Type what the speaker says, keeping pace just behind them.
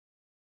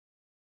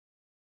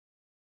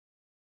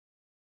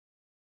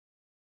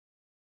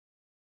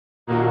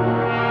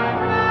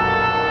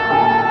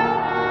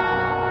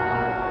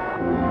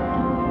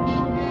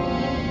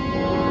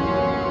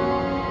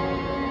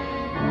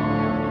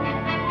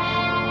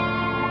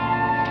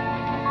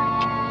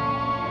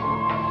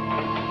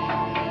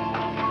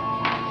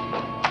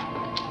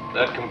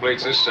That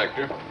completes this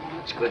sector.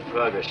 It's good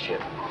progress,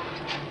 Chip.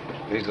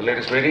 These the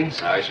latest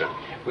readings? Aye, sir.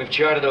 We've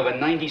charted over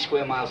 90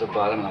 square miles of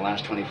bottom in the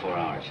last 24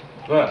 hours.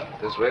 Well, at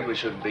this rate, we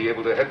should be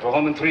able to head for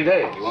home in 3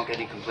 days. You won't get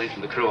any complaints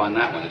from the crew on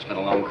that one. It's been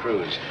a long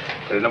cruise.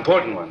 But an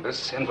important one.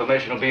 This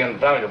information will be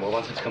invaluable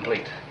once it's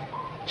complete.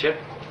 Chip,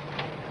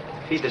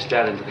 feed this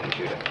data into the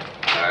computer.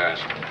 Aye,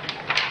 sir.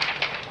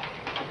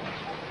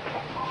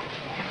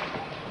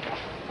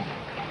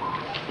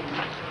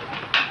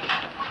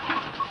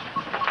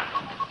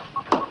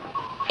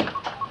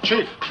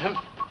 Chief.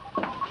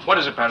 What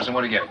is it, Patterson?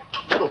 What are you getting?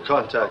 Middle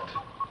contact.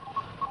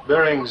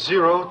 Bearing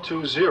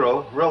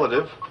 020,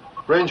 relative.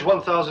 Range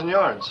 1,000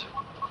 yards.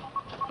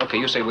 Okay,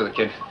 you stay with it,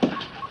 kid.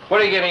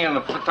 What are you getting on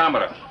the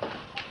photometer?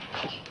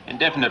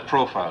 Indefinite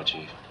profile,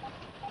 Chief.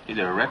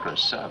 Either a wreck or a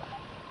sub.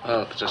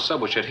 Well, if it's a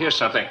sub, we should hear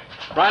something.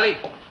 Riley,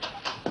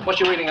 what's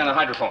your reading on the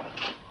hydrophone?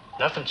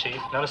 Nothing, Chief.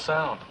 Not a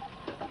sound.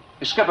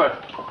 Hey, Skipper,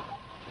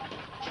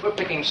 we're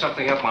picking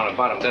something up on the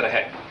bottom dead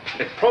ahead.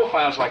 It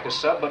profiles like a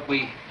sub, but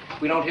we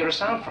don't hear a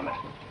sound from it.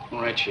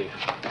 All right, Chief.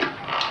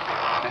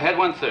 Ahead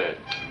 1/3.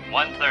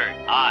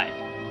 1/3. Aye.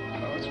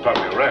 Well, it's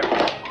probably a wreck.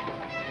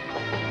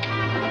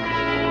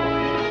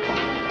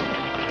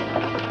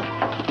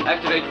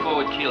 Activate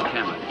forward keel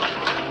camera.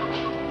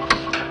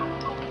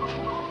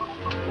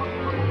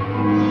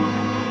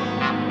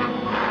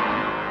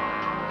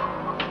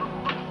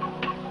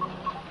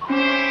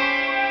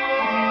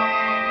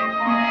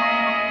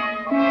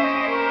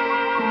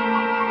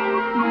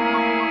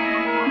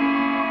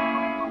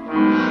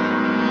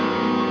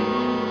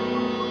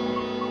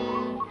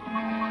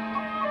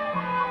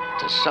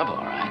 It's a sub, all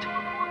right.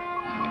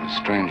 Well, a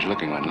strange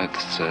looking one.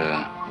 Let's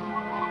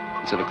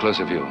have a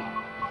closer view.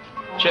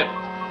 Chip,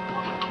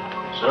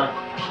 Sir?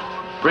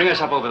 bring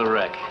us up over the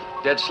wreck.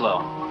 Dead slow.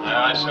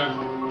 Aye, sir.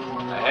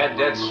 Ahead,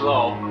 dead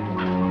slow.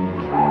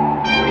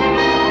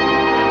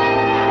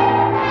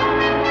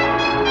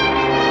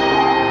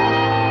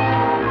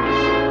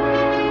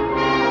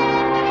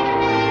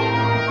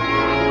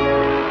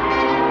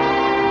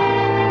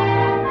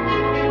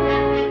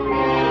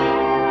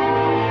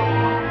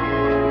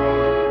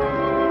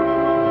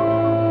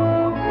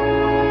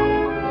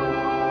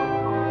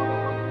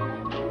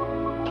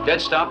 Dead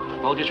stop.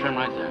 Hold your trim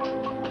right there.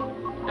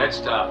 Head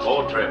stop.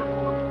 Hold trim.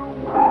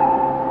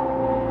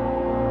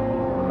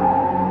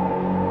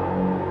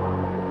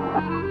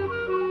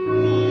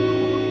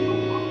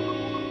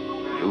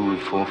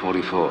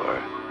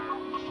 U-444.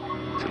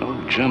 It's an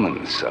old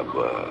German sub,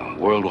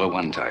 World War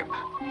I type.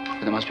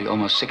 It must be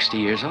almost 60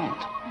 years old.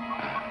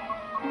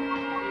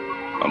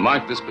 Well,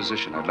 mark this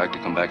position. I'd like to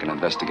come back and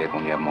investigate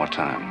when you have more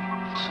time.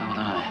 So would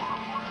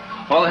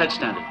I. All ahead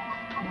standard.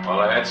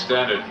 All ahead,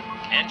 standard.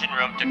 Engine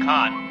room to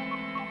con.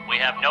 We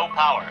have no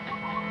power.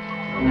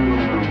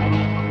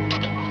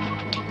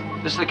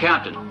 This is the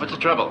captain. What's the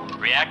trouble?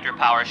 Reactor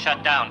power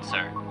shut down,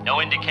 sir. No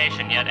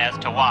indication yet as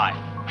to why.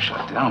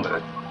 Shut down,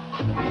 but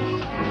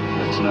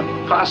that's not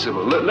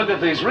possible. Look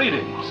at these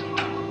readings.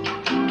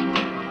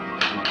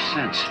 Makes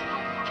sense.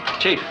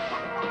 Chief,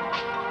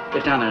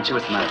 get down there and see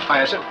what's the matter. Aye,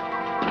 yes, sir.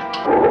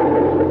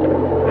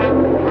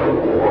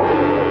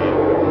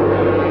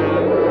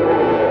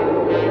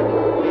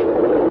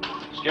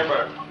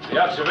 Skipper, the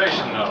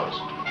observation nose.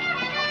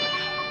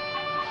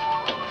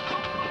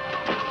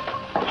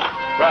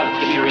 Riley,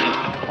 give me a reading.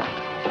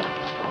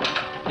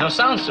 No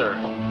sound, sir.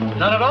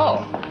 None at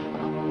all.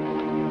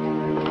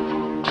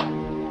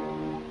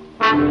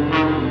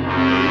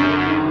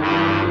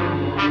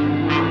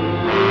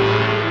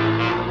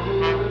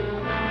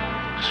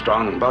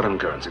 Strong bottom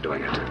currents are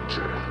doing it.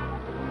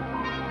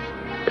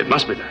 It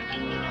must be that.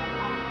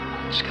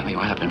 It's coming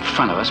right up in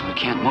front of us. We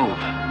can't move.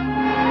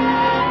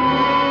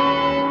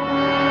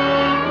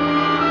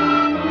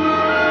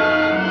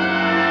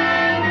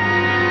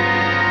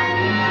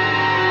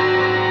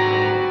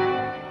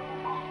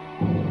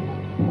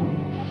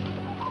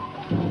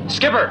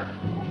 Skipper!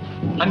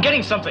 I'm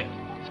getting something.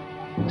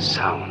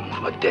 Sound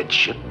from a dead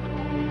ship.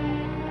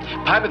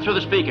 Pipe it through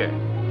the speaker.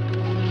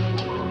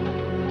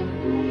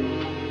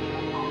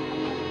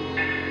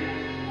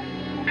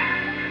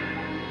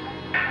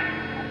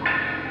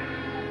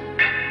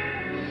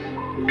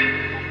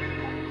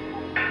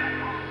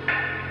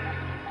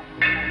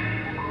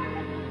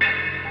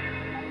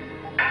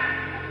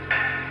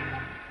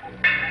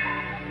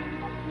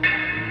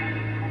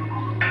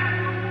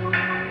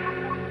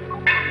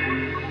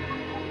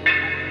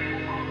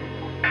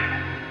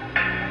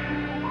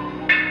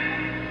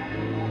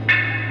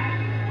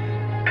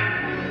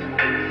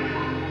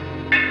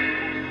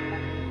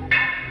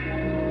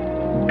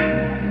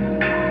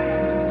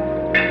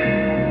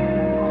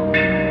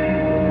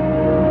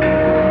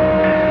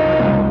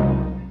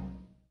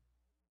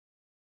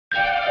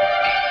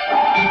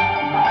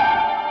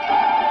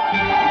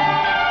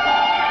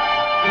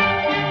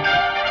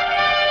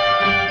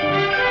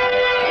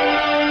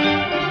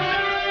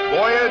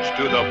 Voyage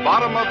to the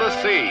Bottom of the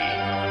Sea,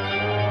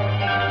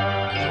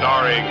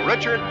 starring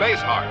Richard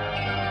Basehart,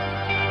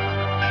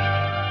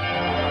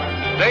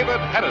 David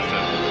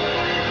Hedison,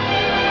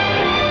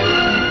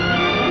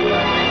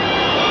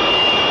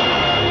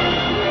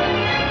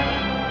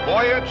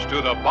 Voyage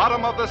to the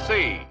bottom of the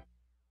sea.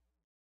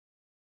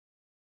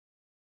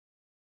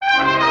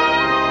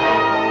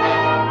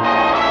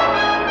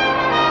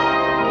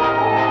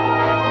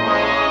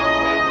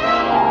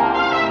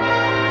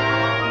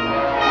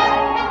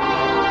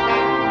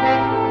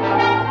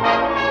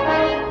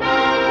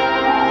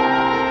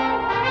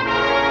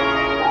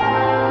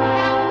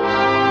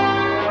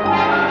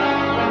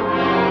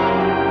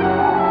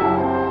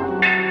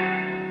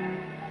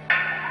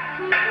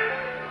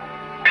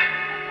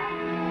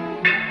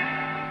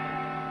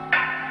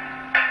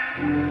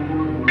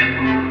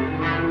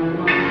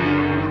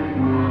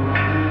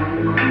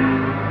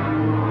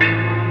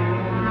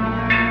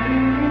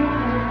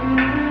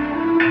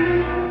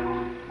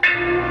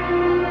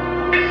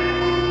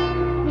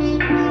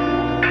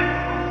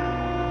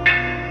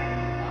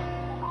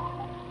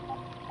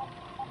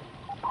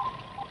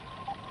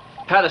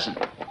 Patterson.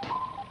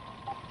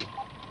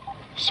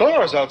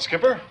 Sonar's out,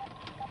 Skipper.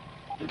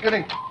 We're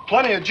getting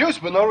plenty of juice,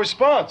 but no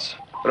response.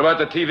 What about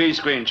the TV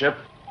screen, Chip?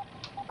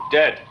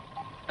 Dead.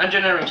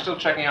 Engineering's still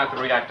checking out the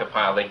reactor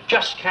pile. They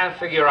just can't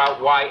figure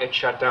out why it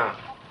shut down.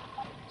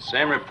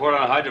 Same report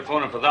on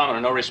hydrophone and thermometer,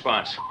 no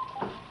response.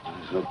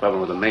 There's no problem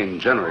with the main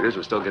generators.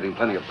 We're still getting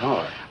plenty of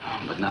power.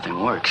 But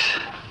nothing works.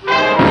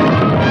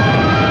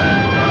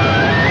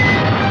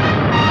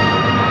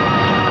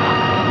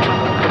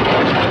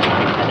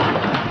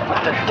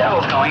 What the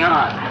devil's going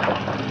on?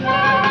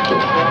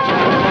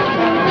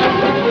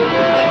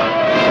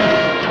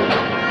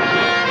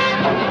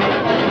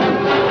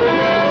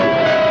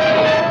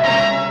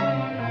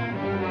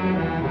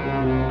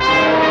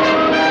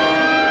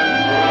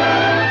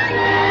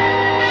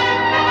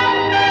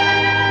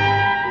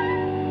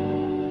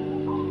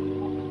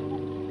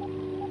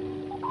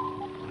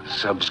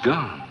 Sub's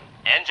gone.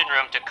 Engine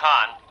room to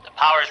con. The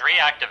power's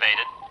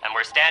reactivated, and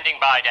we're standing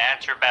by to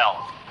answer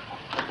bells.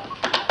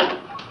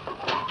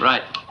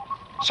 Right.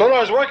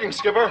 Sonar's working,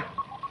 Skipper.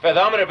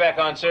 Thermometer back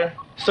on, sir.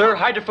 Sir,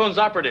 hydrophone's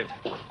operative.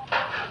 Well,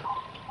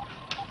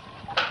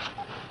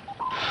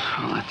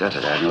 that does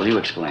it, Admiral. You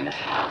explain it.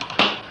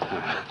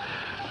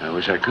 I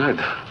wish I could.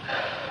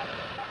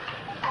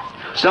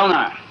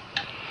 Sonar.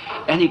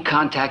 Any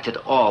contact at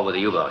all with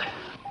the U-boat?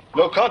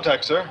 No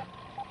contact, sir.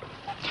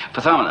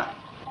 Thermometer.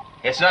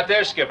 It's not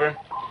there, Skipper.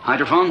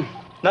 Hydrophone?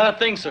 Not a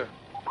thing, sir.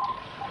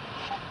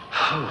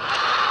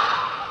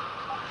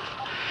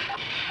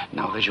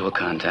 No visual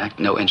contact,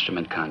 no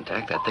instrument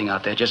contact. That thing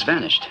out there just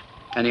vanished.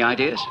 Any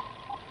ideas?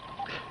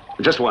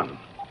 Just one.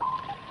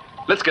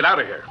 Let's get out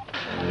of here.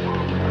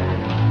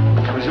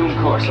 Resume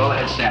course, all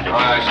ahead standing.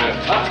 Aye, sir.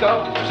 Let's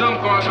go. Resume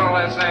course, all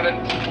ahead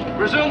standing.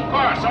 Resume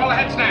course, all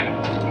ahead standing.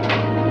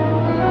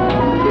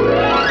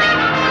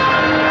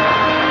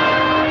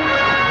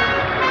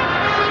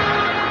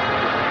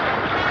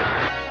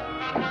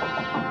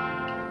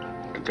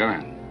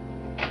 Lieutenant.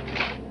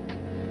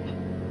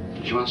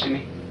 Did you want to see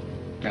me?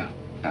 Yeah.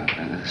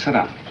 Sit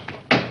down.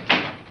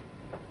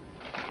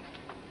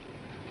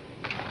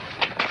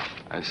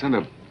 I sent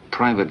a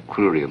private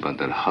query about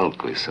that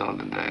hulk we saw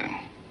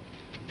today.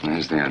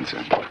 There's the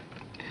answer.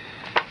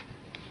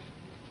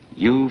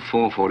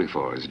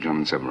 U-444 is a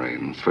German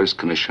submarine, first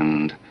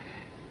commissioned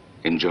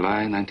in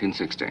July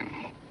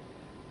 1916.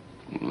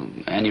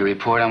 Any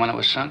report on when it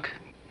was sunk?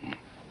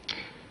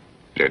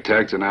 It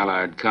attacked an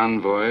Allied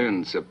convoy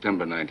in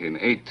September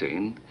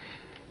 1918.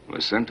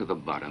 Was sent to the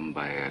bottom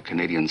by a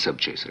Canadian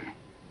subchaser.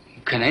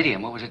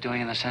 Canadian? What was it doing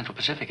in the Central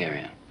Pacific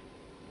area?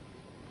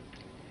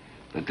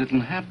 That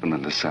didn't happen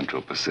in the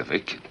Central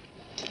Pacific.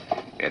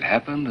 It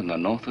happened in the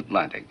North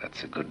Atlantic.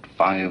 That's a good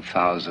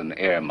 5,000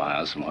 air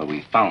miles from where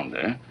we found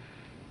her.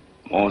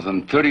 More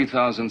than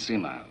 30,000 sea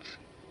miles.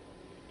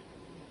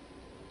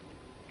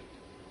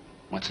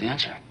 What's the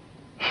answer?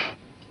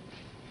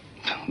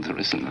 There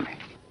isn't any.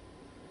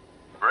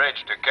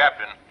 Bridge to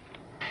Captain.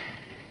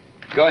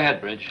 Go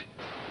ahead, Bridge.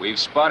 We've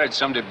spotted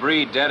some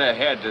debris dead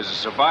ahead. There's a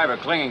survivor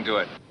clinging to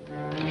it.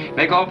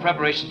 Make all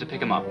preparations to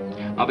pick him up.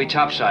 I'll be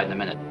topside in a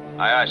minute.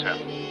 Aye, aye, sir.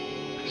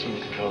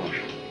 Some controls.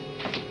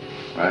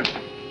 Right.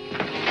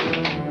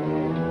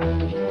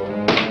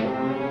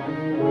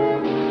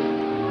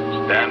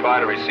 Stand by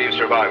to receive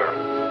survivor.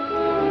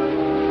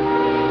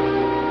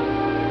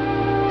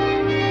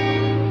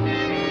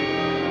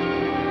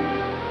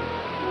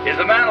 Is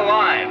the man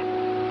alive?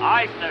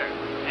 Aye, sir.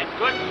 In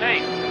good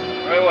shape.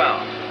 Very well.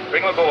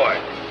 Bring him aboard.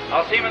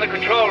 I'll see him in the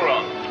control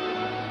room.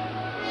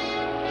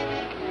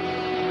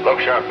 Look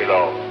sharp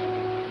below.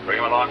 Bring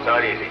him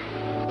alongside easy.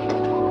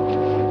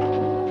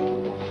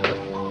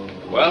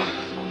 Well,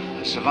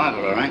 a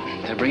survivor, all right.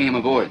 They're bringing him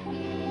aboard.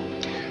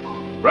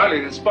 Riley,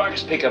 did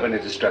Sparks pick up any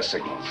distress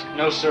signals?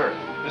 No, sir.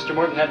 Mr.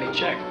 Morton had me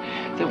checked.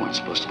 There weren't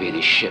supposed to be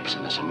any ships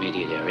in this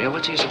immediate area.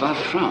 What's he a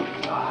survivor from?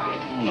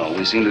 No,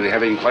 we seem to be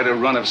having quite a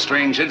run of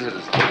strange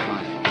incidents.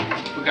 Fine.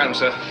 We got him,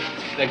 sir.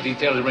 Deck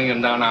detail is bringing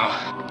him down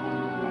now.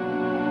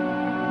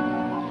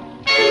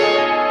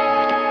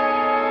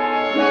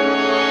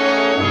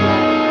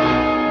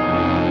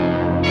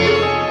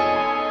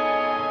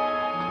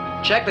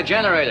 Check the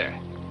generator.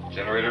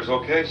 Generator's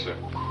okay, sir.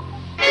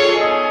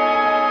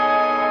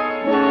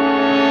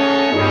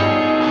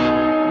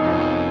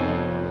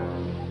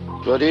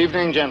 Good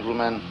evening,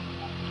 gentlemen.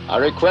 I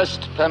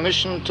request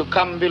permission to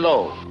come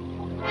below.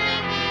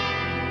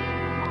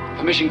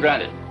 Permission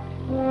granted.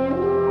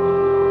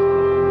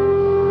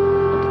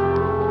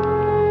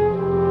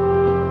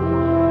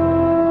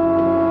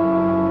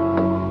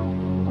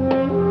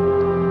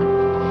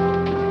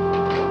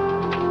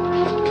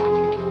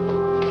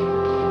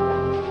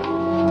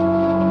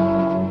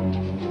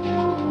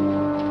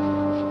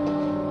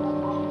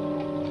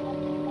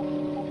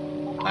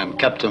 I'm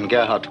Captain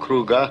Gerhard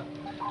Kruger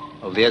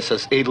of the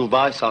SS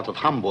Edelweiss out of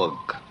Hamburg.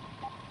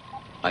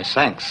 My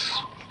thanks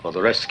for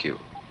the rescue.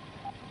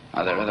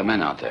 Are there other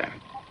men out there?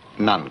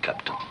 None,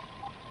 Captain.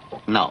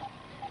 Now,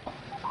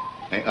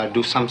 may I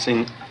do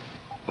something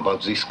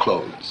about these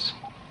clothes?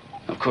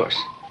 Of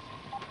course.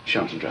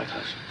 Show him some dry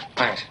clothes.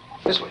 Thanks.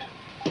 This way.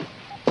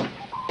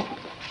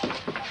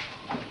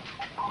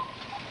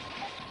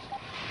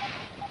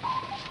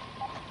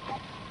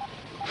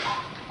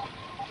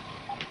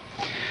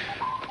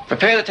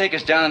 Prepare to take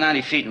us down to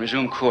 90 feet and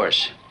resume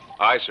course.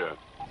 Aye, sir.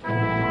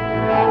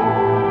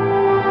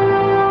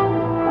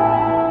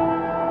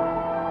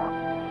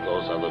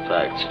 Those are the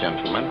facts,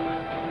 gentlemen.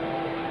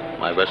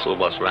 My vessel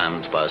was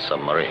rammed by a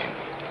submarine.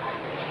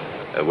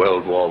 A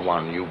World War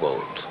I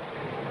U-boat.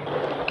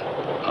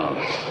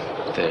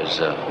 Oh, there's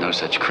no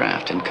such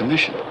craft in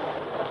commission.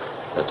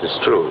 That is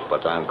true,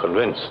 but I'm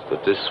convinced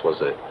that this was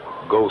a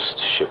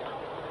ghost ship,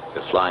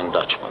 a Flying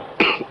Dutchman.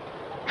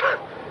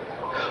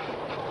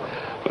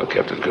 Well,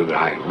 Captain Kruger,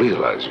 I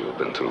realize you've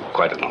been through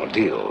quite an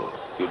ordeal.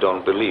 You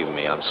don't believe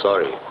me, I'm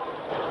sorry.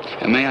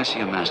 And may I see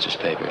your master's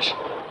papers?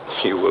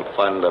 You will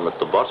find them at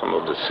the bottom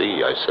of the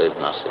sea. I saved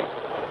nothing.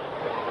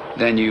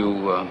 Then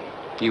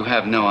you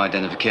have no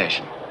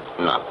identification?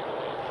 None.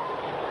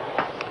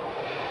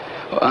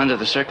 Well, under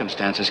the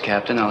circumstances,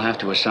 Captain, I'll have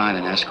to assign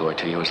an escort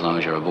to you as long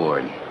as you're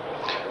aboard.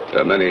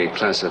 There are many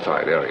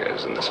classified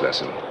areas in this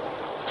vessel.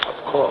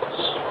 Of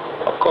course.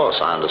 Of course,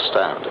 I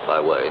understand. If I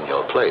were in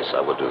your place,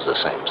 I would do the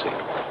same thing.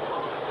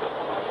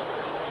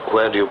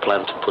 Where do you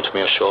plan to put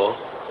me ashore?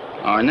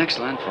 Our next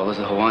landfall is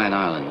the Hawaiian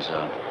Islands.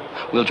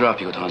 We'll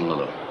drop you at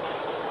Honolulu.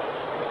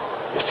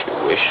 If you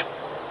wish.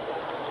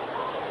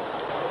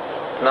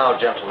 Now,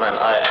 gentlemen,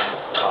 I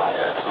am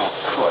tired. Oh,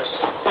 of course.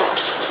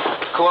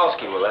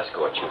 Kowalski will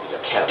escort you to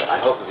your cabin. I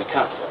hope you'll be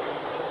comfortable.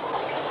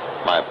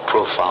 My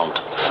profound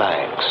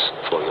thanks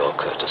for your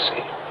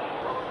courtesy.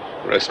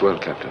 Rest well,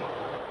 Captain.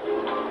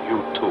 You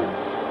too.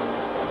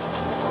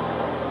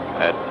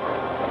 Ed.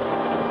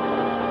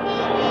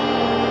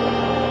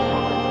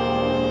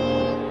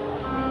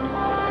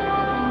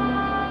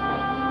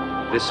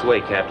 This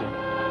way, Captain.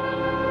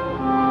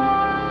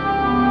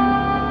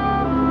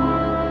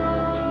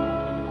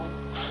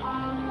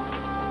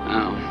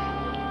 Oh.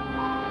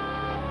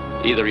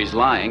 Either he's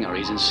lying or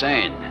he's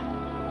insane.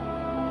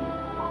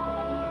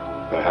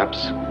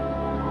 Perhaps.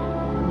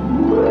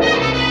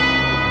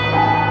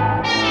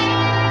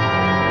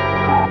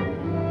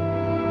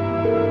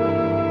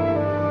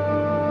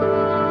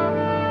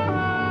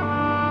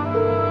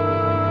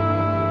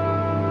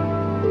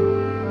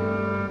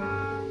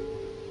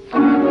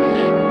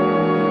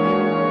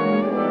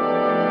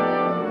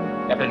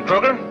 Captain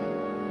Kruger,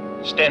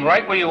 stand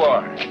right where you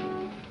are.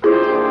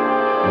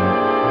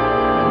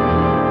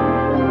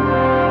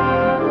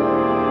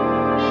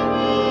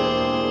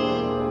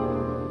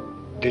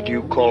 Did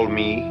you call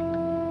me?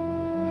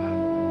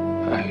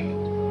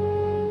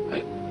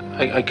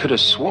 I could have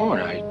sworn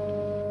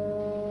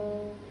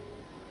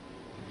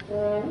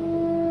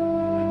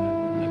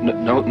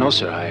No,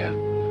 sir,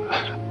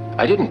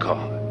 I didn't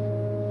call.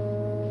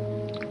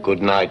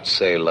 Good night,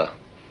 sailor.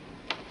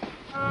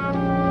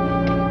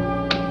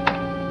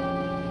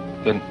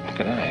 Good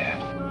night.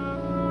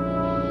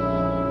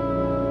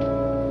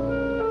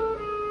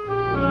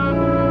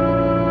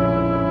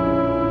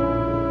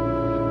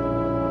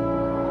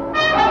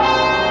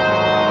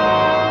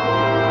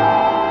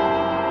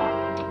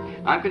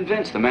 I'm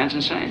convinced the man's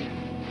insane.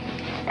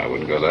 I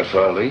wouldn't go that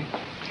far, Lee.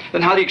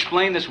 Then how do you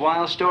explain this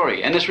wild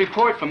story and this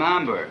report from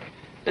Hamburg?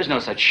 There's no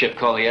such ship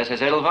called the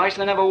SS Edelweiss.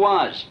 There never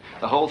was.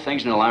 The whole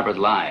thing's an elaborate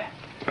lie.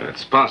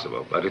 It's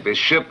possible, but if his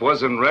ship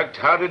wasn't wrecked,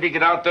 how did he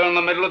get out there in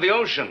the middle of the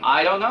ocean?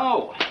 I don't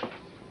know.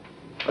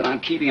 But I'm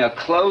keeping a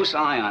close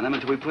eye on him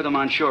until we put him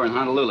on shore in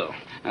Honolulu.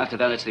 After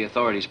that, it's the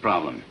authorities'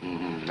 problem.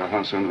 Mm-hmm. Now,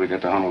 how soon do we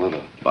get to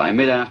Honolulu? By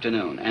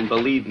mid-afternoon. And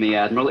believe me,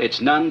 Admiral, it's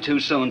none too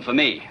soon for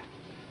me.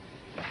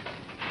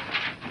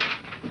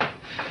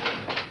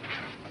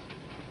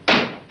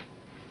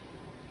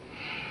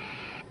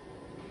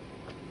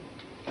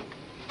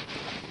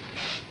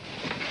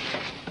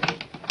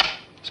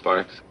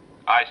 Sparks?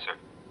 Aye, sir.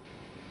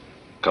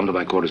 Come to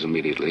my quarters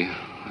immediately.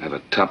 I have a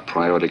top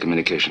priority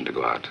communication to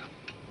go out.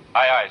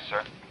 Aye, aye,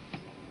 sir.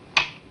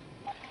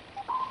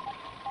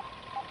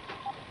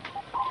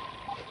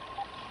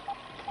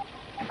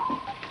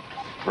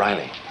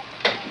 Riley.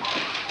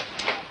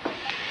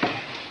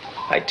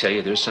 I tell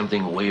you, there's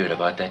something weird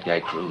about that guy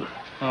Kruger.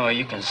 Oh,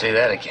 you can say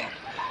that again.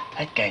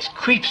 That guy's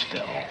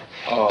Creepsville.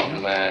 Oh,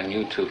 man,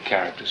 you two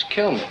characters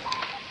kill me.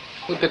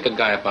 We pick a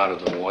guy up out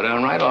of the water,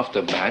 and right off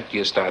the bat,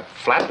 you start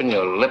flapping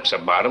your lips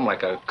about him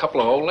like a couple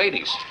of old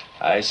ladies.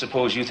 I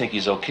suppose you think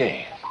he's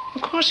okay.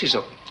 Of course he's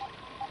okay.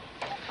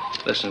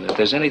 Listen, if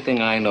there's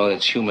anything I know,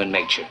 it's human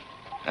nature.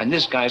 And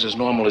this guy's as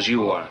normal as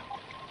you are.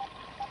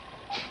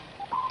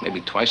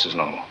 Maybe twice as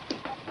normal.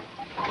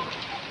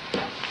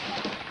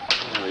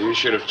 Oh, you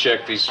should have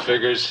checked these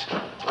figures.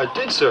 I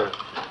did, sir.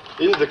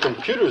 Either the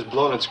computer's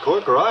blown its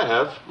cork or I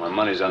have. My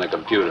money's on the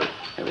computer.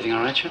 Everything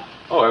all right, Chip?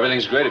 Oh,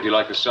 everything's great if you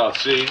like the South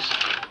Seas.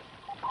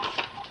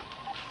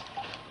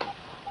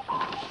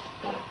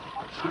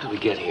 How did we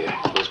get here?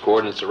 Those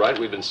coordinates are right.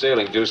 We've been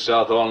sailing due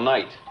south all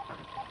night.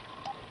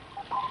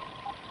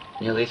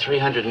 Nearly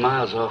 300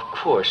 miles off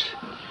course.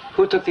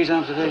 Who took these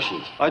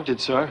observations? I did,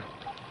 sir.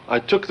 I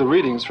took the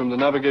readings from the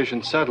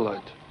navigation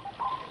satellite.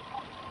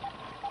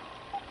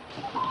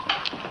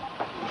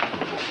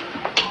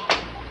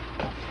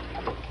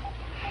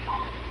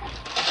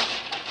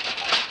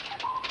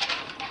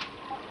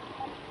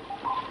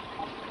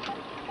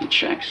 He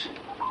checks.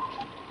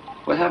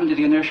 What happened to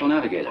the inertial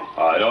navigator?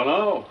 I don't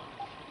know.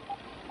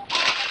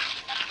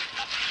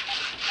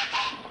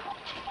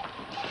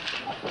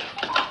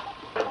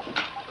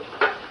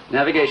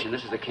 Navigation,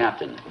 this is the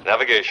captain.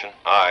 Navigation,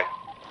 aye.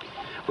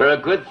 We're a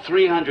good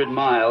 300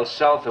 miles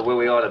south of where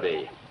we ought to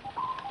be.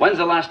 When's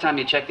the last time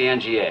you checked the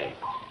NGA?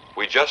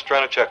 We just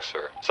trying to check,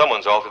 sir.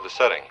 Someone's altered the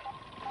setting.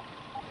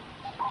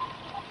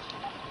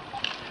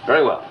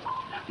 Very well.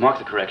 Mark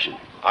the correction.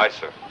 Aye,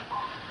 sir.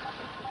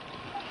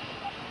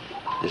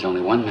 There's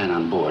only one man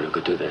on board who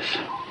could do this.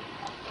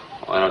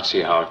 Well, I don't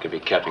see how it could be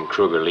Captain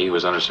Kruger. Lee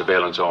was under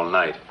surveillance all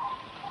night.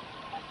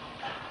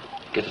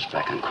 Get us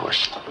back on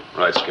course.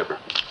 Right, Skipper.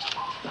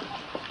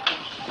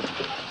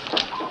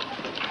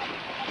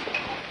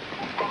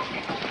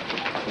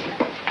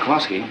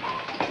 Kowalski,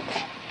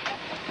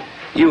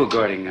 you were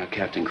guarding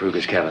Captain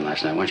Kruger's cabin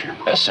last night, weren't you?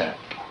 Yes, sir.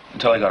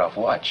 Until I got off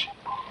watch.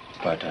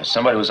 But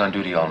somebody was on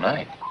duty all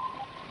night.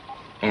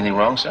 Anything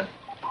wrong, sir?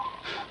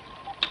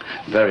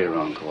 Very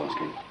wrong,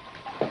 Kowalski.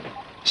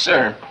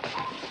 Sir?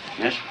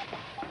 Yes?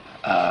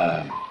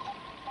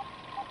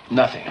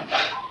 Nothing.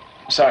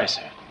 I'm sorry,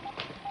 sir.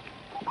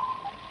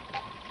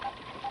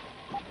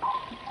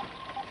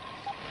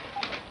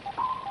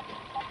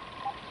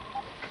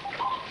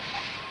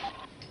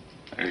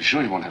 Are you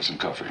sure you won't have some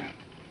coffee?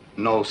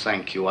 No,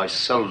 thank you. I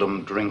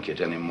seldom drink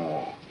it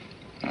anymore.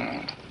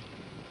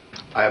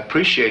 I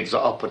appreciate the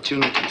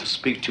opportunity to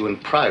speak to you in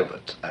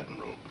private,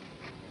 Admiral.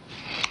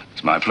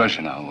 It's my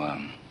pleasure. Now,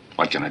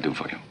 what can I do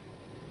for you?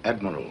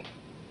 Admiral,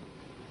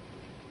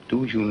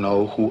 do you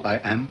know who I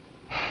am?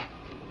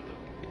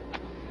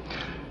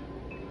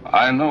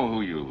 I know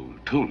who you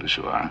told us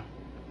you are.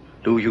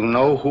 Do you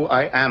know who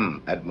I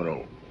am,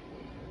 Admiral?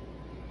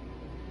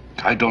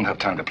 I don't have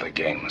time to play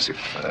games.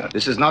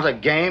 This is not a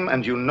game,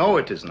 and you know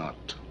it is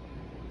not.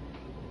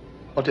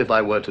 What if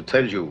I were to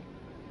tell you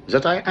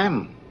that I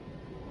am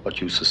what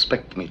you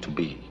suspect me to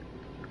be?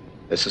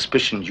 A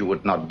suspicion you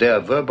would not dare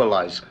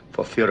verbalize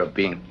for fear of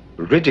being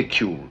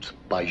ridiculed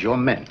by your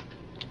men.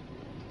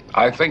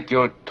 I think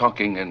you're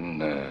talking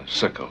in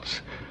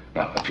circles.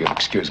 Now, if you'll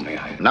excuse me,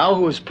 Now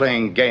who is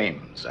playing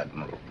games,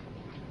 Admiral?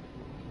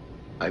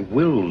 I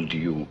willed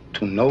you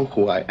to know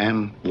who I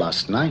am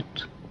last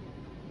night.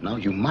 Now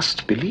you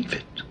must believe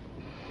it.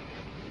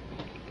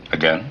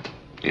 Again,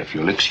 if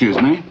you'll excuse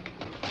me.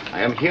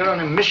 I am here on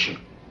a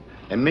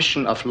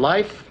mission of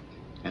life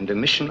and a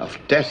mission of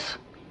death,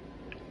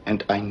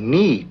 and I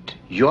need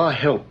your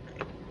help.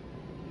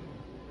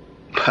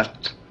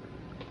 But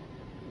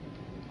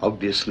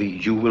obviously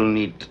you will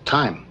need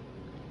time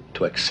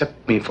to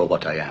accept me for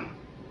what I am.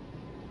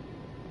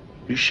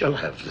 You shall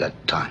have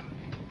that time.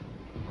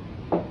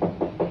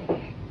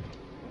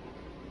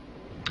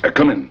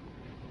 Come in.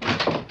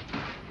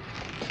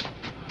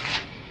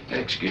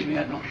 Excuse me,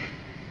 Admiral.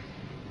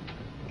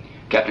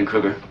 Captain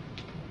Kruger,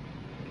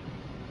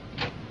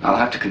 I'll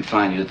have to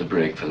confine you to the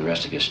brig for the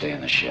rest of your stay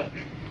on the ship.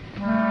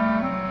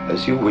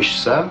 As you wish,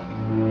 sir.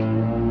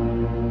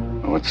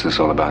 What's this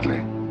all about,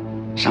 Lee?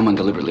 Someone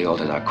deliberately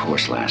altered our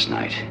course last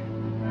night.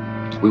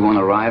 We won't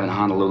arrive in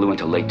Honolulu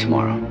until late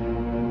tomorrow.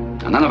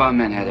 Now, none of our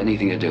men had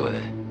anything to do with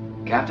it.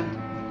 Captain,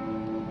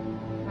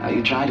 are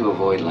you trying to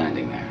avoid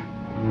landing there?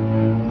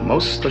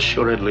 Most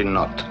assuredly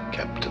not,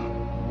 Captain.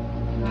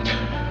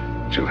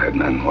 You've had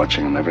men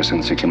watching him ever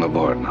since he came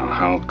aboard. Now,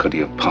 how could he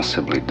have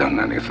possibly done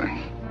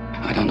anything?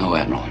 I don't know,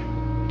 Admiral.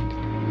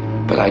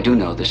 But I do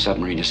know this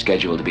submarine is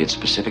scheduled to be at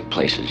specific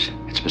places,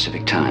 at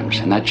specific times,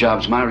 and that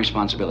job's my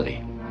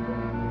responsibility.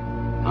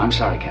 I'm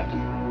sorry,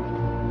 Captain,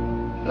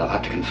 but I'll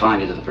have to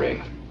confine you to the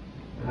brig.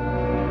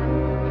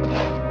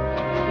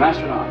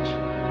 Master at Arms.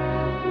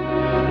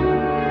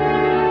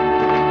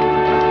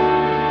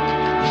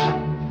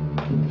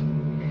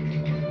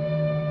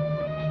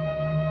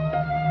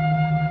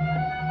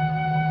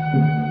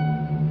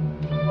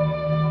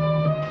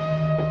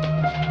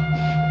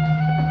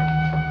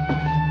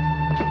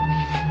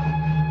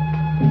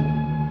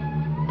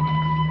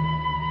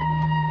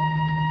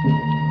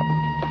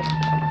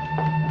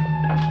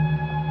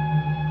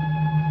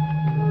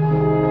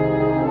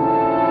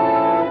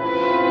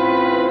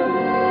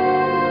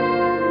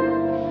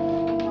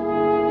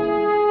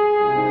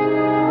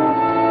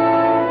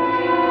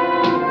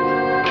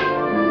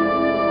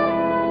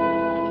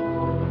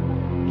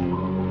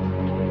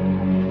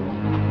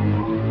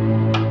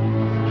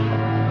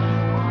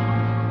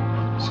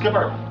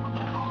 Skipper,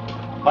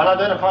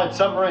 unidentified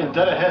submarine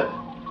dead ahead.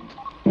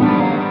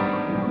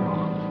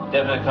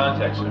 Definite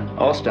contact, sir.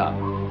 All stop.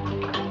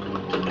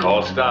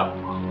 All stop.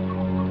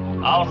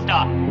 All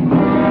stop.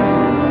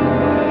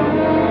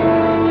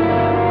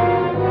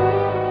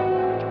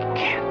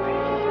 Can't be.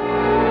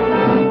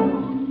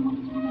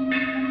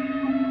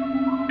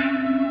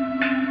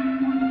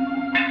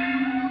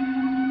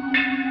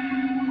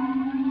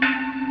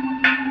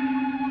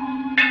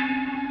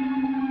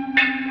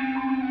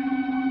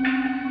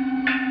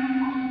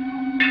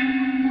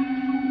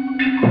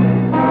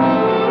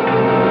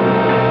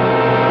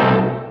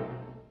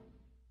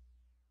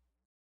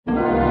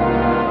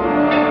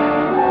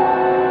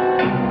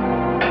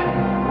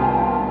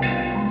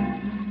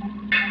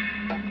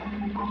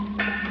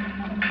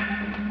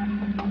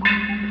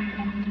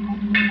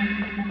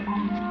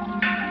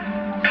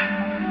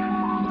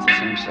 It's the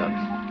same sub,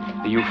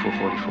 the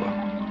U-444.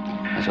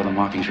 I saw the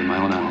markings with my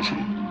own eyes.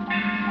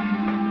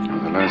 Well,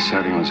 the last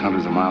sighting was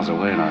hundreds of miles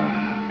away, and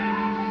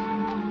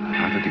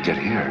how did it get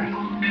here?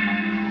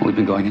 We've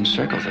been going in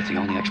circles. That's the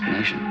only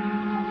explanation.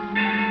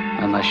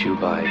 Unless you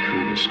buy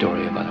Kruger's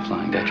story about a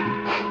Flying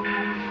Dutchman.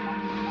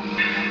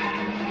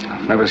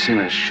 I've never seen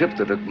a ship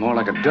that looked more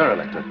like a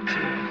derelict.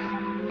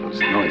 Those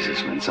noises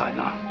from inside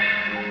now.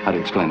 How do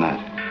you explain that?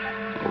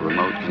 A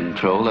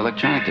remote-controlled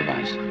electronic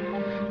device.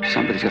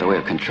 Somebody's got a way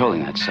of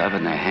controlling that sub,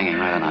 and they're hanging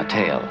right on our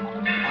tail.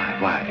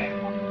 Why?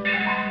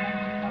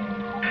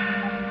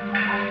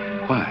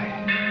 Why?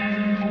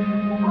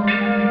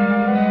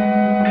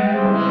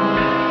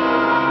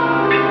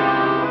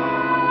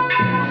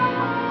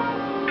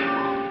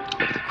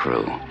 Look at the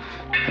crew.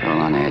 They're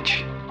all on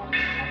edge.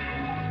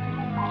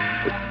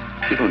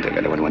 You don't think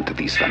anyone went to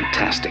these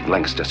fantastic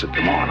lengths just to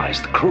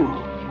demoralize the crew?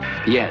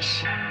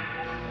 Yes.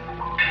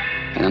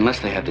 And unless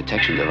they have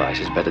detection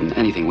devices better than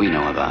anything we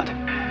know about,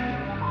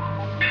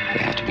 they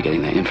have to be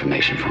getting their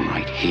information from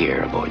right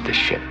here aboard this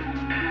ship.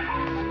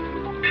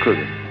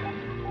 Kruger.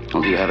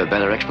 Well, do you have a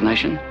better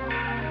explanation?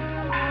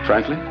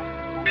 Frankly?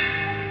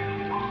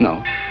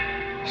 No.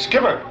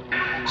 Skipper,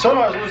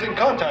 sonar's losing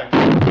contact.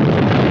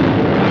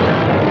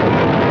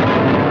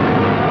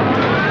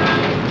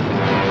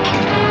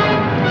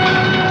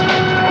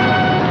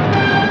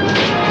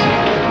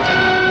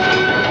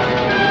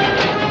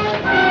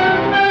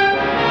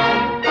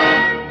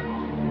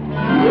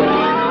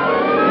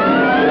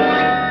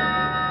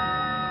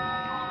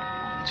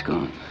 It's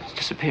gone. It's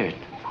disappeared.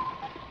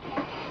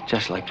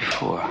 Just like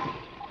before.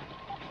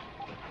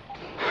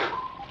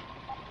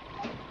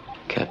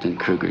 Captain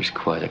Kruger's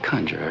quite a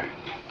conjurer.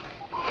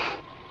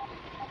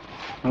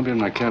 I'll be in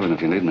my cabin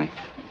if you need me.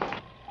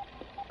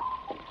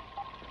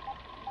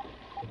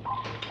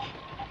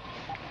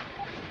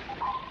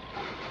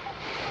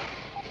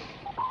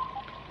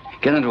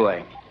 Get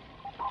underway.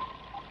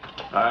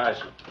 All right,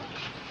 sir.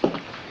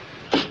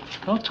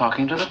 No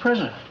talking to the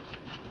prisoner.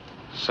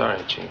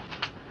 Sorry, Chief.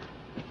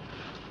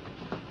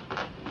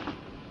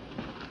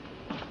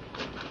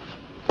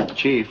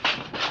 Chief.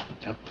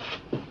 Yep.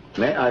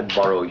 May I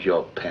borrow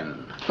your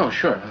pen? Oh,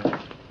 sure.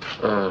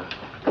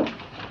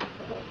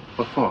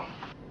 What for?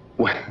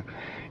 Well,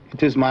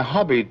 it is my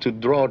hobby to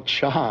draw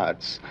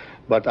charts,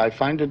 but I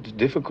find it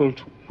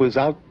difficult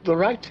without the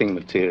writing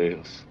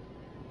materials.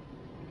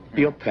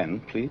 Your pen,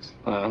 please.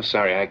 I'm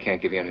sorry, I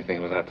can't give you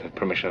anything without the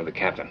permission of the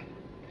captain.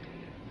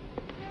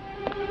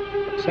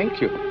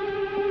 Thank you.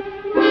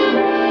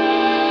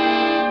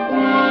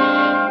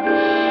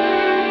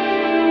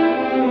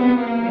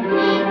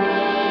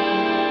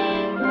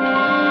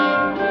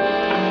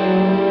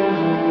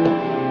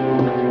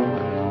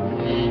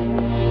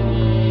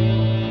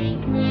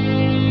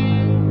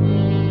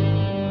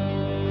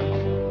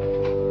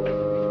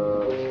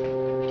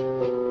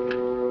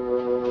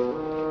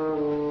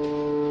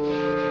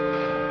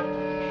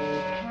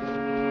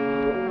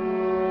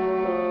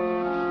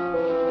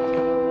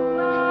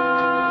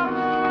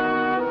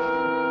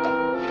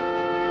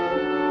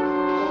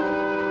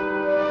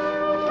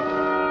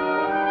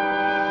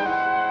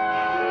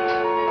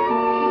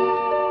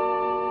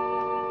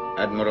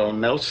 Admiral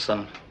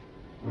Nelson.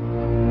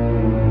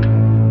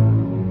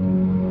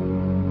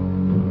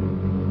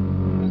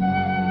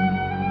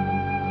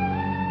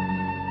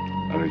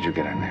 How did you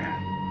get in there?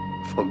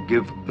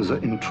 Forgive the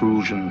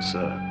intrusion,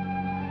 sir.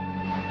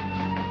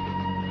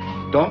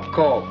 Don't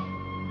call.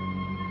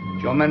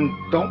 Your men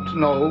don't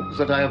know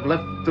that I have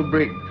left the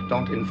brig.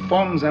 Don't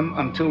inform them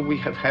until we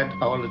have had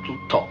our little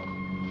talk.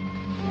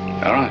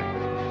 All right.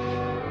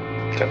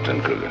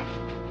 Captain Kruger,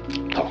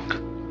 talk.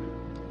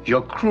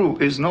 Your crew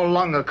is no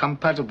longer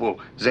compatible.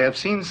 They have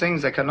seen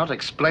things they cannot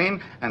explain,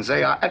 and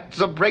they are at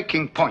the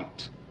breaking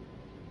point.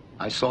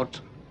 I thought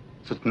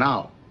that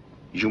now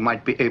you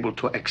might be able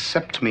to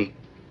accept me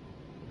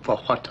for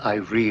what I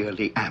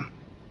really am.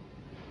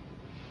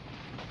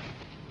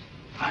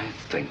 I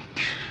think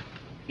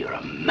you're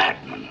a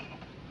madman.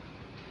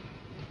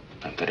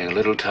 I'm getting a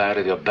little tired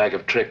of your bag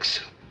of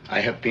tricks. I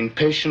have been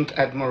patient,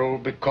 Admiral,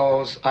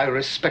 because I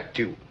respect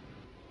you.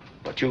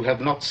 But you have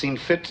not seen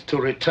fit to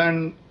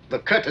return the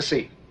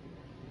courtesy.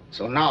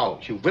 So now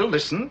you will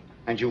listen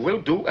and you will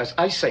do as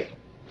I say.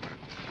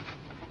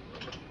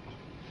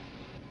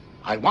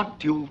 I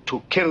want you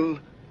to kill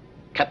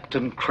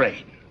Captain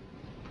Crane.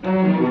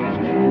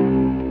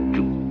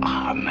 You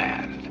are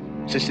mad.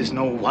 This is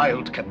no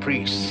wild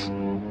caprice.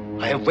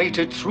 I have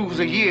waited through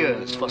the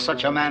years for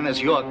such a man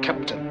as your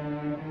captain.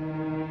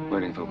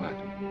 Waiting for what?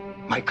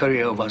 My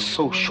career was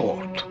so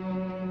short,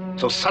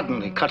 so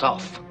suddenly cut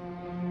off.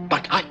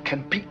 But I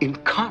can be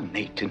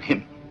incarnate in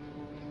him.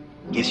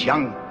 He's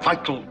young,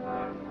 vital,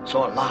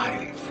 so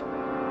alive,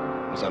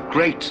 with a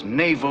great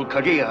naval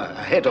career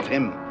ahead of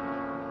him.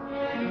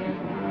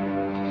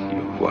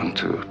 You want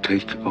to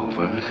take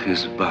over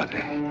his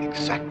body?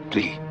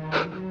 Exactly.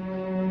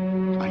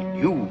 I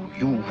knew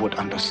you would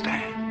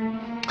understand.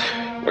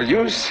 Well,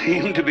 you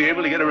seem to be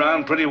able to get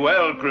around pretty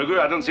well, Kruger.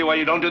 I don't see why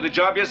you don't do the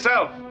job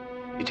yourself.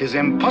 It is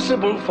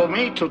impossible for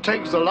me to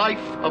take the life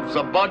of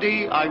the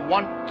body I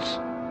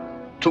want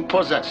to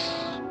possess.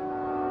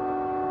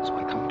 So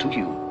I come to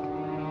you,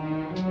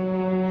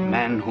 a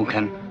man who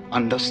can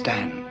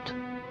understand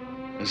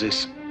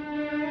this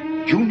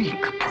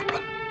unique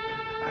problem.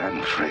 I'm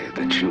afraid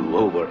that you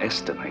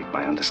overestimate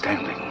my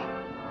understanding.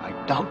 I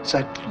doubt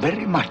that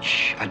very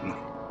much, Admiral.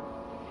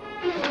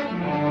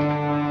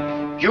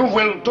 You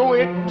will do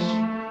it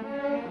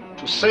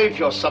to save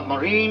your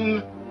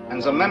submarine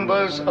and the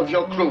members of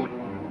your crew.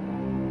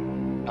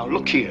 Now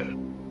look here.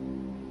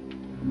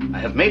 I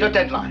have made a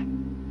deadline.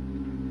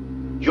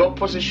 Your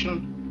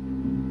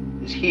position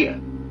is here.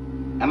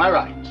 Am I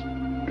right?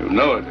 You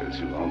know it is.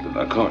 You altered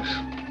our course.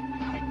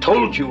 I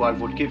told you I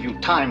would give you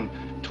time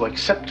to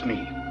accept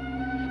me.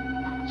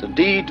 The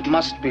deed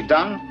must be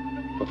done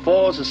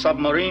before the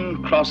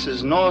submarine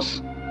crosses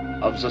north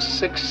of the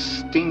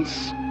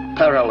 16th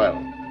parallel.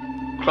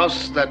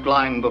 Cross that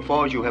line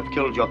before you have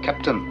killed your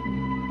captain.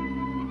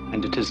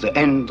 And it is the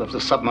end of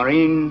the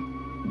submarine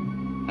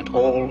and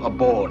all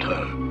aboard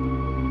her.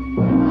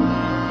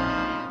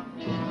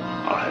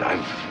 All right,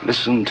 I've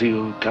listened to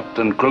you,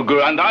 Captain Kruger,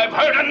 and I've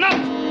heard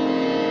enough!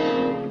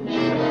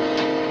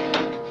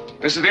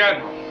 This is the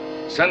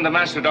Admiral. Send the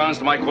Mastodons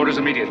to my quarters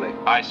immediately.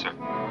 Aye, sir.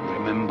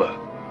 Remember,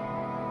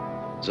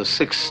 the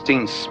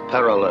 16th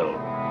parallel.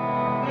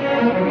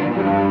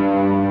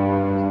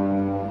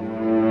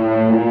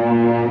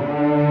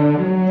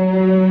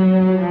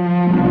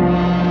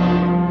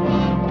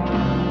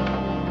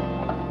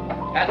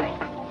 Admiral.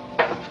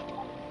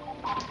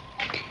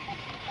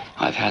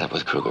 I've had it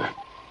with Kruger.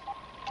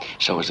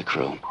 So is the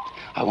crew.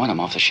 I want him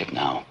off the ship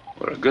now.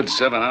 We're a good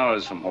 7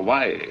 hours from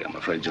Hawaii. I'm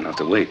afraid you'll have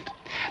to wait.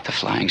 The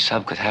flying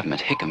sub could have him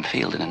at Hickam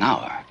Field in an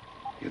hour.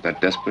 You that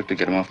desperate to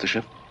get him off the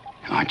ship?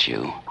 Aren't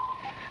you?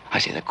 I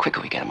say the quicker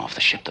we get him off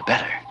the ship, the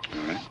better.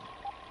 All right.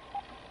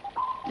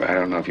 Well, I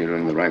don't know if you're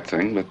doing the right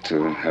thing, but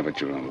have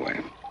it your own way.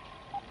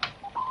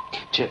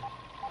 Chip,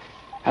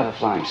 have the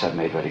flying sub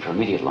made ready for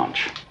immediate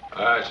launch.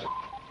 Aye, sir.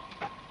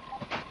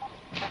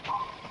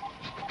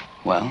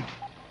 Well,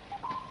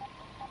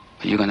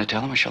 are you going to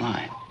tell him or shall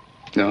I?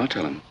 No,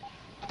 tell him.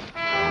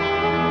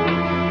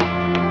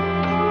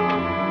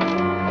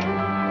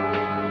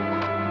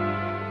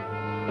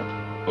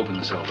 Open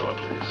the cell door,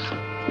 please.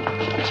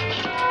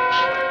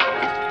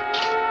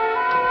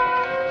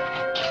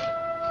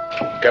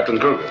 Captain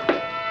Kruger.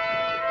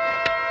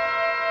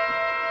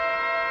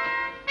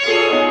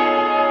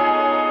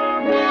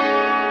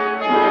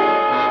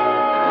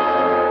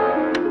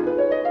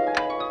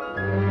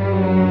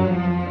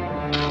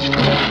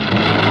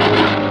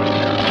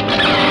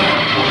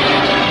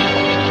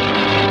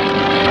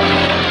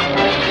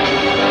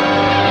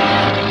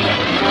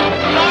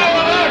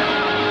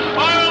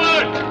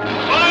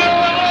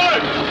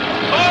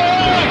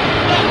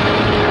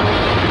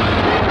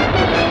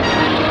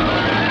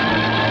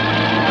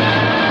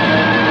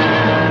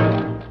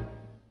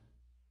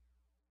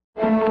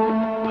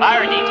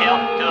 Fire detail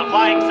to the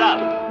flying sub.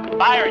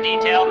 Fire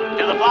detail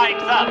to the flying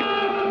sub.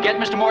 Get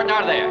Mr. Morton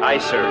out of there. Aye,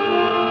 sir.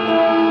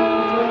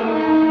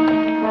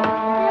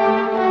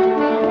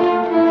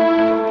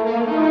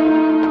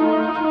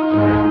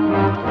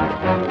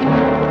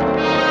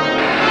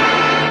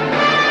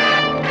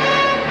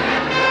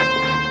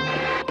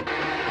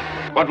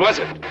 What was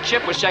it?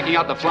 Chip was checking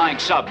out the flying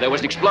sub. There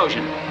was an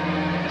explosion.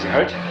 Is he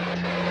hurt?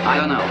 I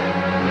don't know.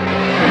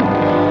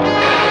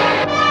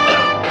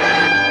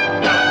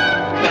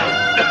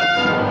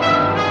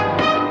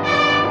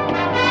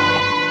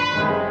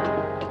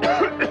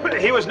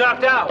 He was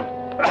knocked out.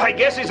 I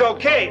guess he's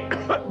okay.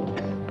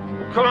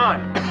 Come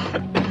on.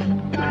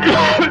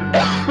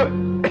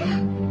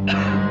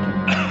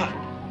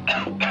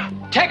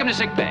 Take him to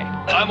sick bay.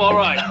 I'm all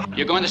right.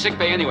 You're going to sick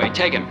bay anyway.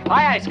 Take him.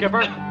 Aye, aye,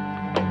 Skipper.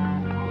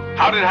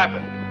 How did it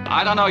happen?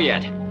 I don't know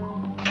yet.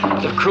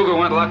 If Kruger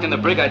weren't locked in the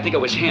brig, I'd think it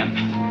was him.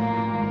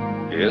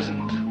 He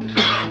isn't.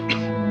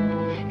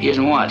 He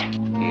isn't what?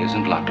 He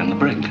isn't locked in the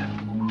brig.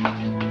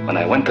 When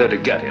I went there to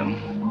get him,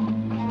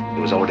 he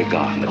was already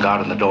gone. The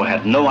guard on the door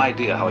had no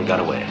idea how he got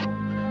away.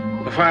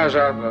 The fire's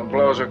out. The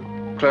blowers are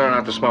clearing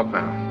out the smoke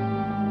now.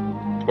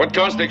 What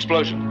caused the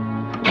explosion?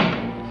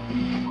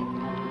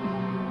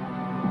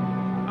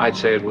 I'd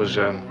say it was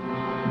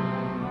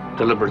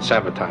Deliberate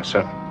sabotage,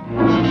 sir.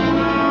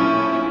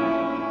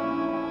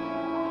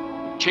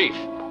 Chief,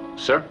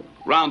 Sir?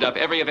 round up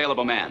every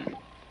available man.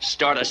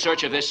 Start a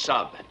search of this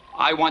sub.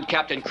 I want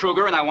Captain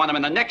Kruger, and I want him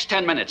in the next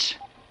 10 minutes.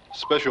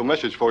 Special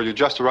message for you.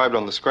 Just arrived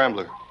on the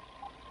Scrambler.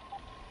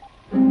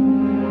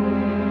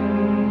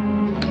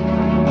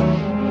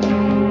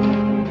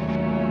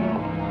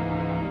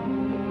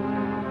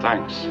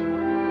 Thanks.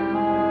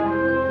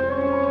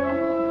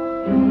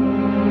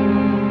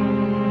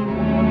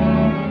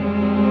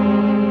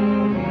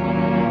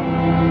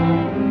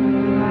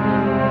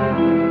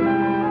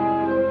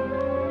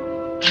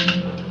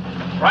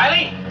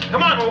 Riley,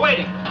 come on, we're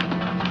waiting.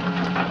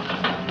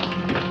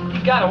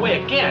 You got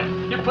away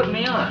again. You're putting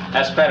me on.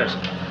 That's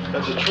Pedersen.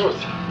 That's the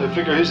truth. They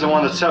figure he's the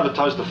one that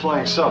sabotaged the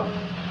flying sub.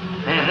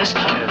 Man, this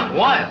kid is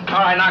wild. All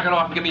right, knock it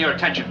off and give me your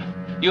attention.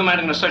 You men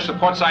are going to search the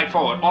port side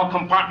forward. All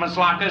compartments,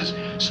 lockers,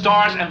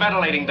 stores, and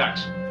ventilating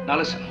ducts. Now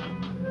listen,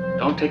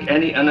 don't take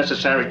any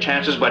unnecessary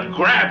chances, but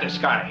grab this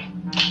guy.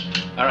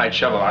 All right,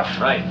 shovel off.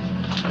 Right.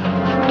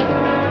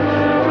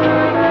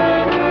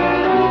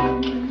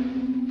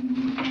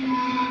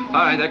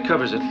 All right, that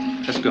covers it.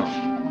 Let's go.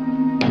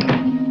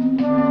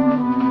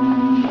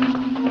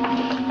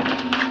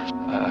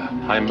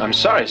 I'm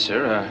sorry,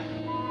 sir.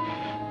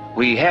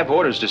 We have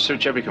orders to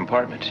search every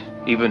compartment,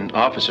 even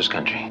officers'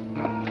 country.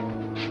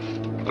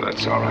 Well,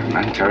 that's all right,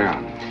 man. Carry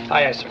on.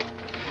 Aye, aye, sir.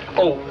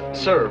 Oh,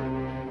 sir,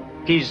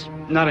 he's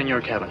not in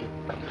your cabin.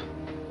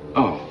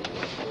 Oh.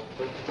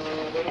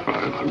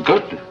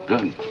 Good,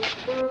 good.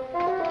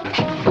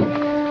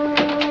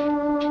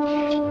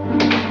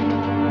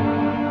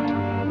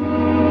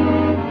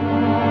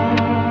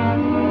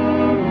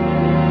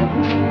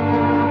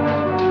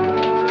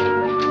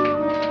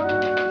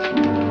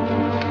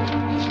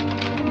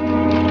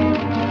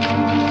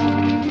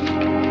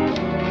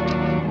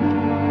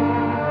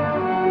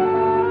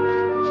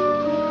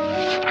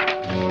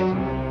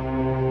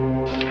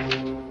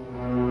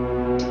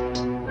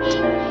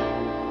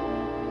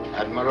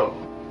 Admiral.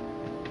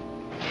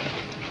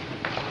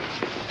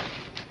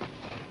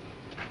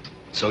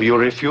 So you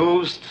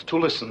refused to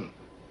listen,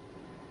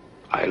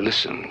 I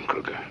listen,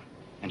 Kruger.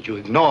 and you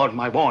ignored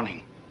my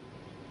warning.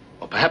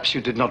 Or perhaps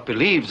you did not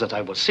believe that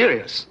I was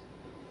serious.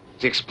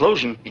 The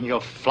explosion in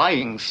your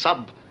flying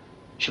sub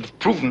should have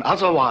proven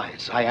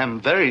otherwise. I am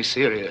very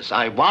serious.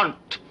 I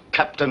want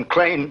Captain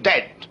Crane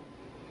dead.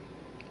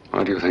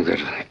 Why do you think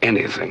that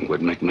anything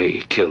would make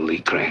me kill Lee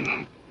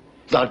Crane?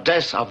 The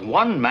death of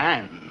one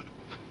man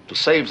to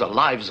save the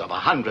lives of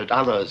 100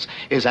 others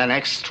is an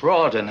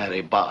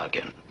extraordinary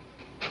bargain.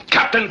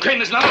 Captain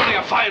Crane is not only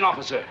a fine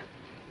officer.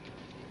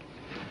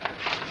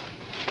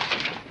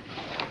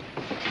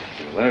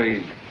 A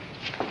very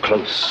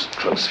close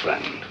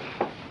friend.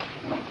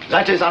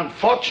 That is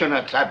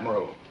unfortunate,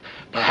 Admiral.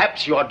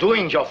 Perhaps you are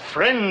doing your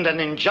friend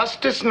an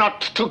injustice not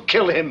to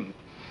kill him.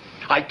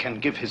 I can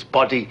give his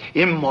body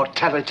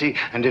immortality,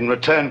 and in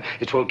return,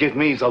 it will give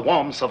me the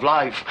warmth of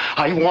life.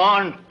 I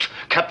want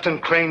Captain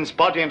Crane's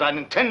body, and I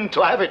intend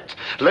to have it.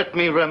 Let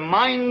me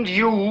remind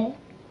you,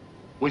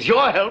 with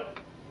your help,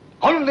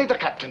 only the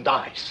captain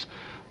dies.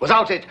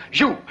 Without it,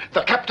 you,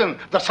 the captain,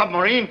 the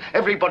submarine,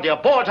 everybody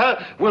aboard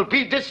her will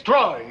be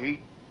destroyed.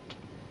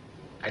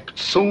 Act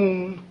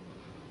soon.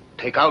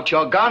 Take out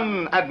your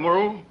gun,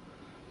 Admiral.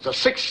 The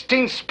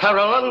 16th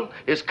parallel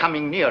is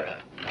coming nearer.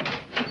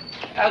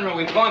 Admiral,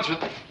 we've gone through...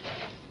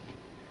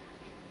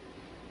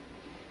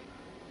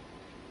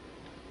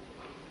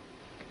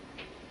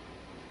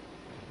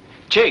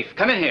 Chief,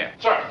 come in here.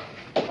 Sir.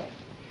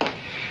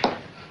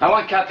 I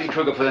want Captain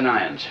Kruger for the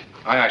Nines.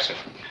 Aye, aye, sir.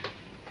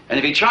 And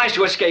if he tries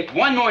to escape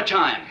one more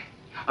time,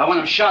 I want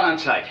him shot on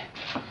sight.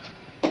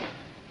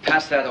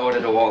 Pass that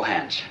order to all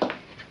hands.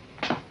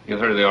 You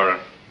heard the order.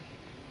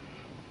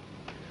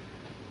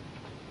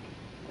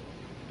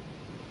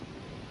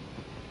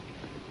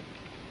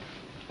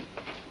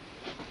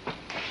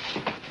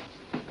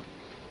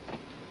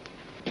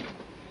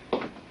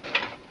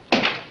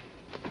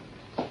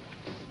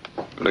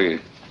 Lee,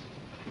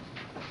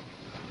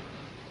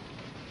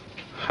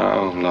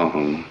 how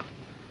long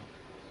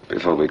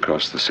before we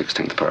cross the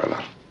 16th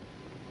parallel?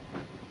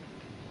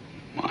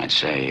 Well, I'd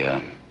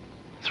say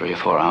 3 or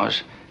 4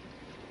 hours.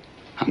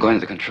 I'm going to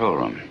the control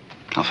room.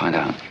 I'll find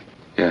out.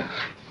 Yes.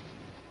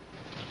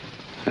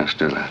 Let's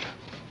do that.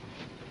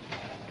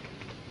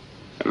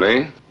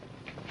 Lee?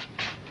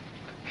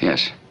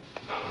 Yes.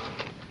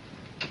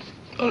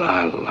 Well,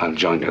 I'll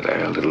join you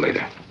there a little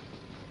later.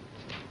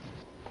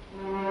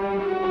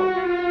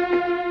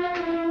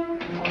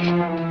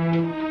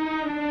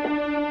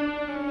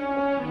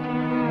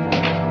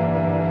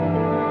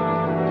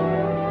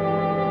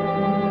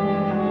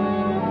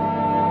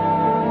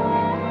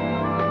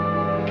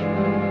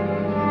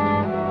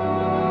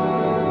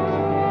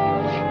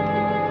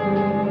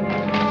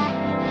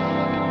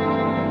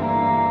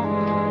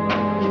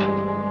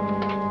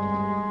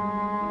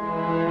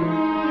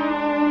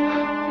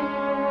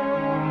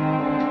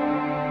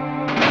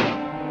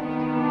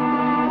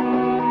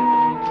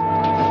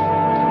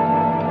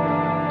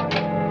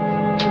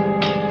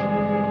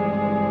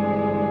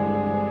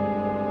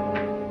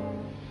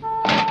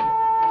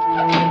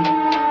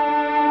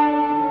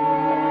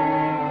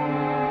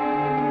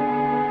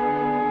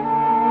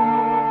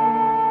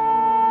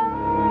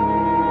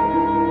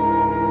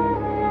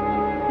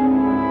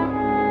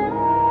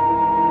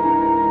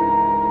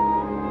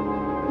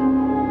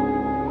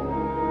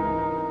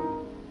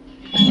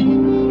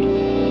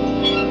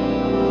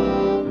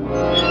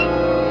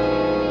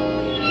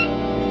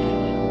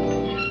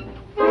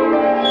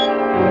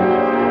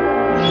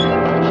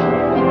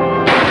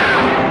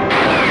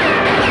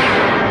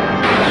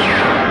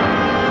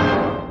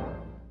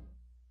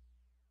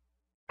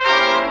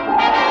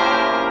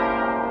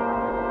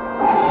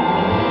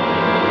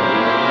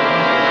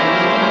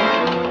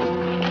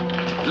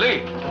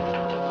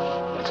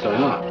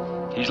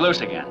 loose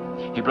again.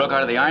 He broke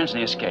out of the irons and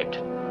he escaped.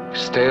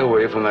 Stay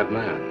away from that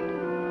man.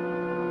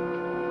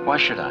 Why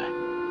should I?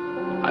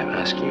 I'm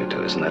asking you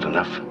to. Isn't that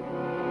enough?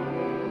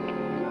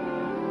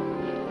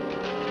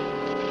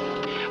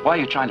 Why are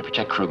you trying to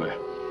protect Kruger?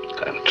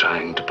 I'm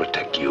trying to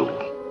protect you.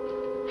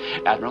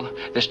 Admiral,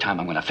 this time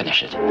I'm going to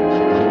finish it.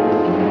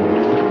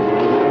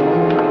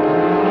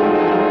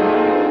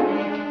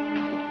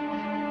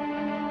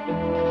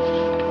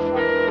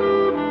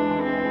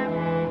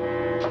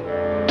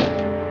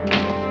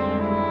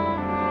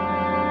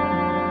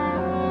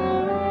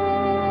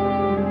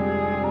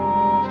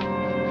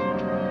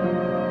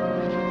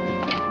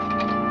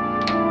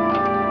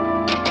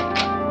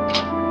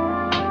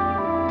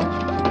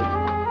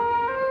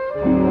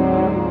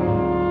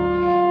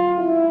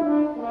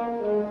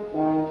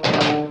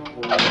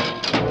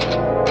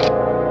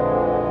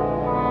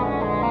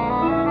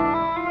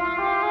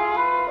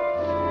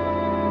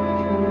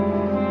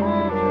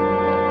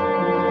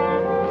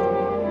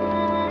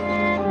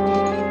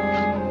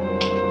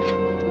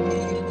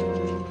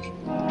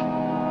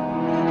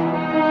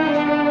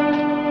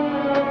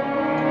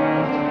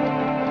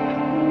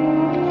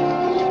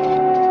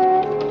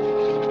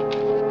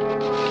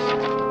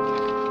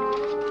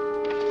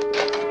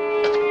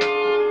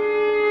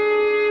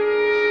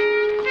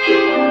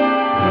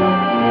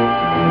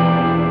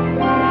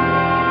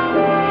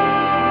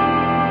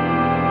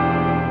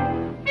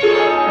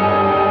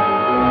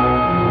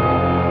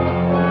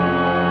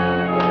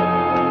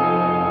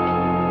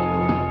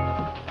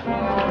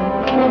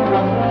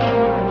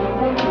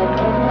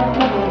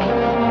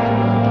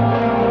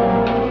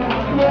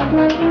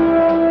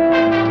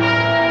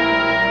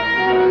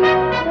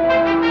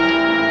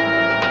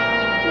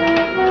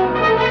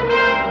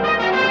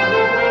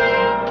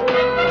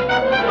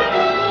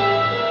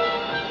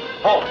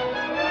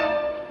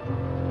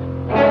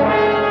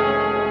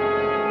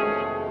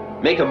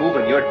 Make a move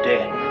and you're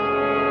dead.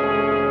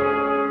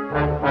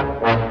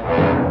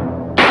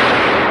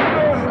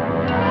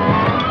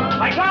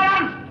 I got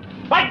him!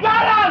 I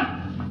got him!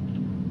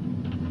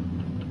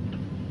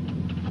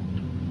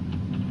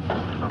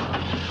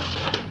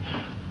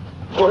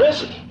 Where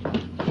is he?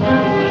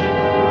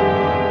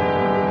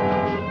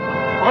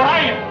 Where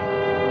are you?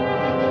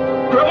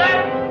 Kruger?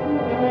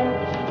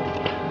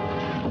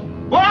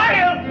 Where are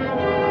you?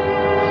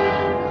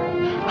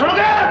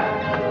 Kruger!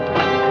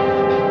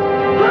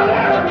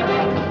 Kruger!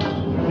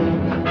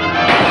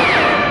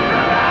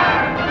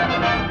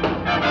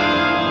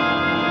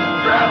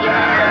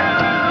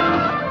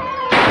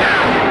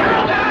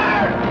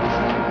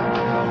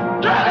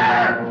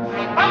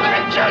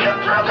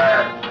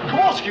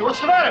 Kowalski, what's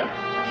the matter?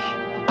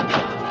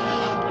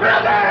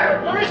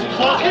 Brother! Where is he,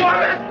 Kowalski? What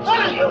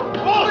are you?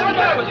 Kowalski, what's the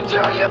matter with you?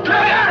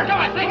 Brother! Come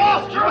on,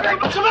 Kowalski,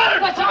 what's the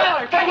matter? What's the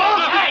matter?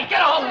 Kowalski! Hey,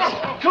 get a hold of this!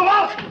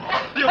 Kowalski!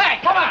 Hey,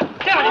 come on!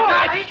 Get on, you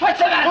guys! What's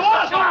the matter?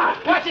 Kowalski! Come on!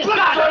 What's his gun?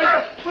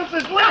 Flipped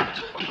his lid!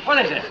 What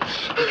is it?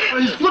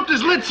 He's flipped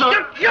his lid, sir.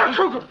 You're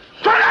Kruger!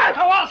 Kruger!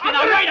 Kowalski,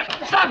 now wait a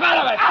minute! Stop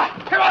out of it!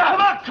 Come on!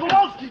 Come on,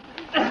 Kowalski!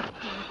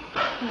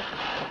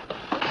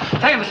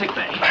 Take him to sick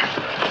bay.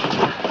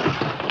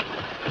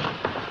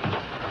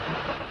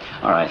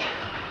 All right.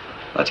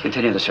 Let's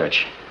continue the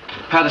search.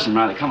 Patterson,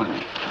 Riley, come with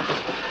me.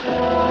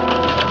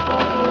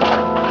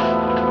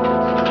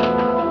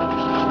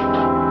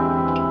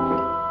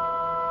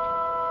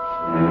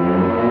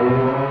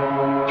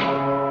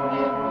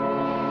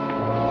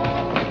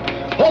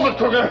 Hold it,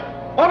 Kruger!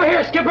 Over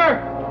here,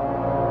 Skipper!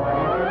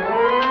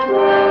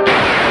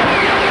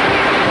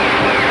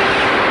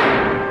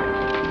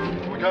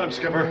 We got him,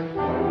 Skipper.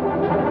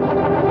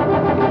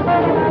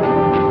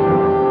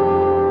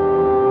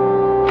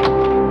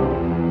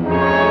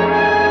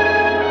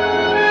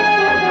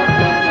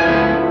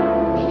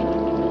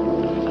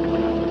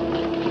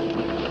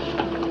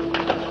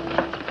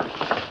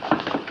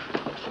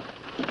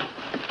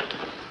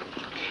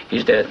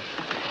 He's dead.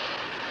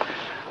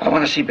 I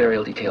want to see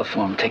burial detail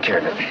form. Take care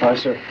of it. All right,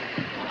 sir.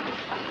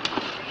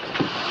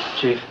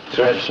 Chief.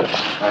 Sir, sir.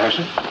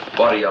 Sir.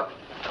 Body up.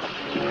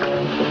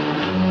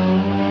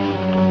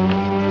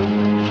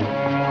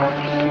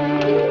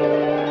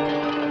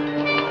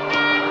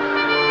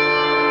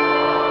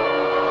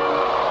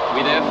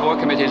 We therefore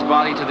commit his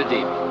body to the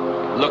deep,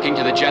 looking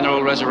to the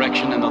general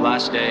resurrection in the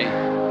last day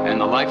and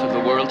the life of the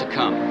world to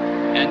come,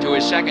 and to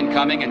his second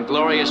coming in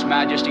glorious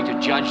majesty to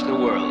judge the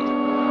world.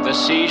 The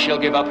sea shall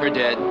give up her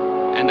dead,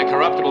 and the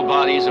corruptible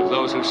bodies of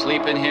those who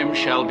sleep in him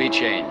shall be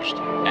changed,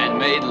 and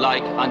made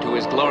like unto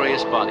his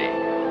glorious body,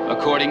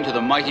 according to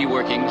the mighty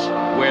workings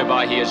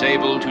whereby he is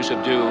able to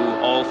subdue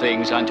all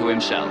things unto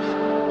himself.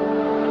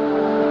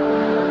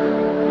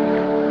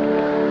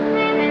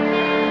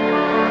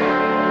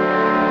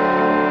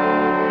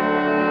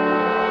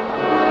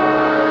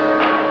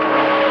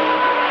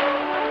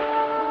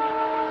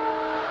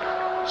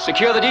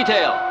 Secure the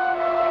detail.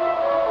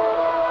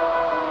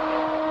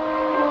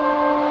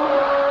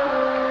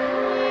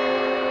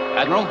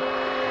 Admiral,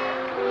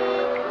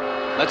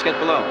 let's get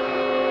below.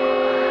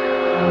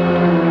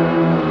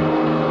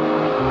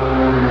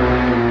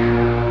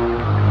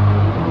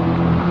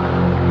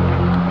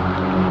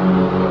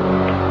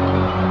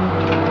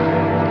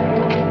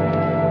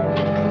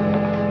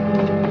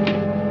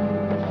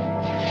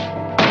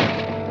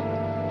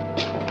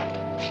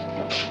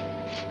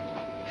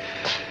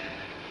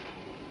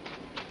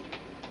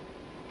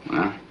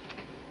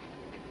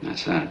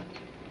 What's that?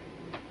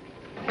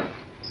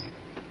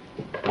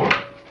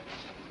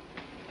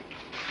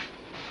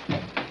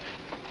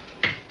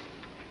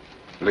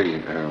 Lee,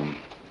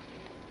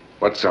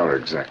 what's our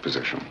exact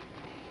position?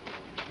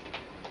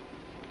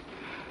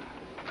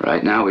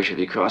 Right now, we should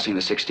be crossing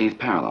the 16th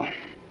parallel.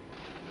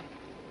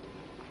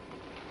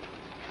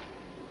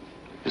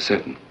 You're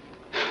certain?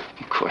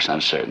 Of course,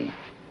 I'm certain.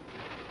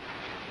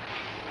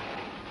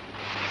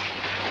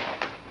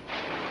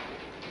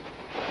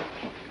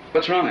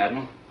 What's wrong,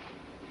 Admiral?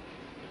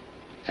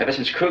 Ever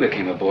since Kruger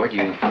came aboard,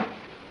 you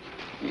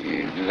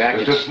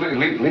acted... Just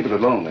leave it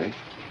alone, Lee.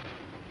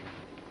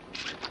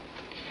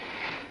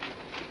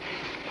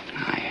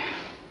 I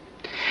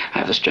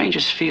have the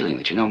strangest feeling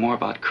that you know more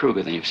about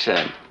Kruger than you've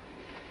said.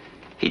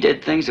 He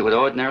did things that would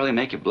ordinarily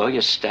make you blow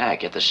your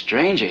stack, yet the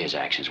stranger his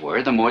actions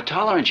were, the more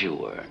tolerant you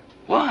were.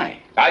 Why?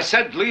 I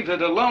said leave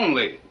it alone,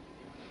 Lee.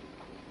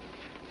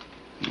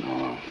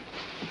 Oh.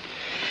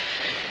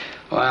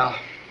 Well,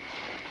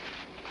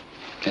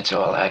 it's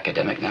all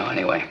academic now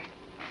anyway.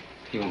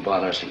 He won't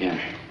bother us again.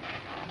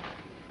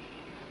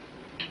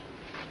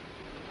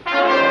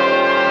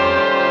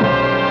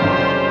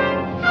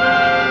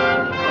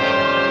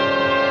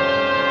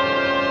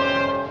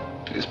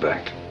 He's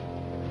back.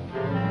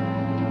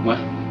 What?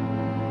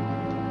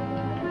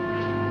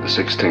 The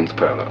 16th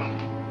parallel.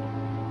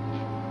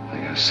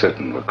 You're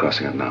certain we're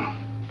crossing it now?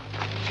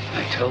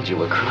 I told you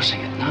we're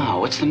crossing it now.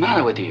 What's the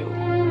matter with you?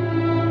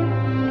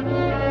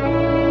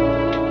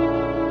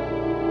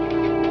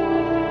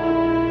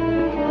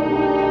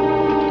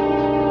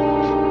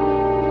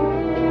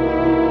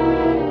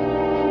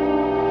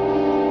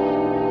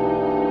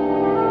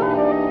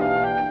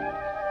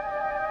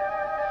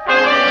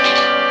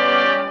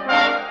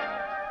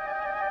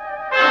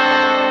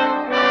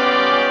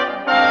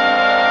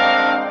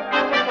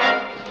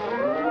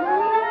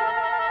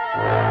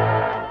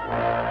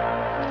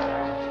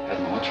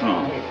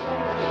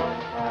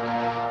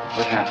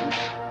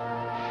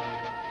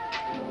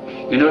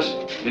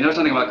 You know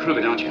something about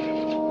Kruger, don't you?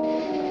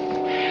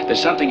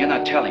 There's something you're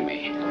not telling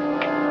me.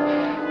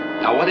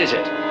 Now, what is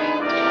it?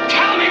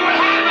 Tell me what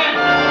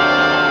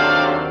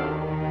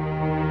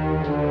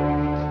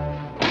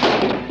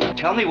happened!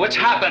 Tell me what's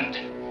happened!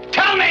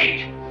 Tell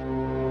me!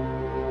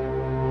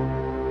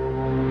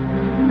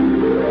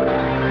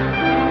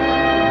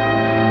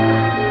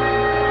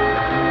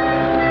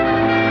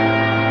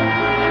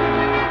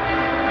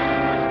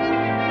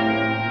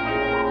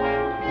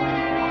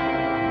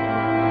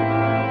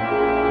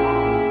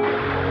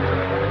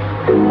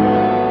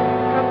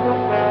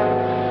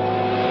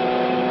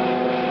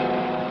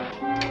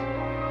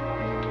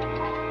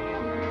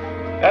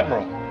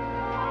 Admiral.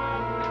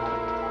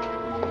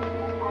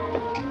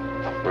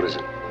 What is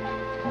it?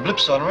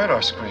 Blips on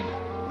radar screen.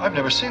 I've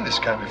never seen this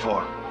kind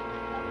before.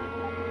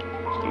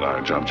 It's a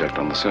large object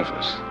on the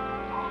surface.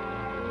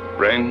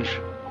 Range?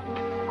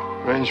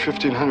 Range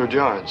 1,500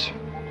 yards.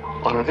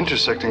 On an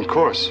intersecting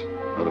course.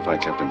 Notify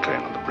Captain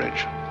Crane on the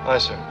bridge. Aye,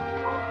 sir.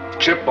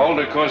 Chip,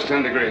 alter course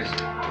 10 degrees.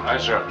 Aye,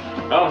 sir.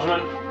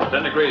 Helmsman,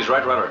 10 degrees,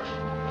 right rudder.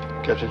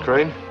 Captain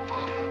Crane.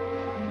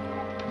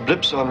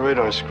 Blips on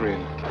radar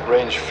screen.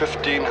 Range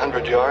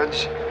 1,500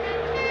 yards.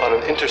 On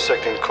an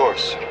intersecting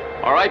course.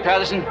 All right,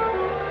 Patterson.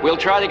 We'll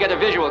try to get a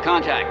visual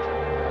contact.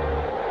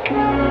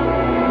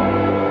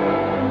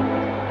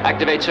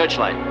 Activate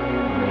searchlight.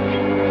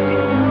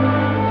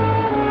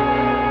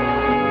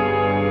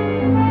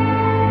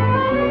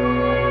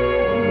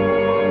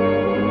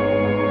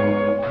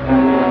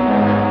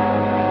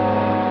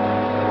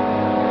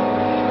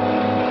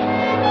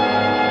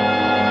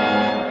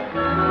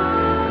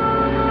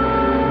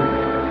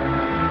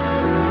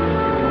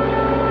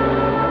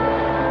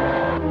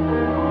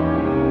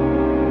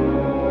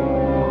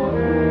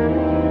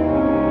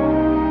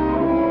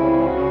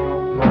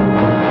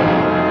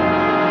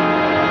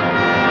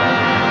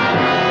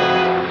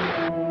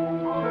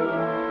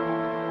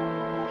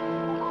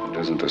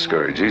 Doesn't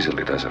discourage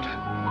easily, does it?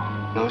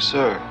 No,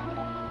 sir.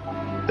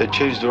 They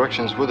changed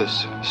directions with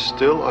us.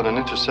 Still on an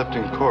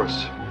intercepting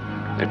course.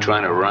 They're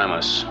trying to rhyme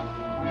us.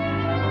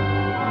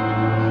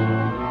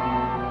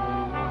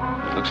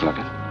 Looks like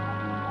it.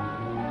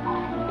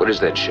 What is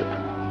that ship?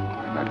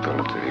 I'd call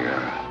it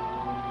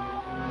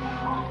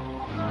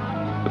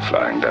the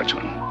Flying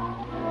Dutchman.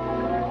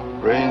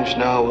 Range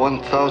now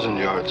 1,000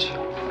 yards.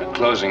 They're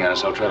closing on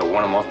us. I'll try to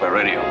warn them off by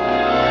radio.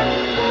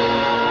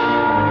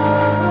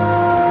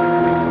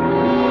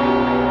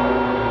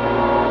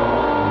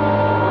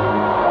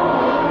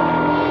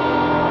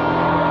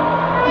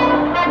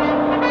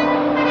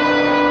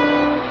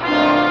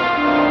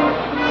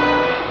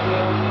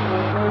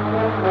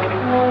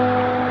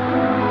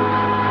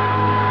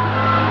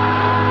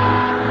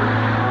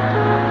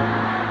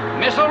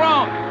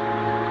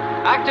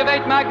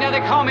 Activate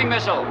magnetic homing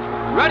missile.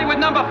 Ready with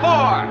number 4.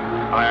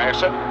 Aye, aye,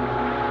 sir.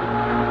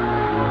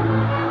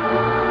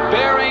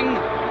 Bearing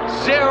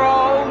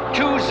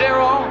 020.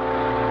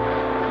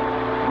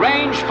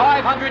 Range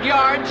 500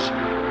 yards.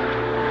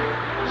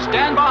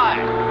 Stand by.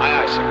 Aye,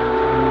 aye, sir.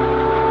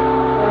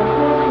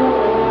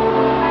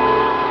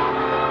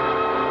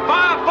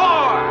 Fire 4.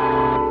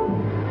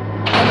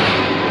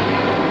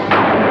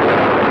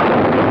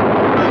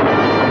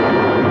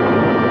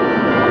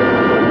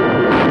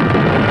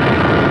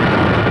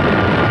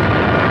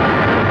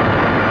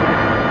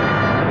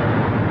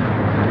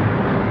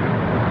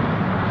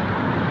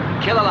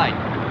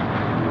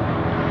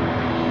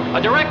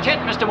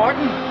 Mr.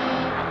 Morton,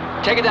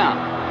 take it down.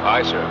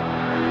 Aye, sir.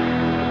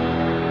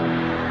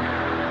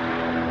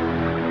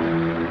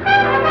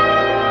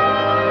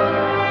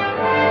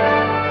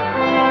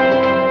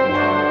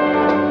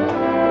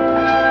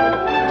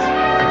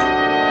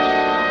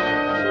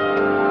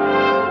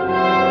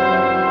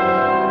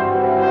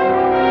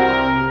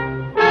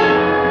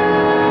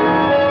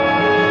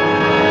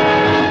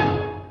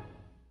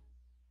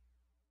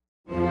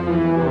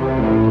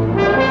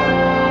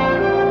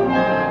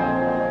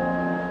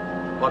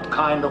 What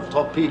kind of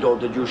torpedo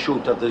did you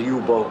shoot at the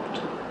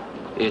U-boat?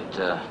 It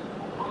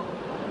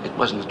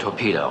wasn't a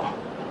torpedo.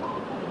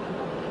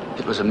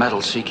 It was a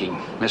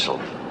metal-seeking missile.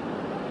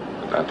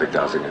 Without the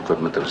dowsing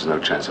equipment, there was no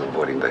chance of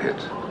avoiding the hit.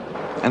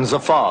 And the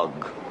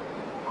fog?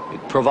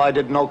 It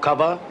provided no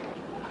cover?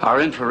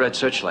 Our infrared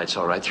searchlight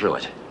saw right through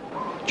it.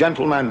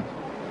 Gentlemen,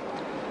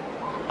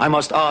 I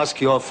must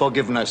ask your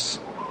forgiveness.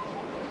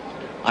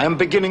 I am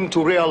beginning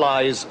to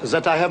realize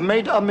that I have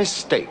made a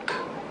mistake.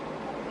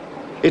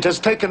 It has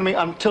taken me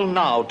until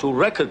now to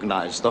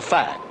recognize the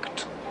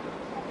fact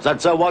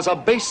that there was a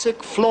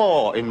basic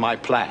flaw in my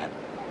plan.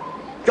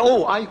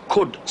 Oh, I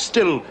could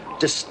still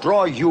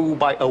destroy you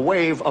by a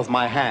wave of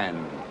my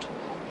hand,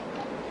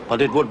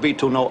 but it would be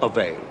to no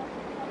avail.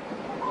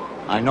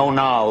 I know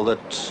now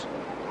that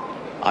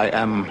I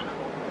am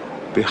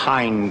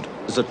behind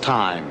the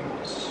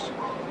times,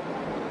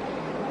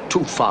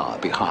 too far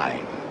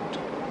behind.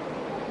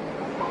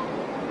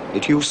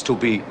 It used to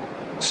be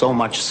so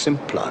much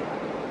simpler.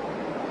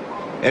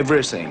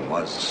 Everything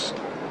was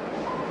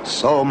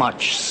so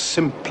much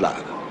simpler.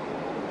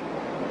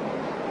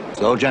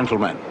 So,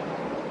 gentlemen,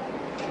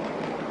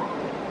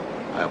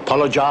 I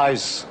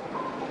apologize,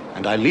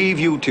 and I leave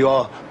you to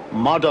your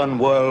modern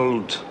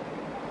world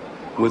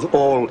with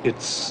all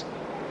its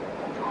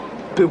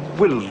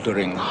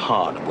bewildering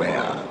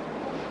hardware.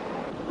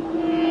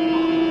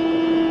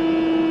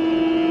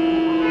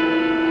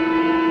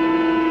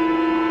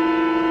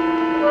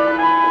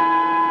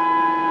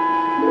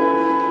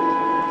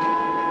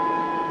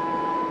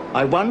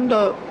 I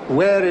wonder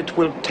where it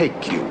will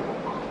take you.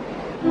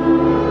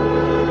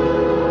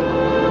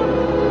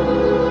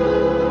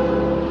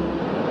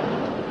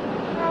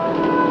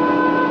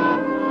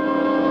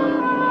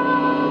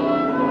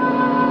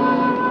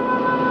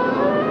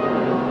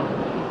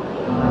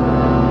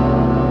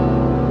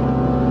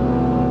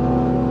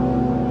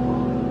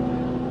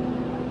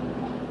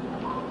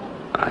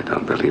 I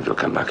don't believe he'll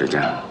come back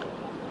again.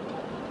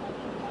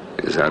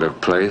 He's out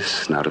of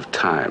place and out of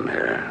time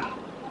here.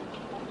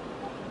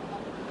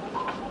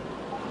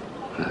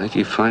 I think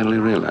he finally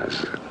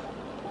realizes it.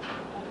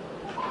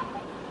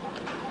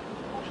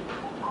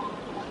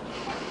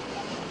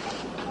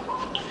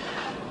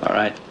 All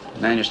right,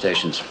 man your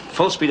stations.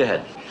 Full speed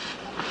ahead.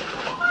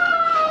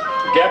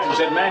 The captain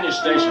said man your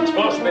stations.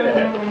 Full speed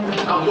ahead.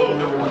 I'll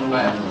move everyone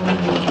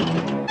fast.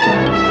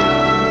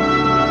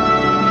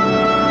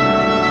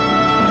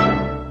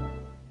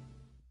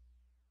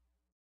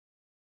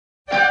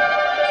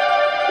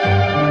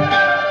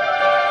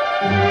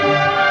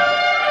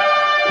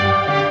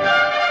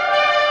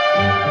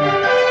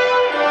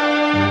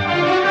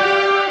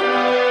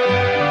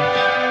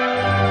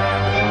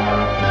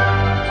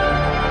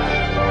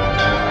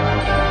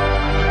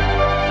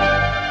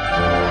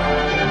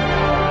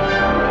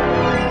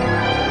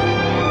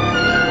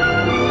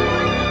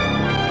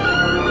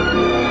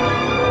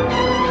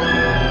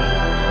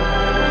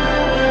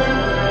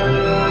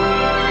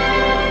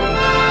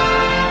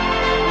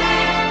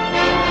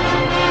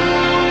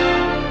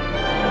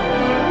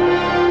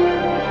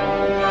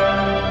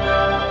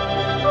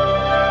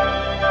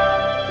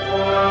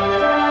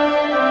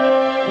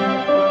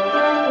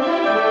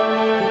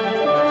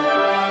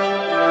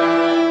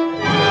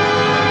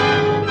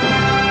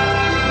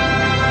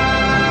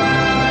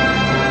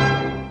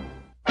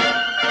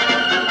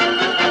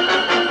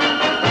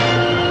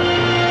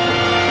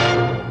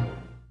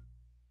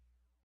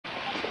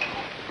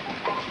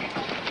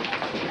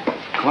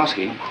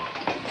 Kowalski,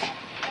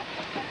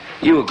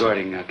 you were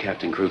guarding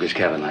Captain Kruger's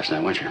cabin last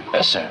night, weren't you?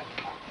 Yes, sir.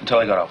 Until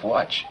I got off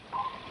watch.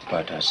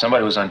 But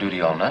somebody was on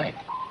duty all night.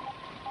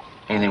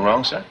 Anything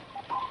wrong, sir?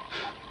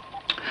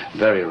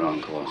 Very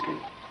wrong, Kowalski.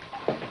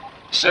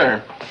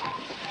 Sir?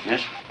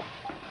 Yes?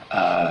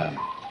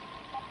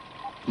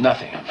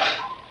 Nothing.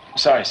 I'm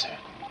sorry, sir.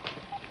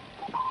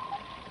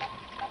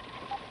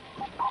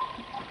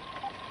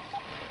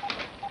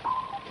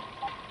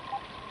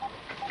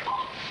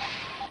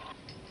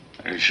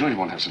 Are you sure you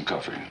won't have some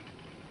coffee?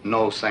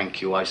 No,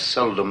 thank you. I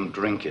seldom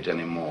drink it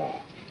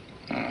anymore.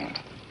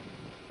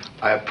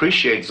 I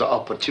appreciate the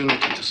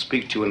opportunity to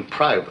speak to you in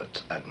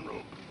private,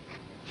 Admiral.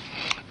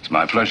 It's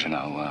my pleasure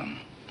now.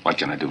 What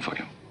can I do for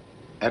you?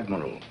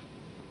 Admiral,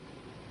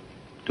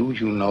 do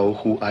you know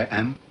who I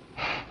am?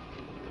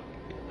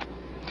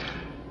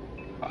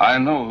 I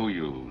know who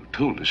you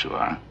told us you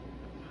are.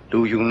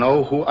 Do you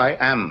know who I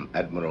am,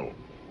 Admiral?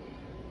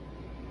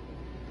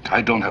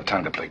 I don't have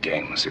time to play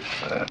games.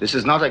 This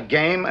is not a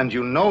game, and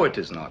you know it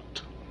is not.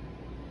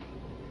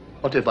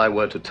 What if I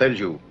were to tell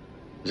you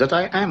that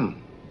I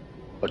am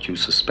what you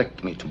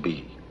suspect me to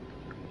be?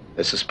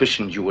 A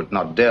suspicion you would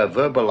not dare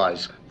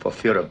verbalize for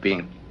fear of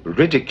being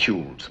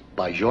ridiculed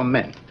by your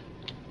men.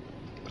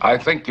 I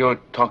think you're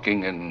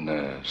talking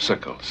in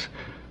circles.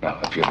 Now,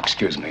 if you'll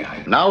excuse me,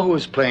 Now who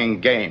is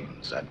playing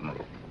games,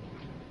 Admiral?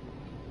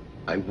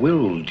 I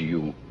willed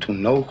you to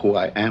know who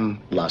I am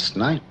last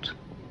night.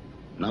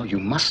 Now you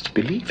must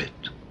believe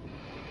it.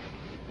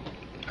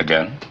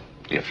 Again,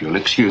 if you'll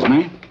excuse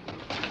me.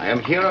 I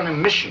am here on a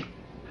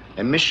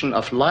mission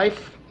of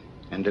life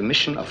and a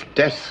mission of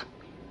death.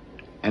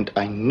 And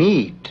I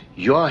need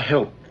your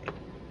help.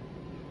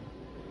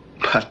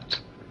 But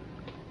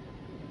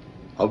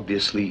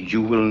obviously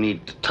you will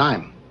need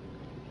time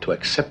to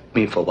accept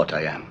me for what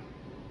I am.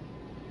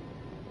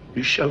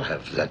 You shall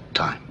have that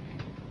time.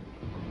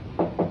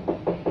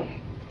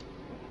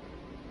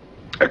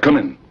 Come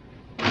in.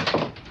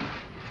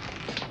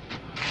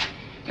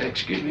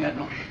 Excuse me,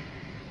 Admiral.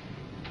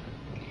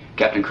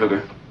 Captain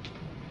Kruger,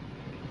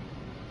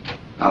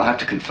 I'll have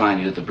to confine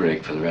you to the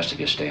brig for the rest of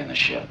your stay in the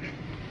ship.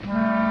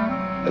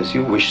 As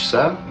you wish,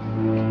 sir.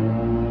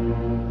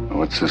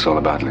 What's this all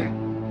about, Lee?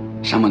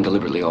 Someone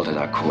deliberately altered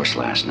our course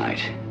last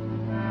night.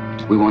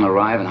 We won't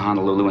arrive in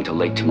Honolulu until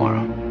late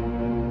tomorrow.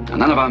 Now,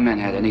 none of our men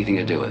had anything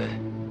to do with it.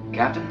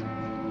 Captain,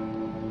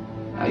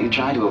 are you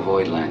trying to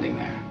avoid landing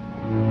there?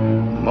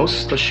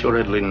 Most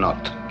assuredly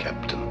not,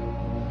 Captain.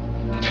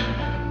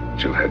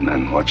 You've had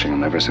men watching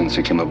him ever since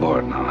he came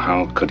aboard. Now,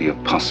 how could he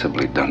have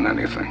possibly done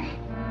anything?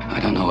 I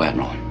don't know,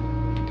 Admiral.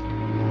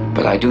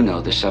 But I do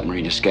know this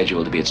submarine is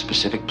scheduled to be at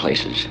specific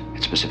places,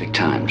 at specific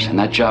times, and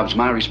that job's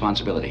my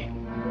responsibility.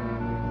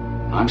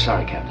 I'm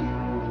sorry, Captain,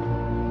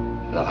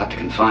 but I'll have to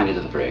confine you to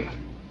the brig.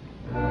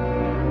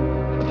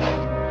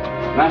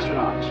 Master at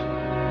Arms.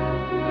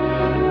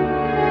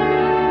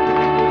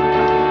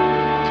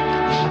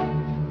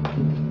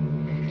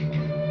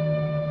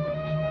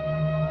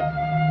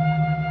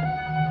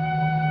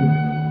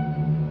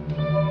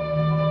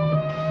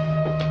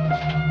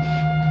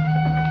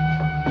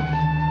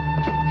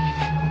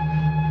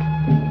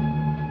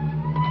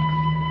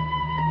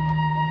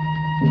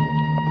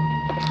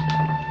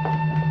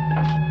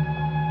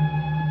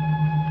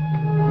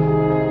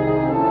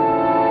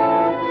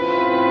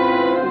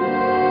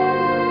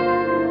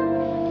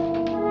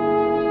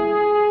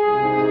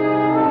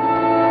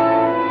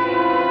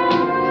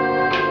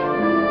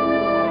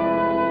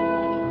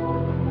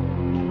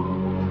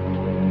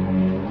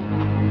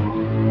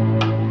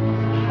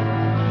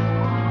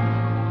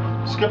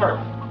 Skipper,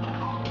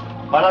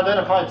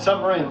 unidentified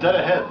submarine dead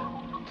ahead.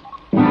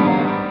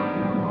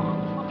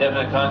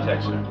 Definite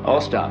contact, sir.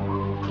 All stop.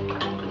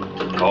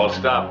 All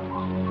stop.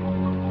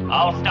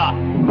 All stop.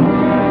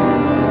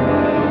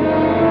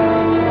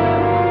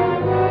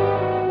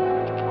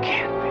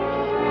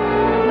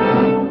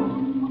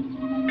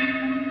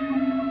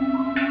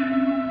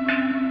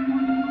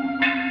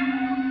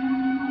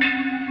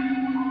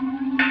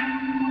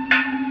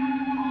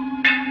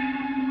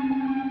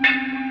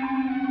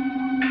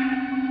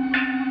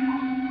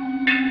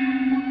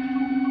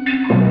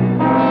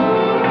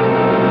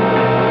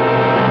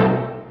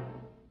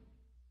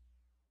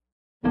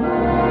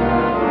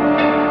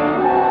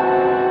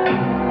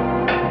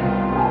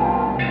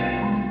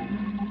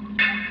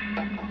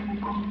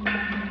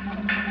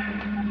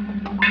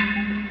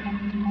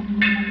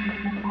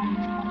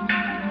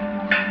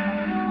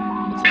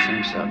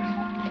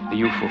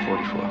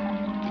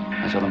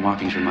 I saw the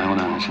markings with my own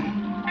eyes.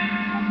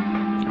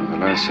 Well, the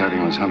last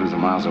sighting was hundreds of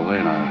miles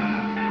away. Now,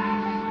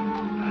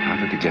 how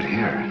did it get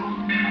here?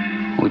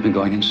 We've been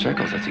going in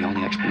circles. That's the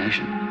only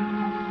explanation.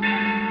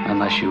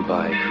 Unless you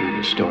buy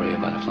Kruger's story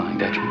about a Flying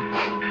Dutchman.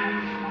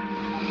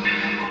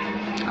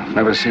 I've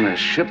never seen a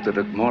ship that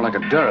looked more like a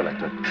derelict.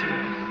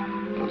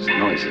 Those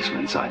noises from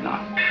inside now.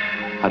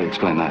 How do you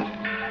explain that?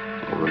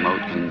 A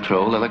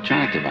remote-controlled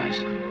electronic device.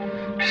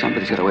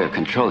 Somebody's got a way of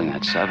controlling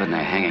that sub, and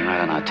they're hanging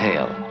right on our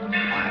tail.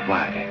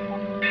 Why?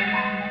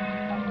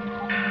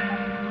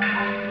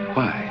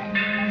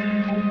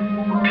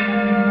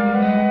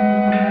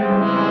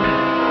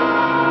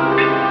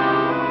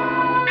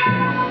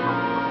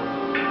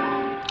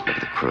 Look at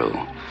the crew.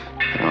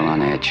 They're all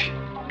on edge.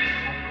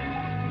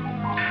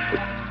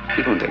 But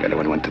you don't think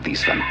anyone went to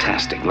these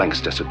fantastic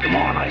lengths just to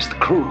demoralize the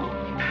crew?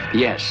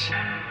 Yes.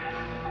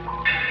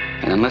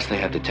 And unless they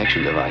have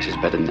detection devices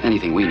better than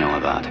anything we know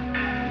about,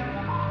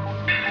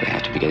 they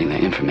have to be getting their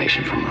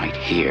information from right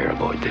here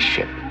aboard this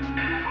ship.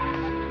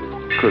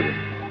 Kruger.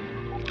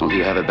 Well, do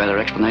you have a better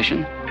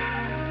explanation?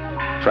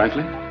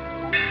 Frankly?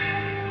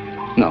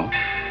 No.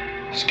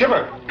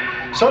 Skipper,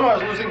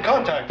 sonar's losing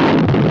contact.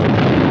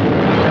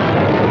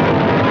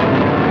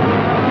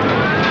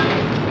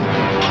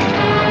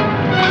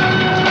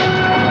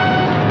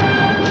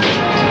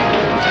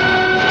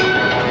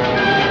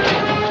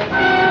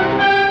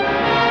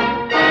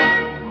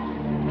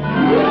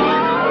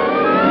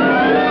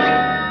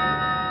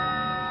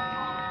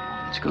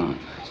 It's gone.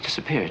 It's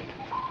disappeared.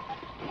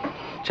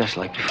 Just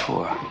like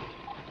before.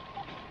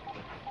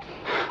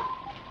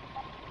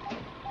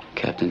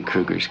 Captain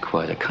Kruger's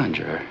quite a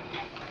conjurer.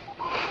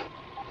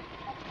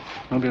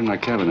 I'll be in my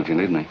cabin if you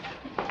need me.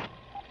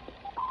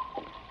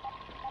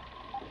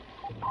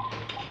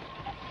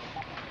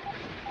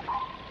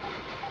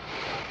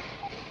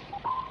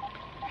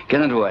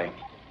 Get underway.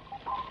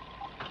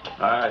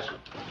 Aye,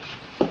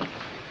 sir.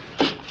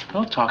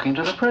 No talking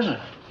to the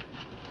prisoner.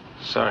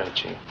 Sorry,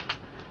 Chief.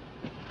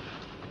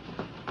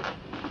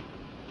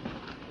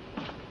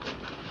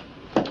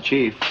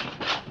 Chief.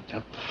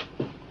 Yep.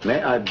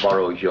 May I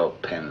borrow your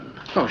pen?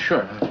 Oh,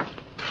 sure.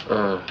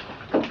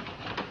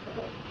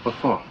 What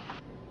for?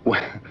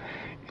 Well,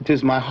 it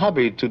is my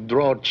hobby to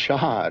draw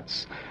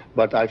charts,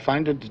 but I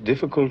find it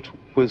difficult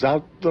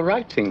without the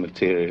writing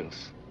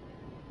materials.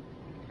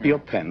 Your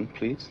pen,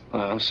 please.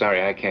 I'm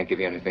sorry, I can't give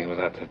you anything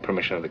without the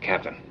permission of the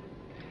captain.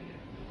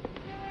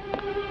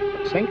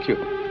 Thank you.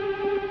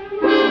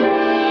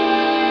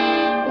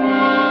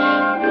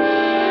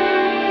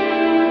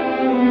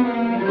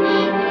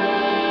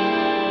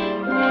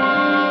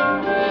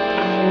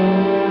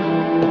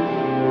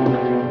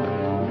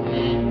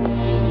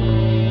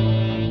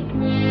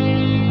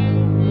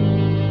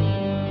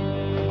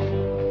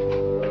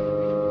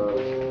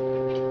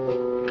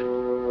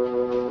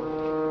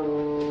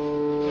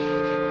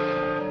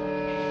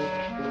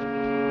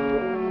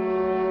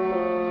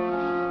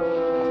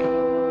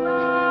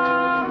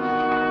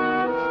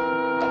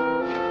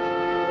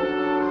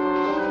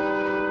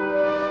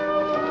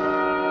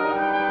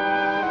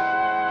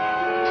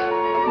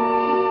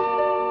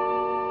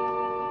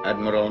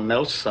 Admiral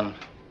Nelson.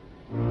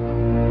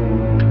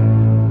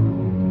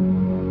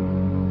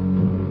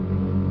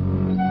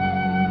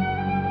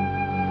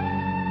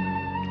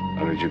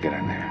 How did you get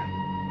in there?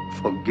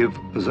 Forgive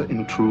the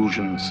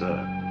intrusion, sir.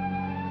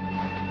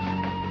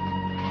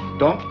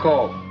 Don't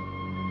call.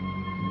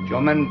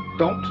 Your men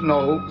don't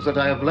know that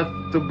I have left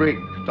the brig.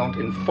 Don't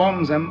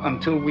inform them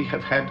until we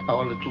have had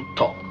our little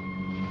talk.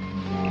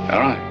 All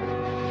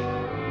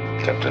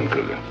right. Captain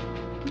Kruger,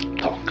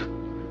 talk.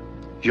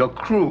 Your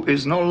crew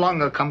is no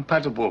longer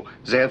compatible.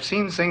 They have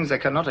seen things they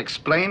cannot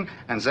explain,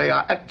 and they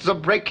are at the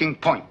breaking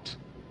point.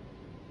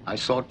 I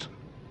thought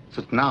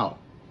that now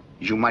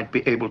you might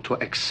be able to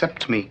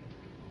accept me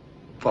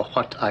for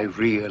what I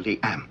really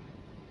am.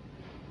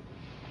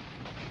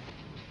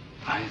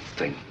 I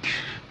think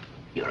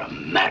you're a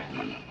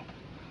madman.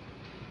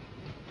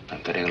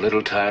 I'm getting a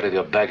little tired of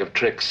your bag of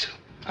tricks.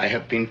 I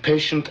have been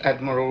patient,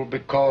 Admiral,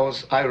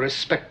 because I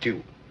respect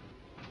you.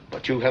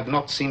 But you have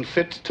not seen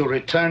fit to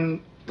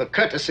return the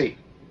courtesy.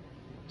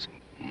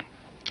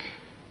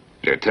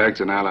 You attacked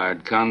an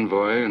Allied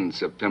convoy in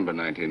September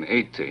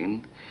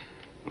 1918.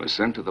 Was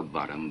sent to the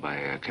bottom by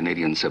a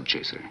Canadian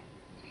subchaser.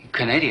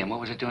 Canadian? What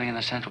was it doing in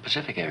the Central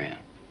Pacific area?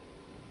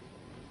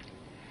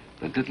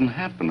 That didn't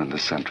happen in the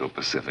Central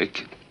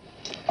Pacific.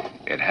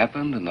 It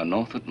happened in the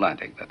North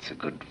Atlantic. That's a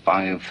good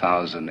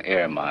 5,000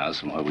 air miles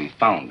from where we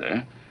found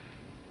her.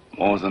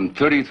 More than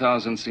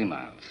 30,000 sea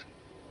miles.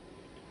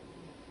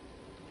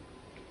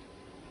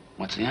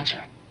 What's the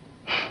answer?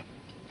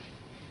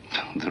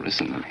 There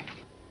isn't any.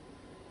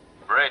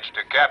 Bridge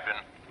to captain.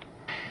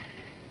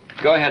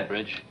 Go ahead,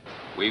 Bridge.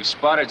 We've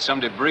spotted some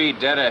debris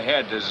dead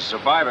ahead. There's a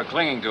survivor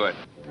clinging to it.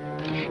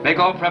 Make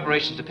all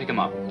preparations to pick him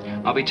up.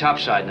 I'll be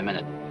topside in a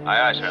minute.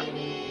 Aye, aye, sir.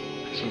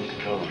 It's in the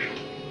controls.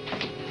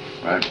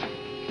 Right.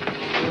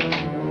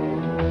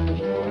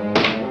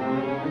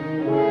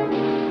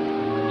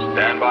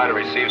 Stand by to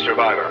receive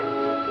survivor.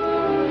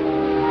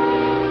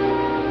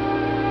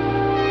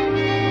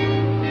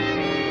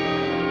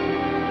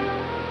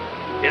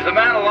 Is the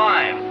man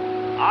alive?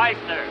 Aye,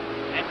 sir.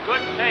 In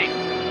good shape.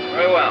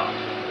 Very well.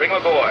 Bring him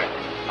aboard.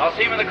 I'll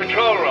see him in the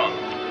control room.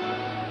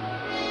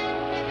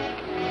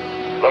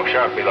 Look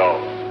sharp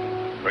below.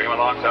 Bring him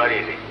alongside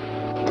easy.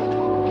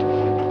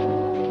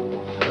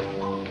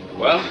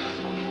 Well,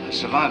 a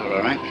survivor,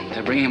 all right.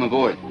 They're bringing him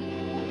aboard.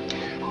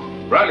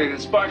 Riley,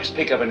 did Sparks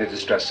pick up any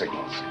distress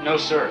signals? No,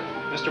 sir.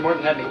 Mr.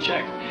 Morton had me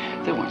checked.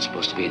 There weren't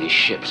supposed to be any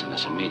ships in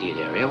this immediate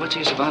area. What's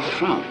he a survivor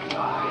from?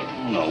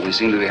 No, we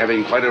seem to be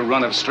having quite a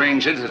run of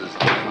strange incidents.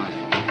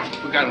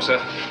 We got him, sir.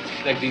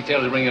 Deck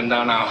detail is bringing him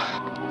down now.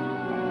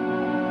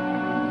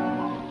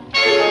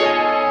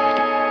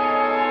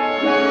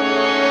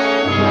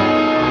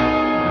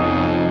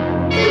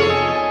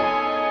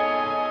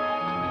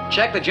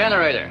 Check the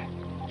generator.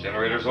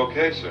 Generator's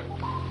okay, sir.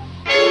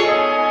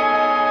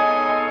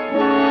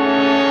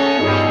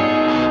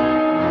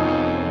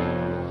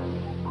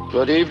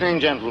 Good evening,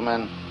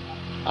 gentlemen.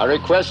 I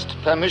request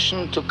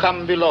permission to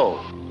come below.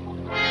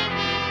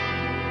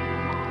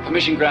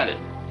 Permission granted.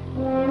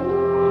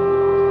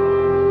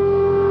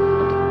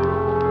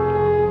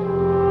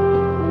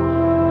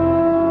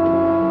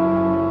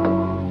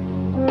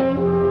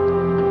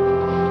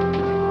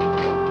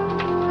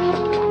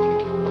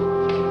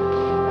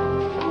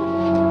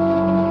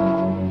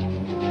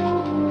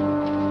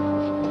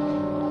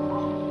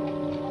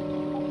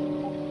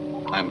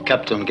 I'm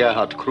Captain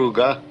Gerhard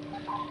Kruger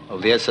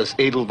of the SS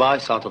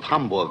Edelweiss out of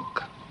Hamburg.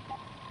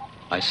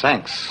 My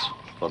thanks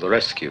for the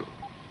rescue.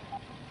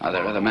 Are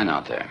there other men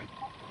out there?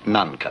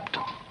 None,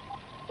 Captain.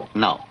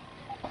 Now,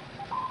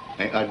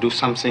 may I do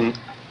something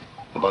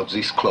about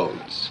these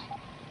clothes?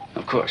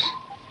 Of course.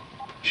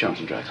 Show him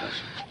some dry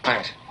clothes.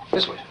 Thanks.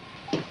 This way.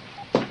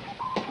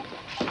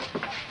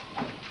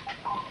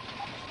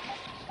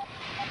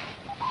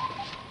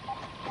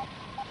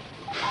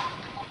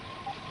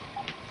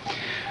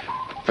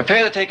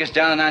 Prepare to take us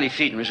down to 90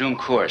 feet and resume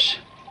course.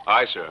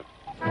 Aye, sir.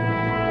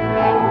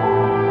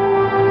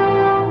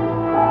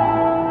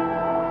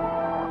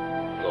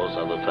 Those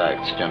are the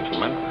facts,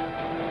 gentlemen.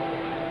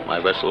 My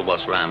vessel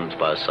was rammed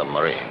by a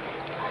submarine.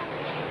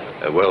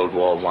 A World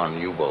War I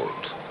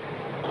U-boat.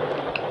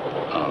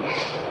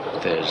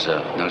 There's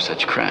no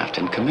such craft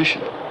in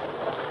commission.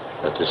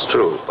 That is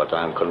true, but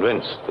I am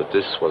convinced that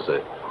this was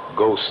a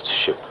ghost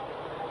ship,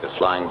 a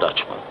Flying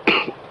Dutchman.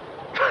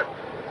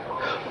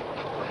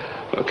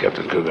 Well,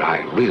 Captain Kruger,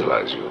 I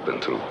realize you've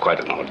been through quite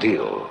an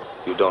ordeal.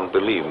 You don't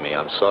believe me,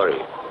 I'm sorry.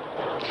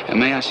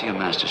 May I see your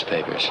master's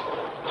papers?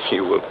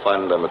 You will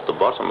find them at the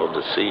bottom of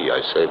the sea.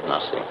 I saved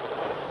nothing.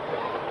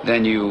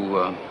 Then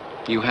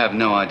you have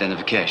no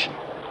identification?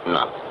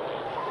 None.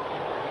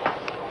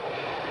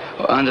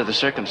 Well, under the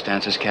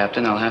circumstances,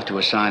 Captain, I'll have to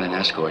assign an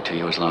escort to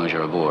you as long as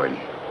you're aboard.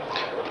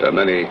 There are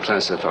many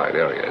classified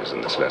areas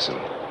in this vessel.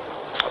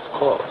 Of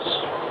course.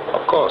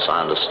 Of course,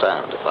 I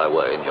understand. If I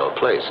were in your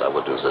place, I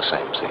would do the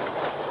same thing.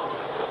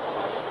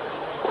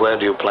 Where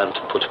do you plan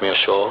to put me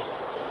ashore?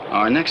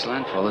 Our next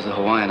landfall is the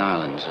Hawaiian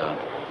Islands.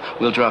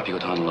 We'll drop you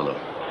at Honolulu.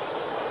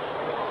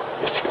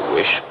 If you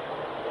wish.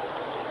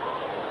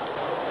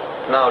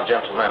 Now,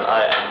 gentlemen,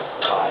 I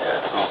am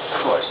tired. Oh,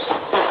 of course.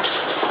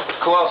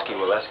 Kowalski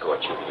will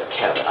escort you to your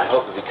cabin. I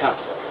hope you'll be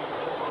comfortable.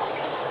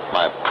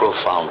 My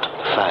profound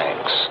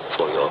thanks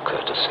for your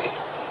courtesy.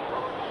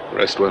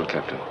 Rest well,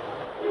 Captain.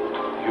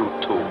 You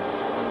too.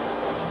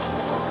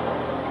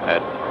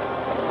 Ed.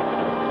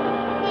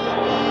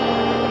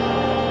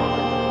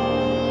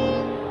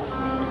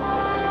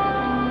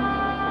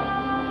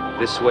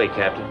 This way,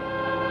 Captain.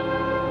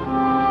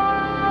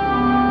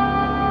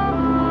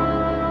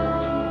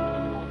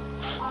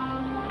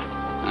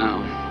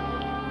 Now,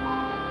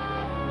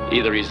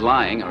 either he's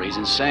lying or he's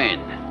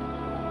insane.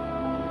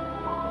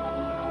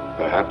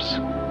 Perhaps.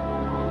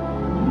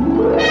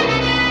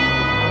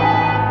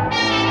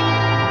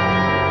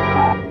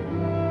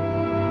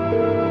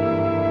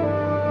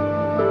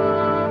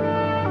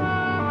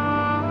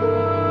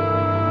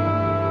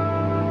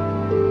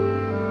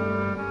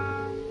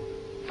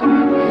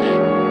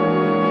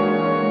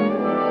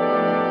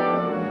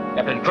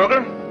 Captain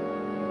Kruger,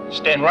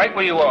 stand right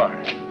where you are.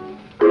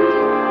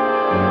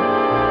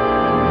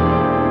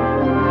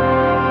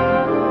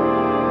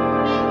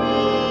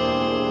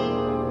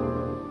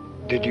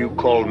 Did you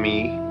call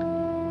me?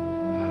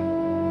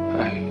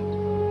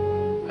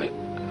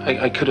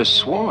 I could have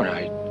sworn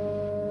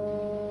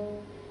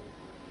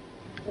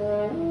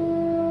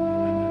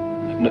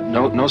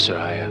No, sir,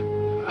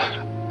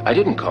 I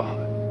didn't call.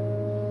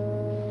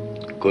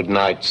 Good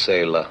night,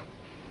 sailor.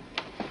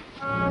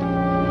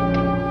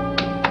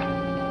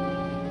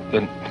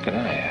 Good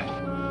night.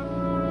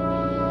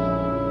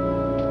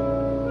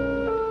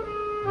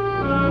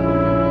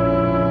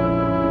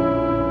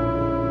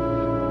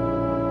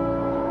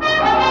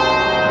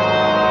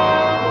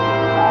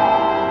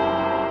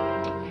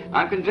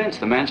 I'm convinced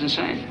the man's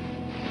insane.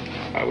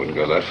 I wouldn't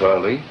go that far,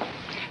 Lee.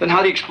 Then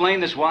how do you explain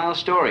this wild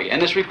story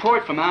and this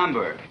report from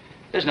Hamburg?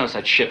 There's no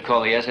such ship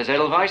called the SS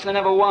Edelweiss. There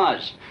never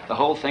was. The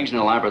whole thing's an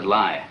elaborate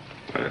lie.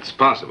 It's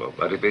possible,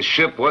 but if his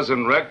ship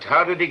wasn't wrecked,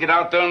 how did he get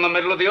out there in the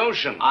middle of the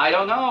ocean? I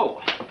don't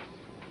know.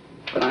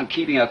 But I'm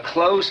keeping a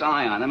close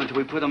eye on him until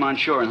we put him on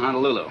shore in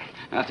Honolulu.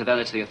 After that,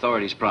 it's the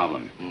authorities'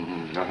 problem.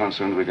 Mm-hmm. Now, how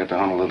soon do we get to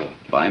Honolulu?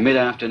 By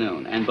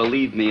mid-afternoon. And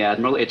believe me,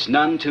 Admiral, it's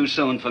none too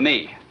soon for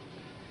me.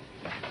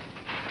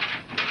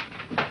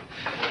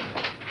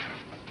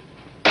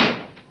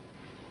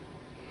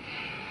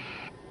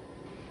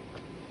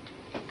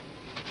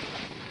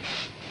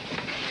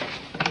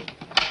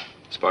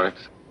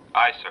 Sparks?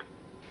 Aye, sir.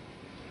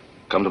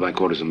 Come to my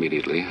quarters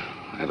immediately.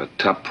 I have a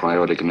top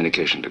priority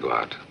communication to go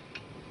out.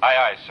 Aye,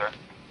 aye, sir.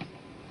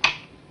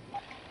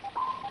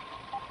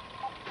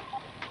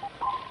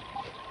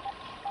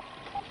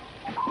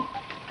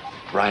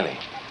 Riley.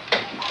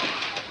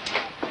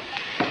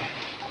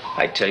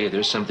 I tell you,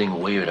 there's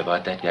something weird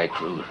about that guy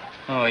Kruger.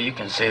 Oh, you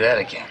can say that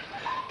again.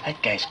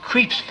 That guy's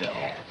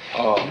Creepsville.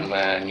 Oh,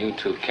 man, you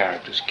two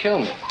characters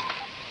kill me.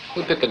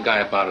 We pick a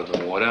guy up out of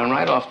the water, and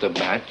right off the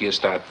bat, you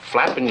start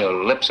flapping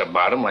your lips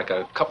about him like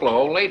a couple of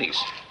old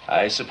ladies.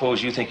 I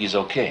suppose you think he's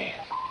okay.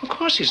 Of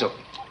course he's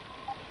okay.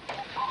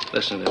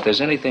 Listen, if there's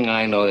anything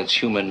I know, it's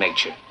human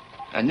nature.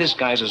 And this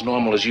guy's as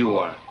normal as you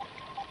are.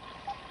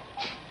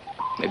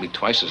 Maybe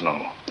twice as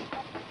normal.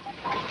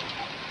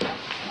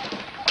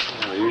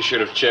 Oh, you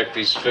should have checked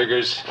these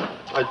figures.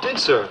 I did,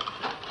 sir.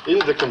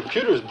 Either the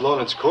computer's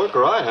blown its cork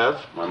or I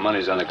have. My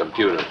money's on the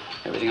computer.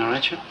 Everything all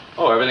right, Chip?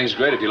 Oh, everything's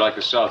great if you like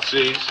the South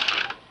Seas.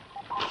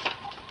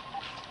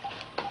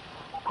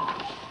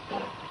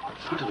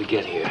 How did we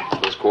get here?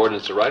 Those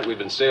coordinates are right. We've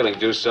been sailing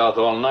due south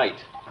all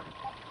night.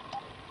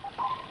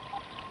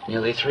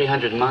 Nearly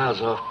 300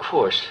 miles off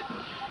course.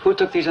 Who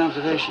took these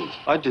observations?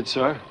 I did,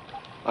 sir.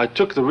 I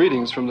took the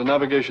readings from the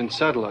navigation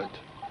satellite.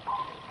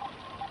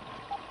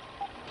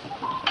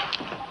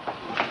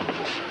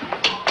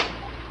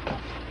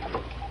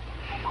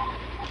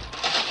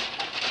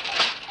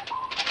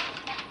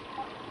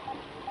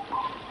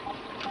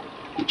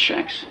 He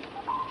checks.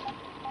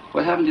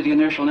 What happened to the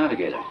inertial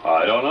navigator?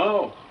 I don't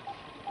know.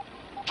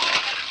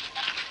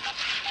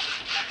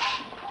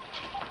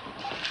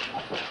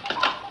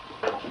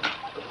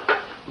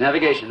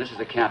 Navigation, this is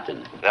the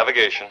captain.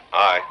 Navigation,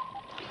 aye.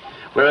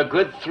 We're a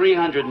good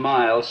 300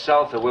 miles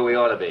south of where we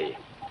ought to be.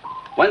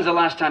 When's the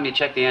last time you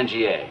checked the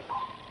NGA?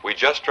 We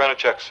just ran a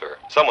check, sir.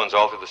 Someone's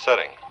altered the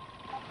setting.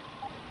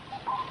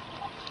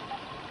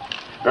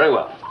 Very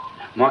well.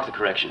 Mark the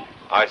correction.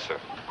 Aye, sir.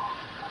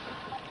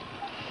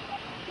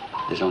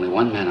 There's only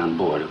one man on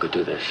board who could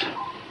do this.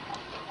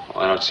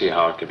 Well, I don't see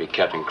how it could be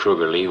Captain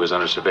Kruger, Lee. He was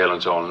under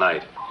surveillance all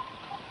night.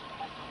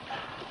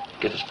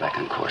 Get us back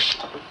on course.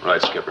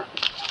 Right, Skipper.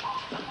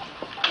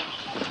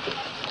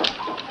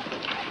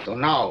 So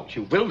now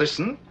you will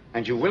listen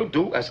and you will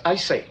do as I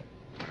say.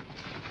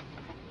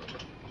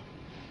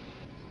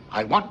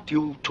 I want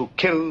you to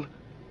kill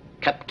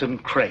Captain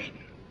Crane.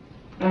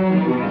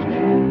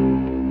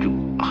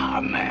 You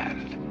are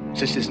mad.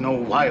 This is no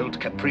wild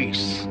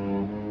caprice.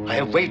 I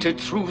have waited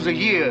through the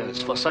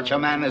years for such a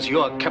man as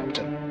your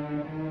captain.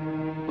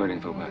 Waiting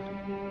for what?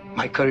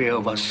 My career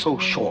was so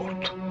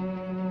short,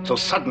 so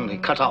suddenly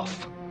cut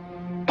off.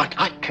 But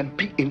I can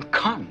be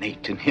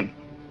incarnate in him.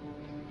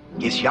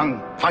 He's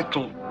young,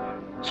 vital,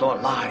 so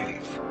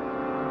alive,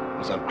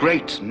 with a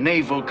great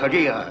naval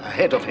career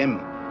ahead of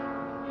him.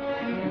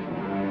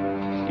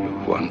 You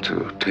want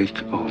to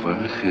take over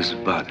his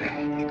body?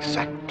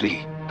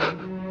 Exactly.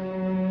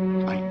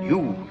 I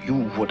knew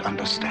you would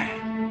understand.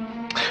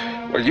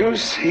 Well, you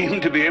seem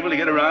to be able to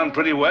get around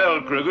pretty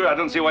well, Kruger. I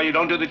don't see why you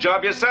don't do the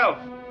job yourself.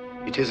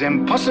 It is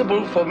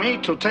impossible for me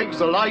to take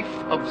the life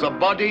of the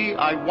body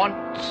I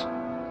want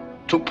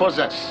to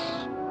possess.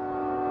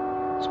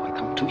 So I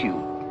come to you,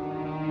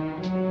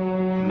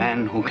 a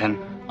man who can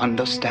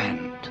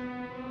understand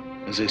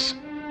this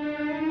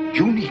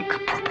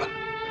unique problem.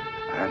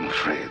 I'm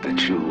afraid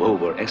that you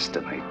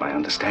overestimate my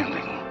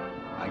understanding.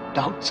 I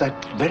doubt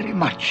that very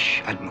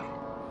much, Admiral.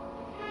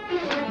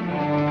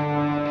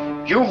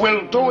 You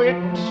will do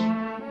it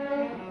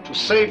to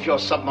save your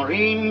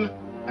submarine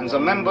and the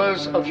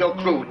members of your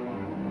crew.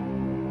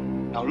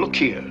 Now look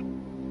here.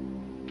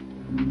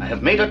 I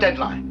have made a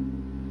deadline.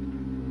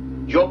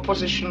 Your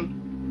position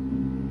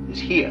is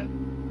here.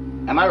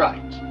 Am I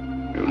right?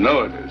 You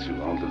know it is.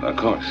 You altered our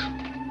course.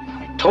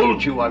 I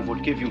told you I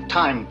would give you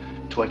time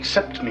to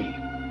accept me.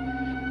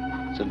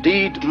 The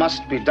deed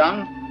must be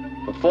done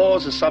before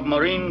the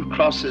submarine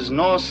crosses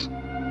north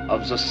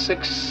of the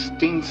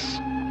 16th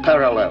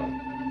parallel.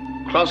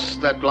 Cross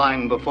that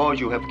line before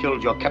you have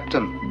killed your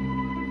captain.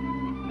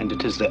 And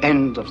it is the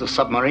end of the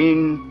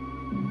submarine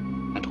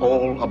and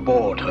all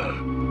aboard her.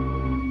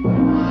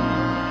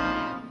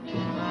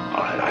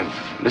 All right,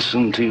 I've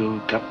listened to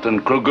you, Captain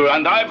Kruger,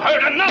 and I've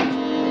heard enough!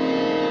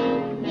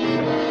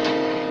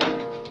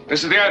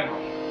 This is the Admiral.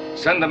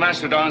 Send the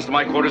mastodons to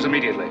my quarters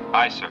immediately.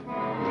 Aye, sir.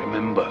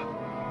 Remember,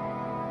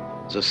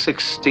 the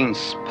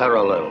 16th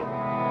parallel.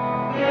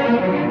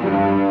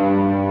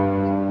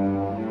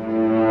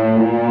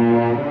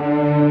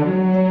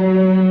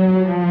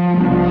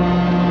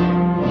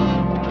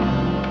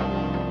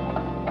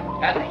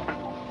 Admiral.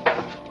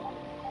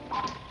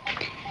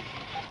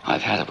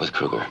 I've had it with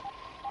Kruger.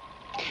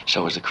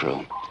 So is the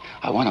crew.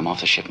 I want him off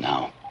the ship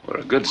now. We're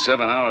a good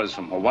 7 hours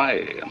from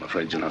Hawaii. I'm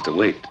afraid you'll have to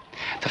wait.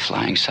 The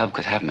flying sub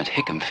could have him at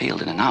Hickam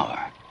Field in an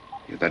hour.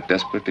 You that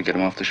desperate to get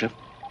him off the ship?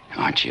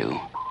 Aren't you?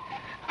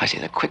 I say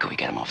the quicker we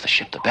get him off the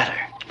ship, the better.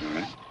 All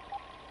right.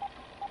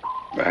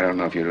 I don't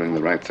know if you're doing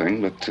the right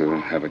thing, but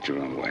have it your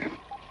own way.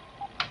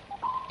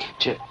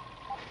 Chip,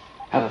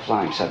 have the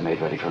flying sub made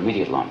ready for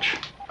immediate launch.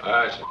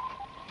 Aye, sir.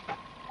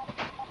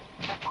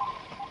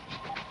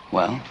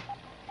 Well,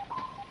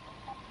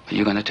 are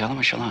you going to tell him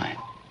or shall I?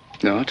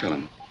 No, I'll tell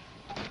him.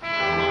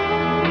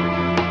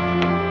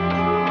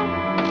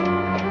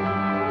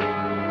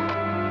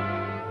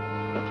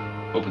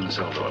 Open the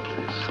cell door,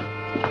 please.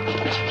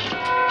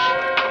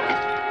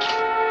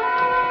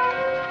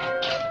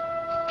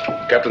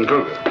 Captain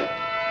Kruger.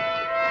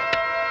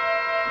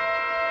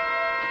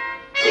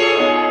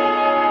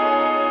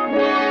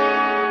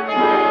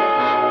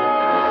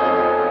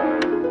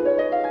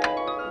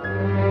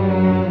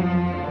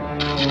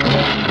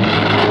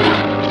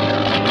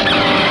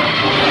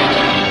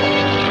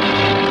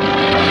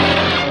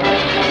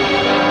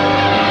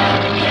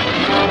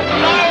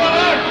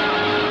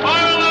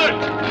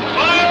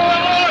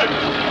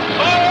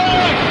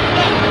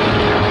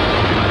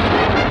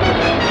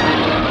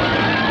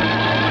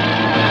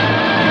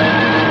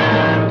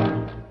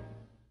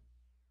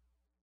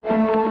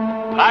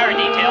 Fire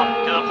detail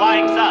to the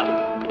flying sub.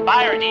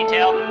 Fire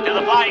detail to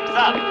the flying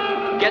sub.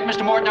 Get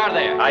Mr. Morton out of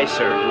there. Aye,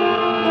 sir.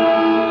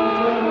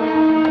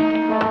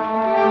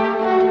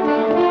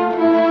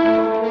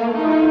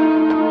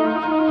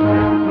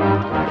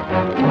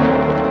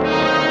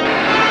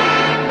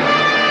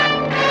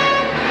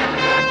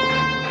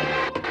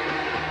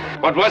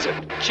 What was it?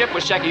 Chip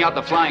was checking out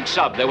the flying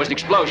sub. There was an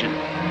explosion.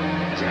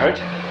 Is he hurt?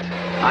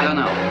 I don't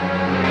know.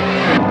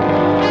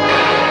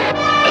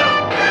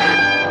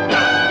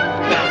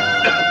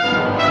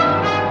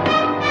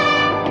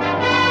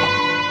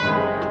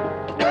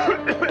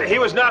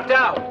 knocked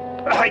out.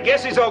 I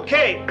guess he's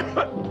okay.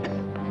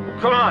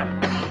 Come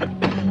on.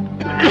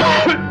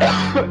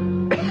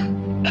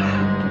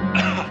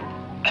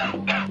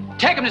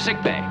 Take him to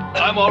sick bay.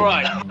 I'm all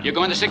right. You're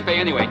going to sick bay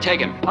anyway. Take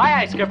him.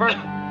 Aye, aye, Skipper.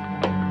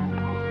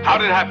 How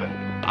did it happen?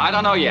 I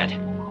don't know yet.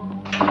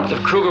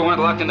 If Kruger went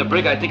locked in the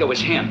brig, I think it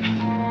was him.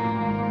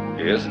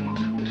 He isn't.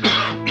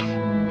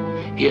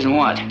 He isn't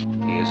what?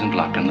 He isn't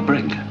locked in the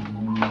brig.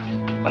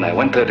 When I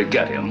went there to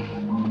get him,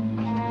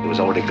 he was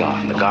already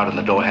gone. The guard on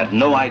the door had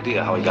no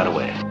idea how he got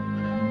away.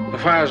 The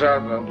fire's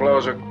out, the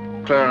blowers are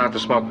clearing out the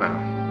smoke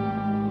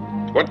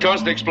now. What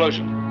caused the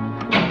explosion?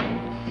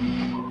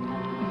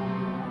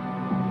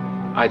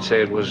 I'd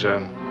say it was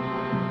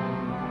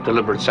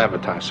deliberate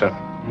sabotage, sir.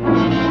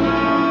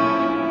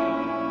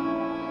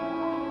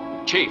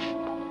 Chief.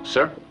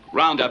 Sir?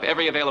 Round up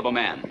every available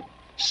man.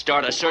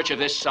 Start a search of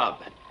this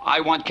sub. I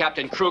want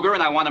Captain Kruger,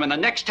 and I want him in the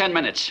next 10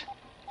 minutes.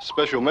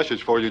 Special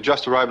message for you.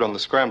 Just arrived on the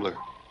Scrambler.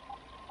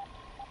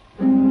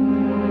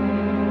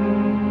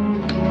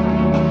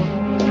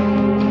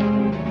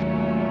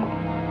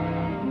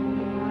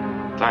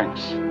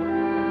 Thanks.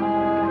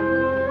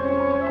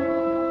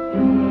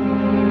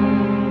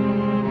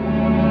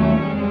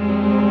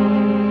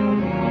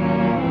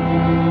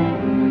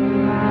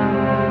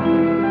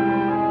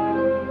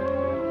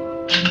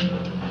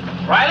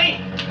 Riley,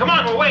 come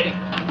on, we're waiting.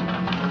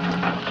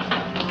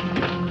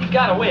 You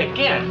got away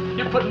again.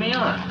 You're putting me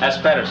on. That's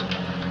Pedersen.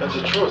 That's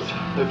the truth.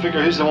 They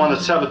figure he's the one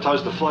that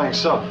sabotaged the flying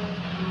sub.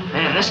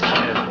 Man, this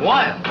kid is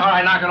wild. All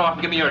right, knock it off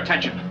and give me your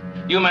attention.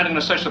 You men are going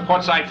to search the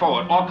port side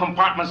forward. All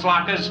compartments,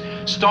 lockers,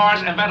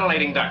 stores, and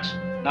ventilating ducts.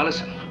 Now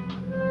listen,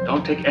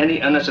 don't take any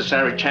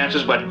unnecessary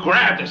chances, but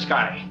grab this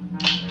guy.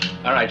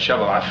 All right,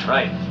 shovel off.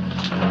 Right.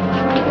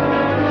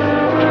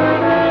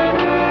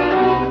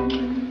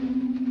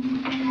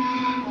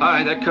 All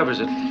right, that covers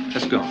it.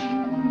 Let's go.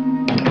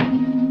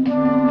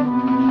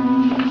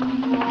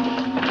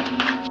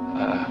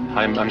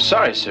 I'm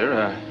sorry,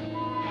 sir.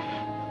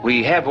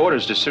 We have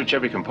orders to search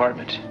every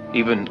compartment,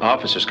 even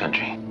officers'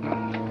 country.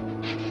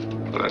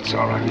 Well, that's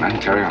all right, man.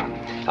 Carry on.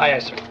 Aye, aye,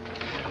 sir.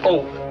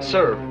 Oh,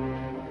 sir,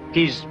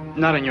 he's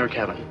not in your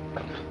cabin.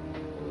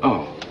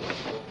 Oh.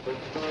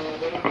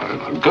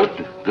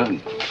 Good,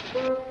 good.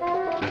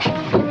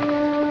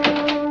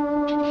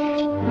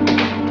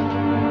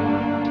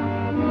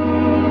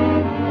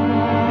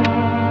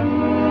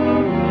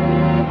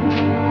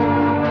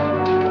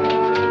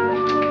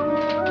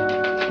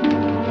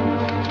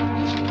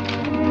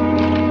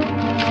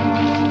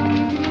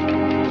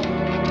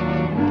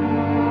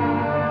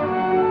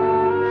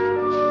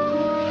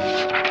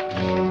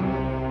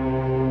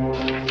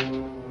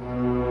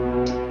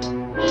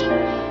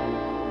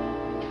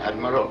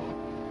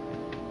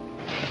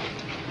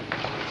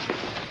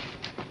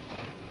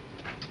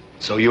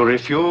 So you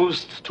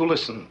refused to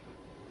listen?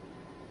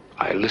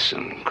 I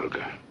listened,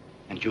 Kruger.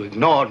 And you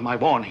ignored my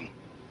warning.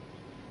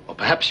 Or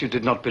perhaps you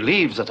did not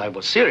believe that I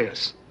was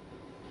serious.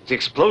 The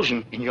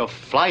explosion in your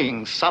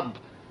flying sub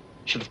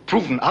should have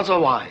proven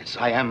otherwise.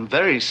 I am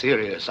very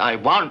serious. I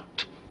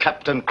want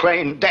Captain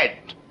Crane dead.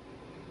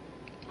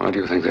 Why do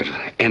you think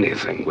that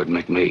anything would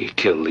make me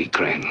kill Lee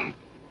Crane?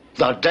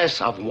 The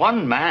death of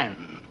one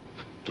man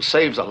to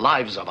save the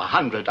lives of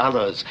 100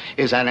 others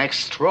is an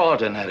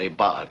extraordinary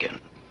bargain.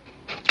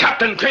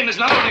 Captain Crane is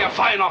not only a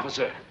fine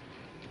officer.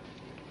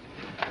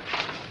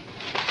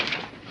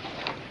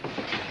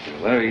 You're a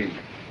very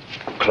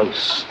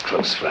close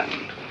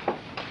friend.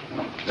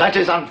 That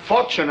is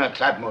unfortunate,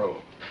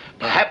 Admiral.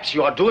 Perhaps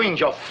you are doing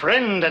your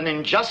friend an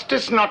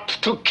injustice not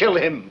to kill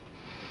him.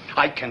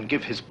 I can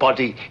give his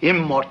body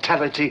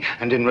immortality,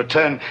 and in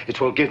return,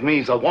 it will give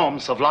me the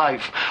warmth of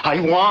life. I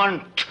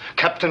want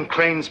Captain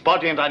Crane's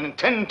body, and I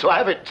intend to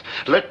have it.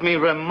 Let me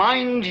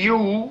remind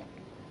you,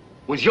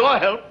 with your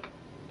help,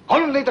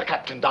 only the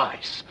captain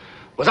dies.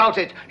 Without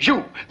it,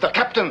 you, the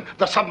captain,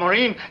 the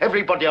submarine,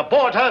 everybody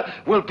aboard her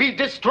will be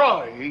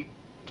destroyed.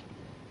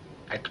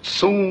 Act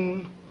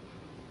soon.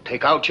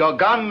 Take out your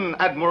gun,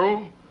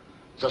 Admiral.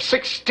 The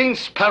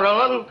 16th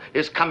parallel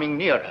is coming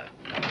nearer.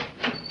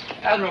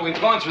 Admiral, we've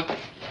gone through...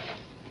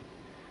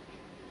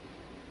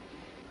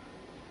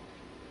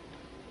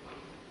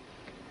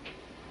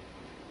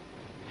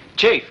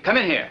 Chief, come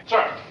in here.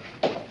 Sir.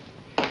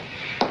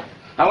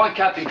 I want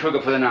Captain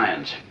Kruger for the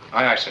Nines.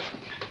 Aye, aye, sir.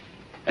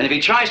 And if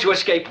he tries to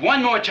escape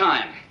one more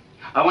time,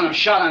 I want him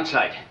shot on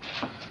sight.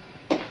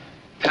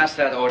 Pass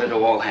that order to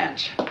all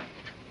hands.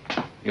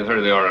 You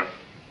heard the order.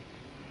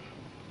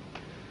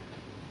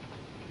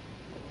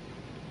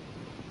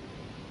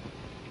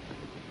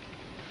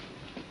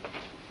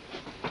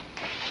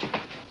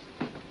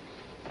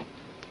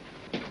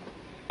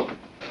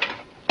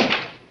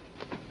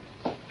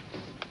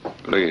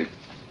 Lee,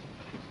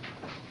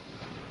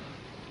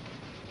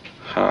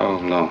 how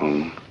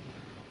long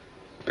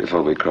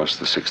before we cross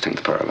the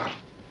 16th parallel?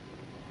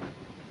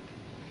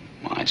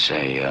 Well, I'd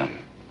say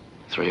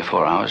 3 or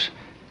 4 hours.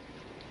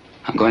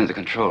 I'm going to the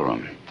control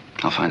room.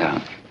 I'll find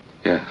out.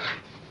 Yes.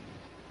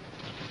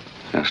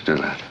 Yes, do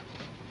that.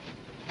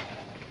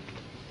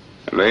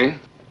 Lee?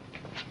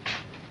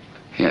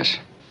 Yes.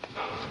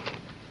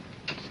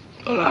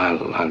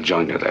 Well, I'll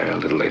join you there a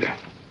little later.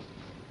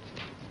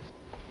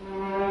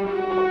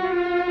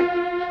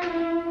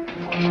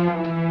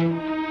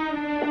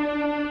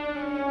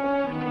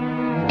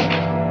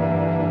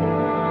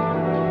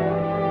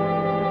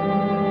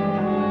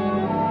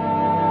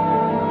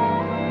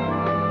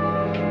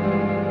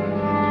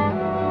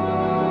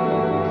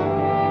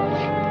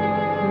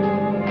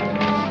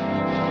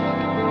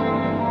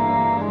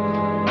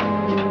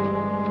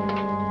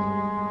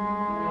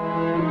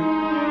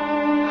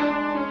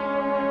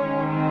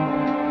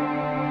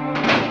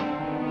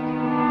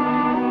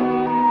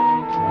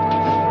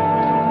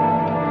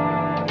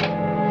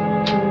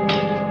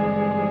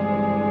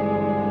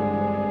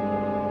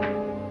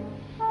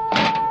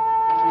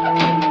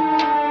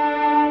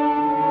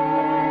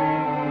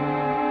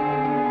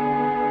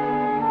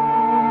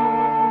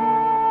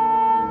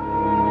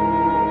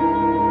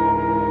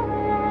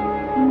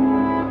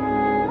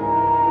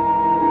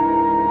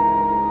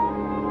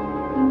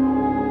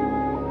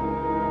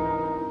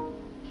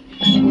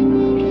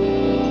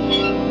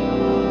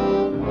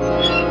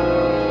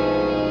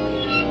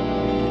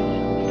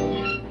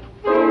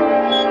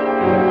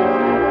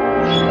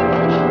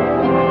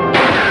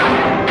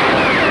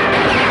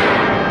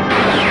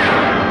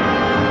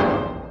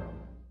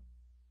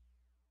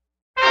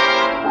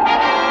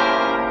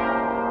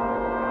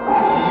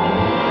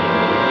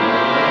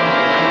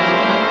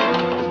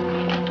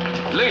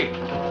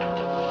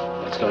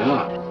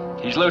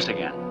 He's loose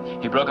again.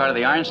 He broke out of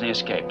the irons and he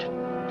escaped.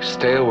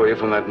 Stay away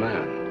from that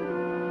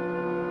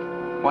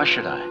man. Why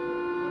should I?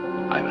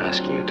 I'm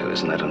asking you to.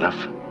 Isn't that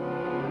enough?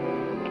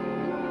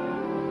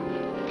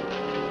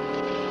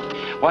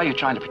 Why are you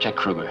trying to protect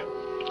Kruger?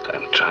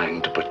 I'm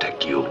trying to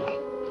protect you.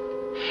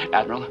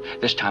 Admiral,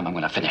 this time I'm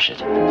going to finish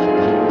it.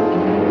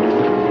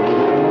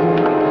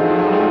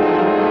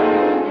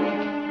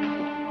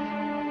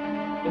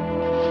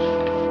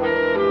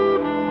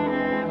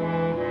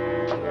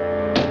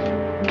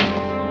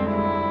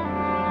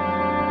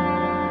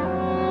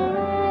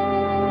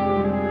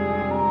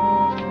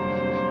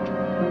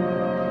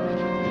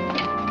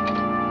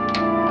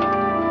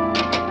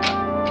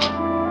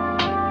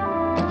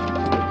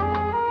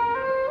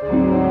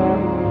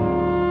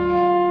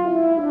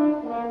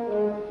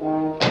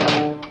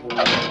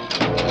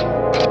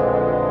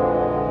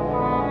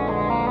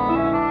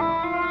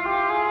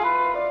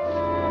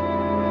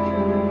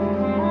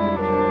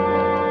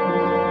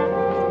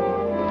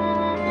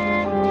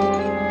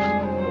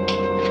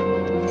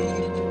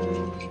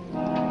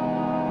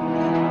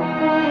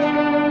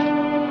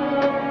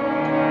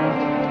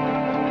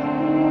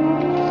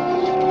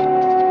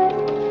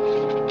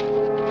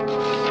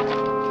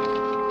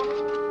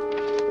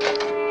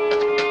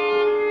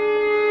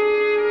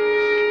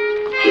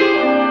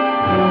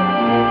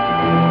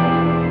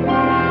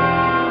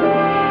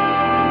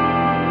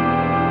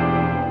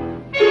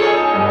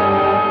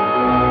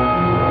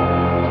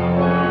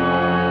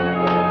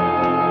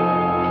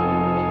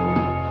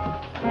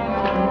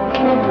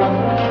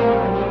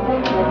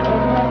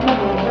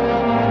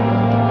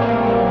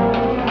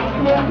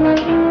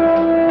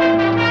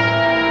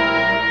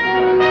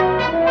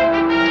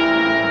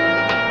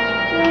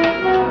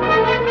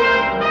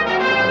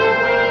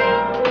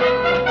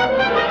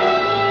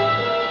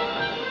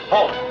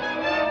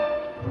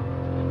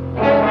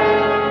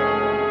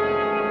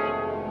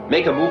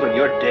 Make a move and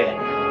you're dead.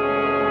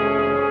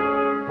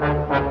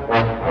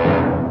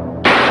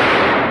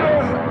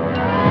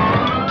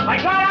 I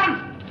got him!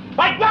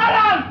 I got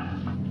him!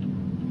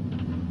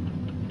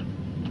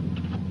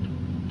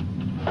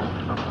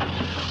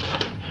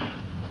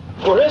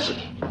 Where is he?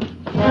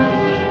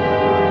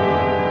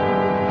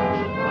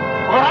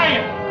 Where are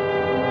you?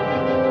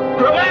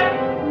 Kruger?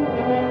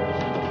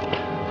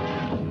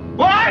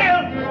 Where are you?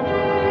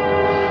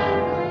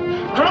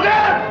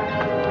 Kruger!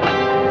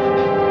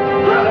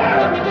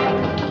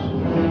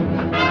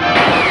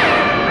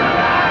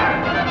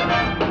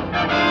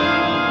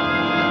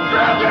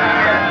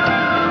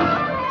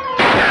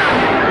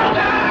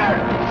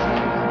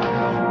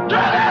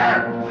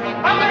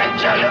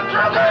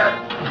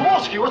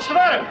 Kowalski, what's the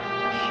matter?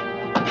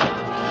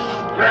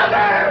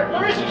 Kruger!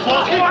 Where is he?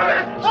 Kowalski? What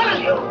are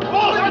you?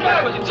 Kowalski, what's the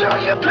matter with you?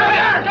 Kruger!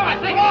 Come on,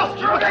 think.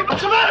 Kowalski,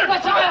 what's the matter?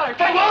 What's the matter?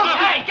 Kowalski!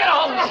 Hey, get a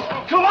hold of this.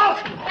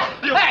 Kowalski!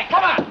 Hey,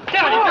 come on.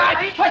 Get on, you guys.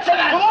 What's the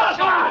matter?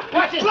 Kowalski! Come on.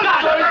 What's his gun?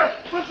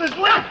 Flipped his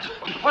lip!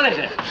 What is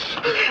it?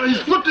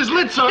 He's flipped his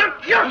lid, sir.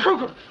 You're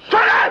Kruger.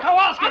 Kruger!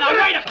 Kowalski, now wait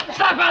a minute.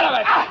 Stop out of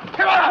it.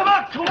 Come on. Come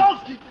on,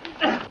 Kowalski!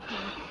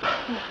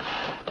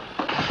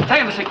 Take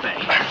him to sick bay.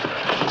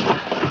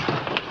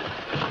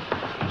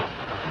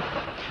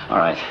 All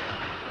right.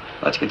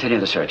 Let's continue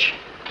the search.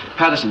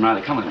 Patterson,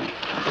 Riley, come with me.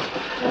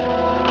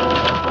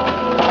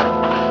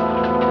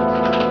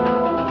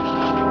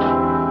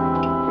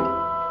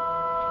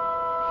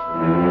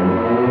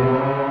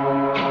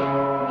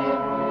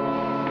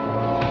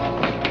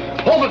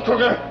 Hold it,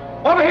 Kruger!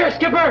 Over here,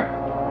 Skipper.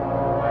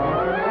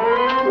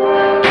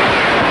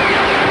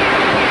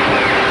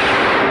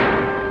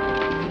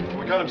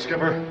 We got him,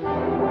 Skipper.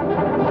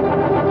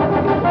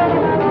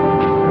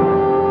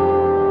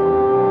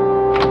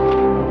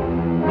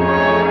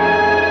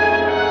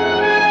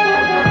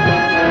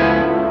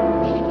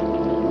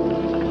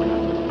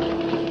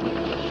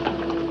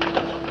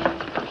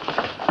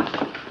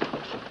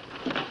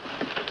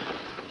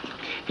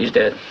 He's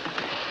dead.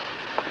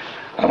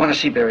 I want to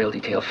see burial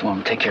detail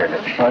form. Take care of it.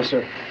 Aye,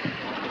 sir.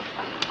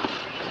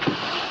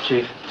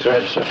 Chief.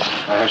 Sir. Sir.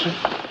 Aye, sir.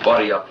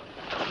 Body up.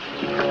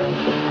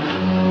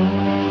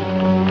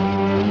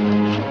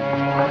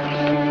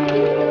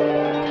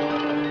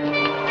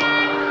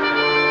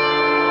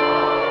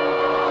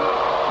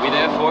 We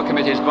therefore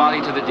commit his body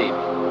to the deep,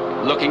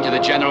 looking to the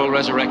general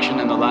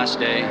resurrection in the last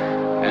day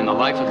and the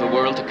life of the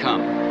world to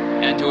come,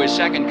 and to his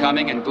second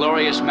coming in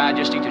glorious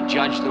majesty to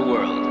judge the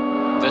world.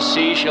 The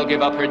sea shall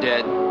give up her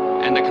dead,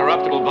 and the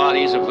corruptible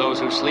bodies of those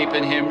who sleep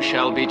in him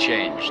shall be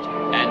changed,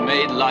 and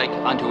made like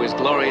unto his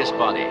glorious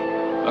body,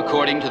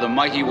 according to the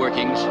mighty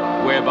workings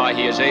whereby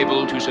he is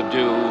able to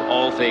subdue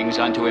all things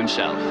unto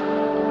himself.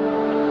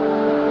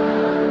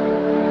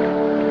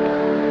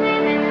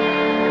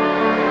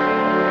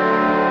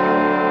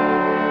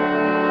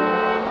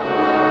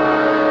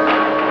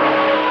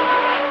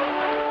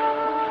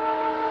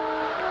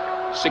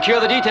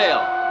 Secure the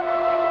detail.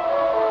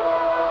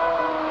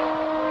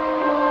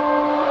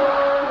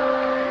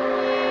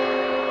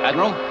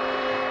 Admiral,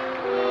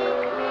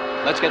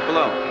 let's get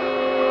below.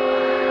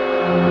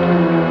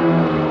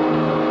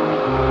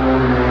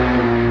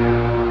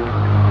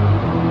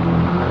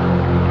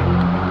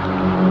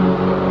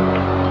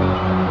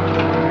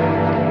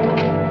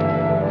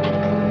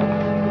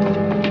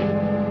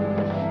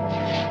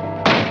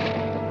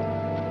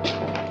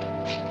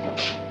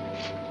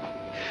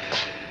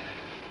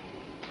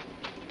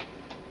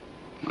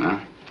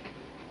 Well,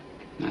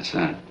 that's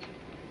that.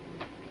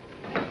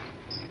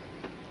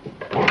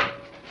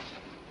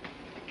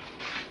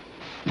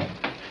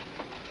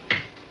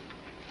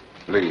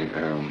 Lee,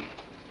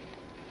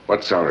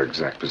 what's our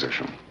exact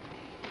position?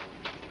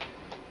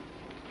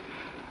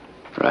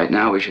 Right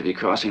now, we should be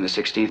crossing the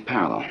 16th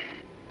parallel.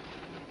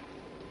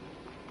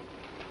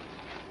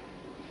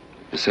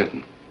 You're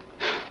certain?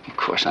 Of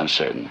course, I'm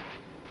certain.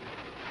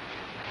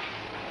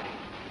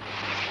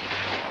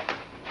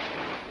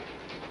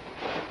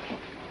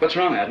 What's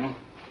wrong, Admiral?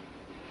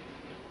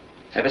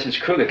 Ever since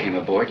Kruger came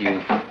aboard,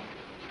 you've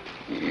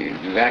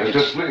acted...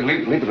 Just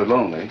leave it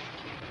alone, Lee.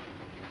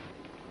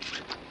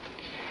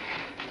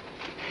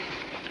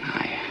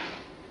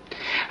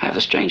 I have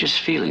the strangest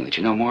feeling that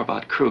you know more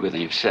about Kruger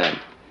than you've said.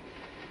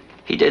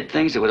 He did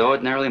things that would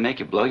ordinarily make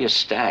you blow your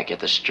stack, yet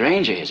the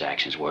stranger his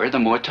actions were, the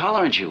more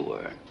tolerant you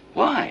were.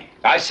 Why?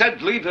 I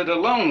said leave it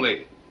alone,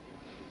 Lee.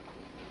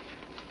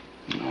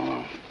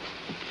 Oh.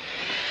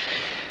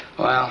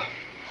 Well,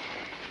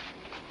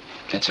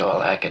 it's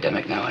all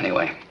academic now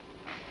anyway.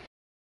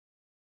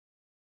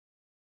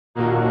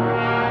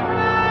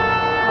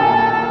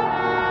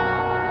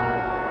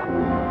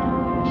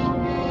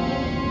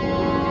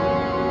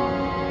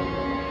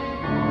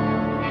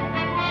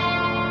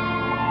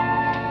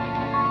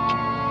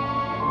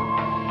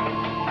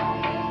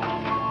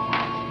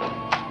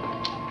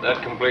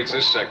 That completes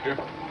this sector.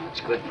 It's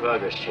good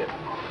progress, Chip.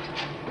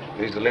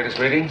 These the latest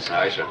readings?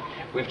 Aye, sir.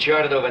 We've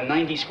charted over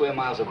 90 square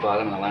miles of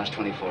bottom in the last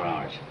 24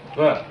 hours.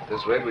 Well, at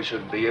this rate, we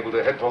should be able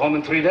to head for home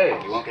in 3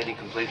 days. You won't get any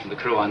complaints from the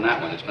crew on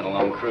that one. It's been a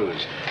long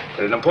cruise.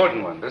 But an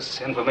important one.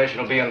 This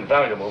information will be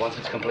invaluable once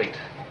it's complete.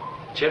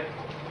 Chip,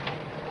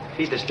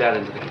 feed this data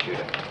into the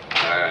computer.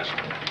 Aye, sir.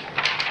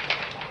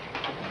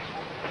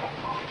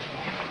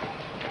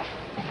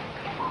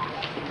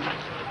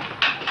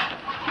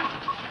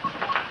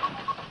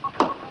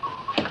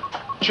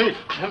 Chief.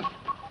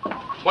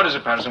 What is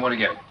it, Patterson? What are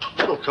you getting?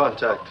 Little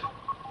contact.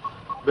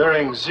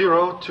 Bearing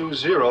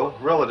 020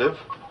 relative.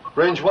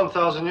 Range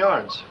 1,000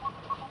 yards.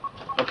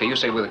 Okay, you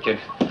stay with it, kid.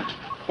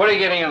 What are you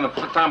getting on the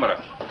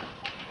photometer?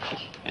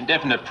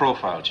 Indefinite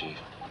profile, Chief.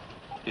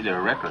 Either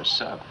a wreck or a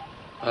sub.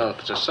 Well, if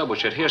it's a sub, we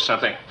should hear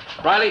something.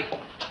 Riley,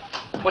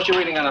 what's your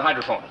reading on the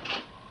hydrophone?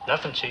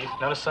 Nothing, Chief.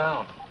 Not a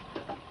sound.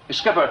 Hey,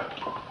 Skipper,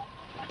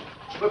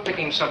 we're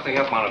picking something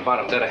up on the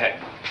bottom dead ahead.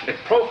 It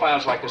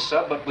profiles like a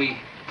sub, but we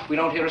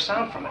don't hear a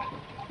sound from it.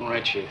 All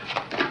right, Chief.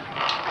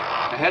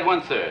 Ahead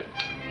 1/3.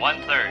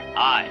 1/3.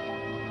 Aye.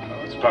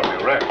 Oh, it's probably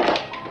a wreck.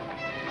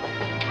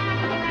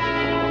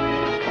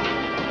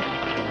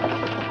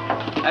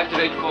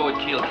 Activate forward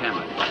keel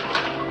camera.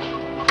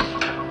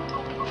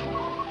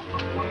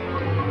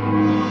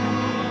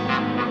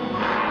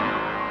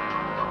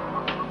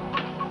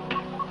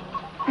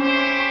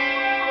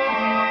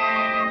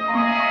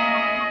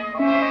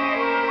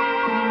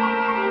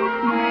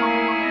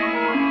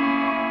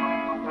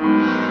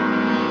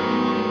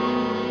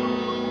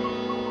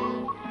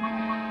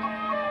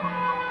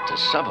 It's a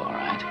sub, all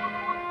right.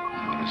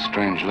 A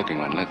strange looking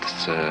one.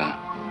 Let's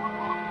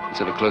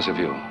have a closer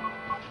view.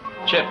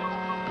 Chip.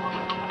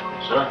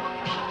 Sir?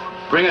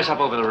 Bring us up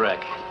over the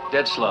wreck.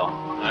 Dead slow.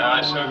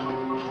 Aye, sir.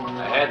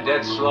 Ahead,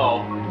 dead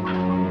slow.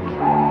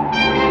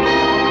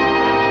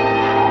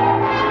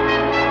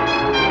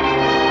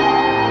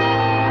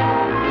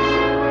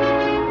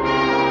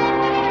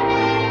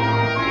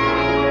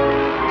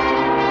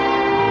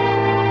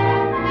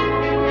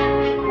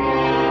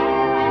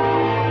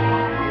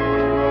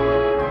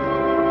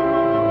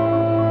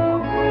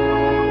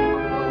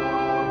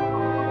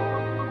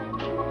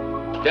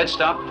 Dead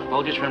stop.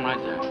 Hold your trim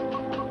right there.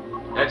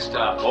 Head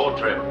stop, whole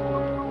trip.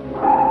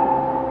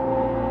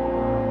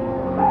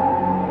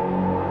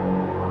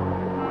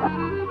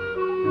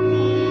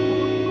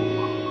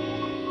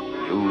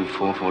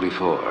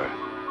 U-444.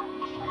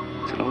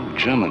 It's an old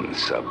German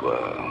sub,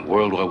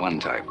 World War I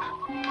type.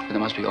 It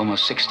must be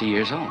almost 60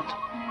 years old.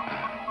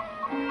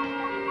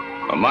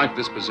 Well, mark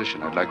this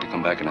position. I'd like to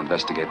come back and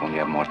investigate when you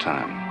have more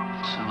time.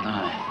 So would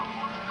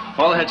I.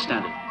 All ahead,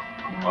 standard.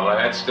 All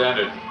ahead,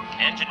 standard.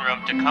 Engine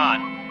room to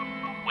con.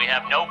 We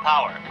have no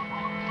power.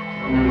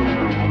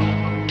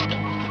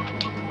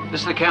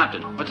 This is the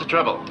captain. What's the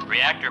trouble?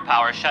 Reactor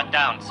power shut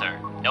down, sir.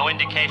 No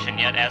indication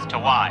yet as to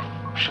why.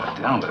 Shut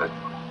down, but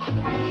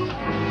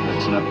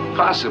that's not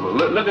possible.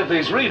 Look at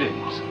these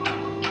readings.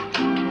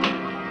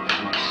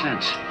 Makes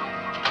sense.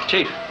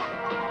 Chief,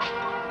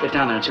 get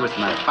down there and see what's the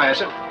matter. Yes,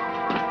 sir.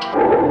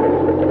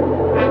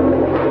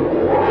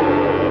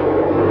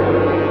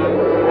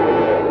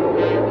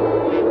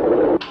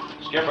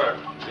 Skipper,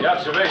 the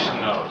observation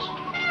nose.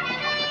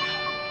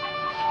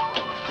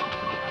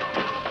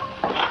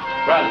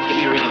 Rod, give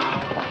me a reading.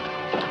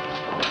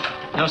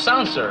 No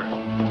sound, sir.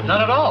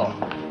 None at all.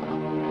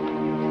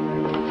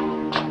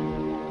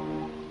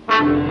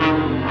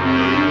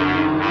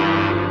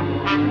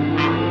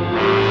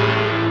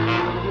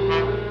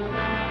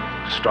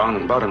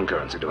 Strong bottom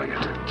currents are doing it.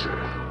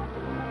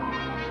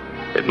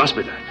 It must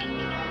be that.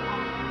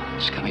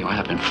 It's coming right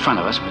up in front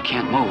of us. We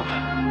can't move.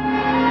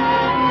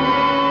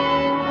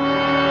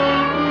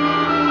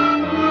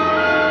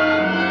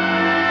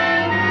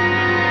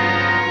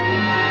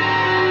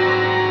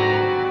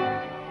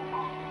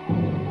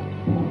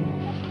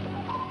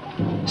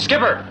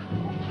 Skipper!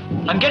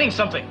 I'm getting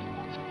something.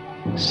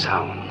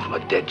 Sound from a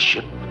dead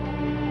ship.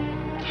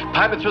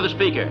 Pipe it through the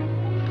speaker.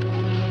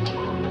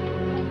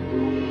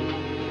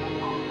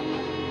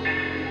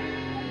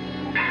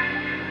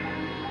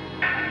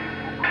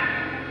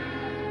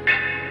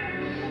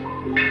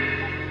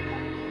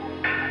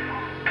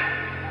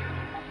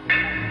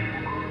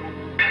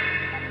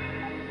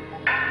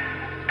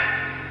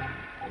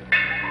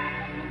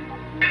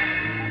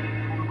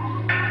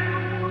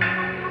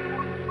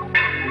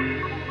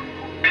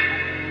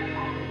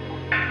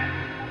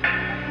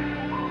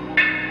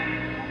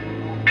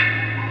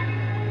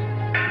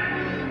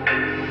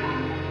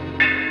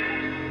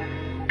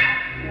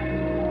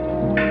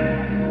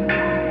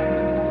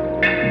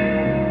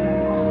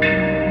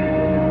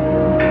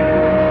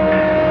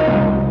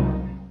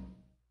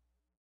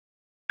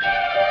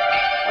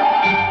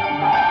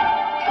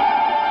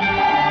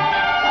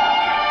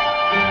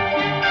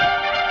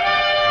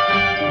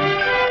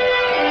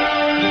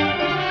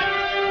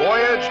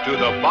 Voyage to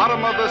the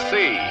Bottom of the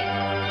Sea,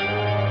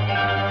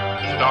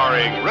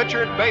 starring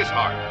Richard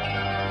Basehart,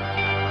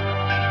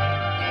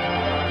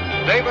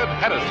 David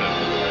Hedison,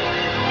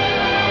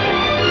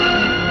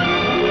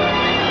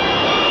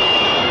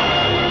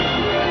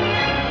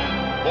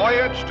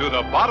 Voyage to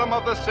the Bottom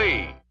of the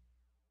Sea.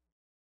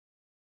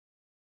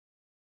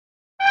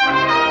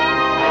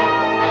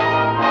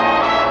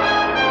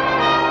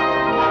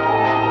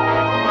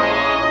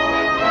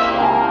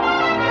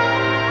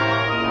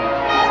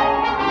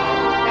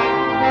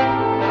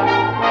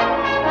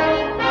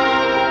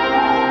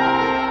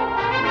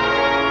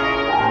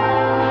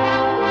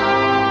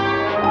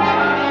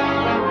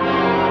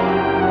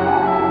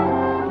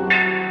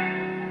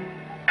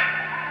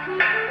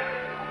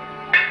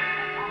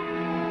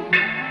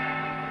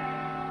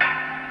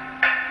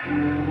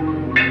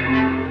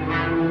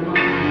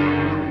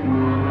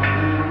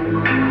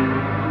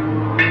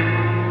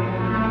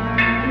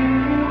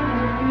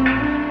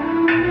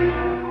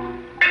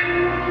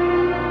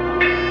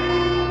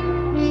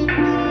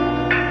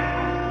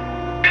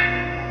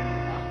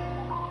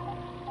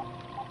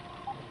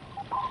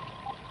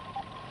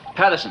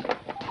 Patterson.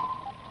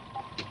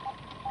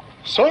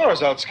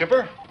 Sonar's out,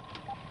 Skipper.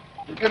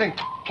 You're getting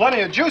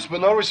plenty of juice,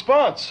 but no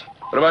response.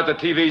 What about the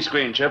TV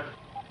screen, Chip?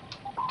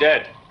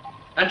 Dead.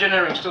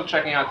 Engineering's still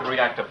checking out the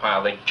reactor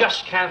pile. They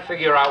just can't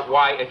figure out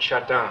why it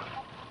shut down.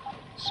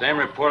 Same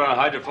report on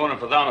hydrophone and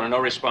thermometer, no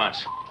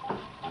response.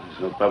 There's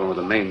no problem with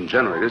the main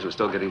generators. We're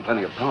still getting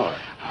plenty of power.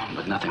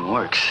 But nothing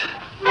works.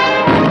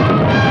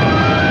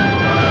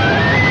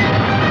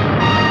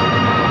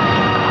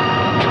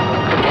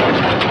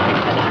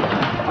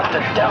 What the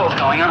devil's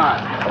going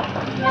on?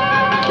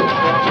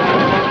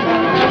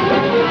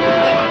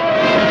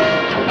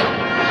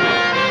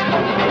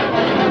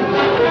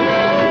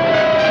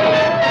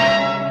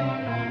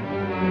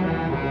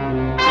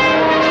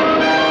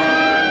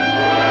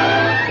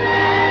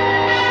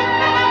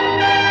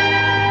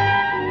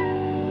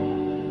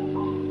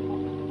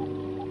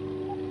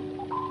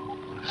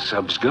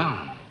 Sub's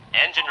gone.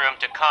 Engine room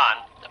to con.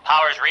 The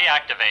power's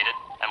reactivated,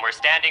 and we're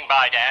standing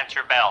by to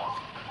answer bells.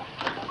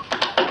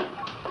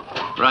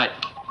 Right.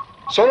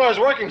 Sonar's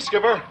working,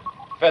 Skipper.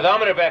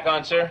 Thermometer back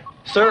on, sir.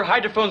 Sir,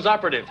 hydrophone's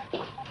operative.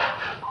 Well,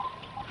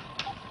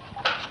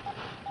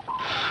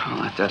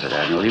 that does it,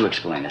 Admiral. You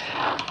explain it.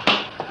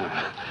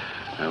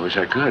 I wish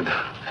I could.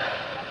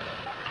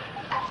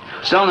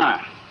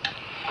 Sonar.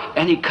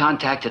 Any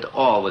contact at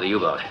all with the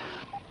U-boat?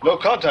 No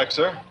contact,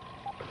 sir.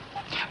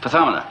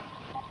 Fathometer.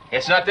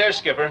 It's not there,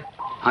 Skipper.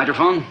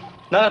 Hydrophone?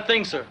 Not a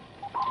thing, sir.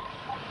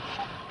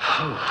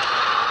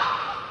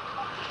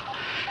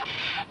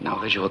 No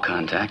visual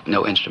contact,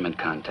 no instrument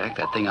contact.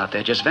 That thing out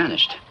there just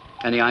vanished.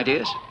 Any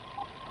ideas?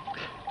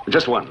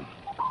 Just one.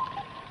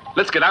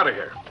 Let's get out of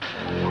here.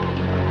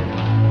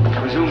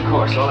 Resume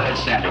course, all ahead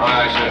standing.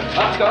 Aye, sir.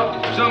 Let's go.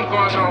 Resume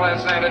course, all ahead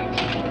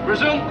standing.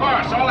 Resume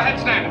course, all ahead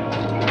standing.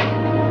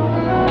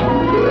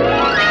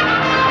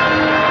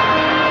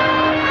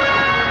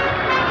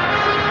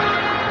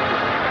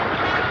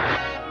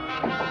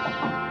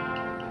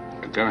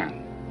 Come in.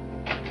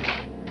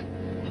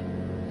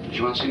 Did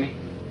you want to see me?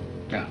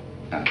 Yeah.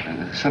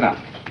 Sit down.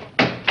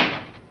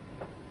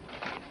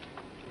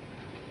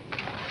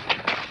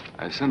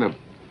 I sent a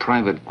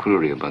private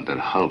query about that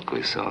hulk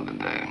we saw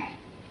today.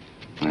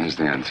 Here's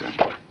the answer.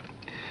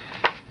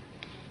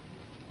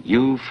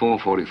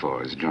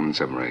 U-444 is a German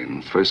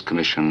submarine, first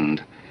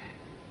commissioned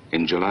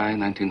in July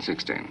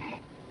 1916.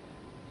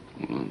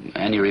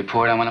 Any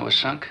report on when it was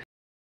sunk?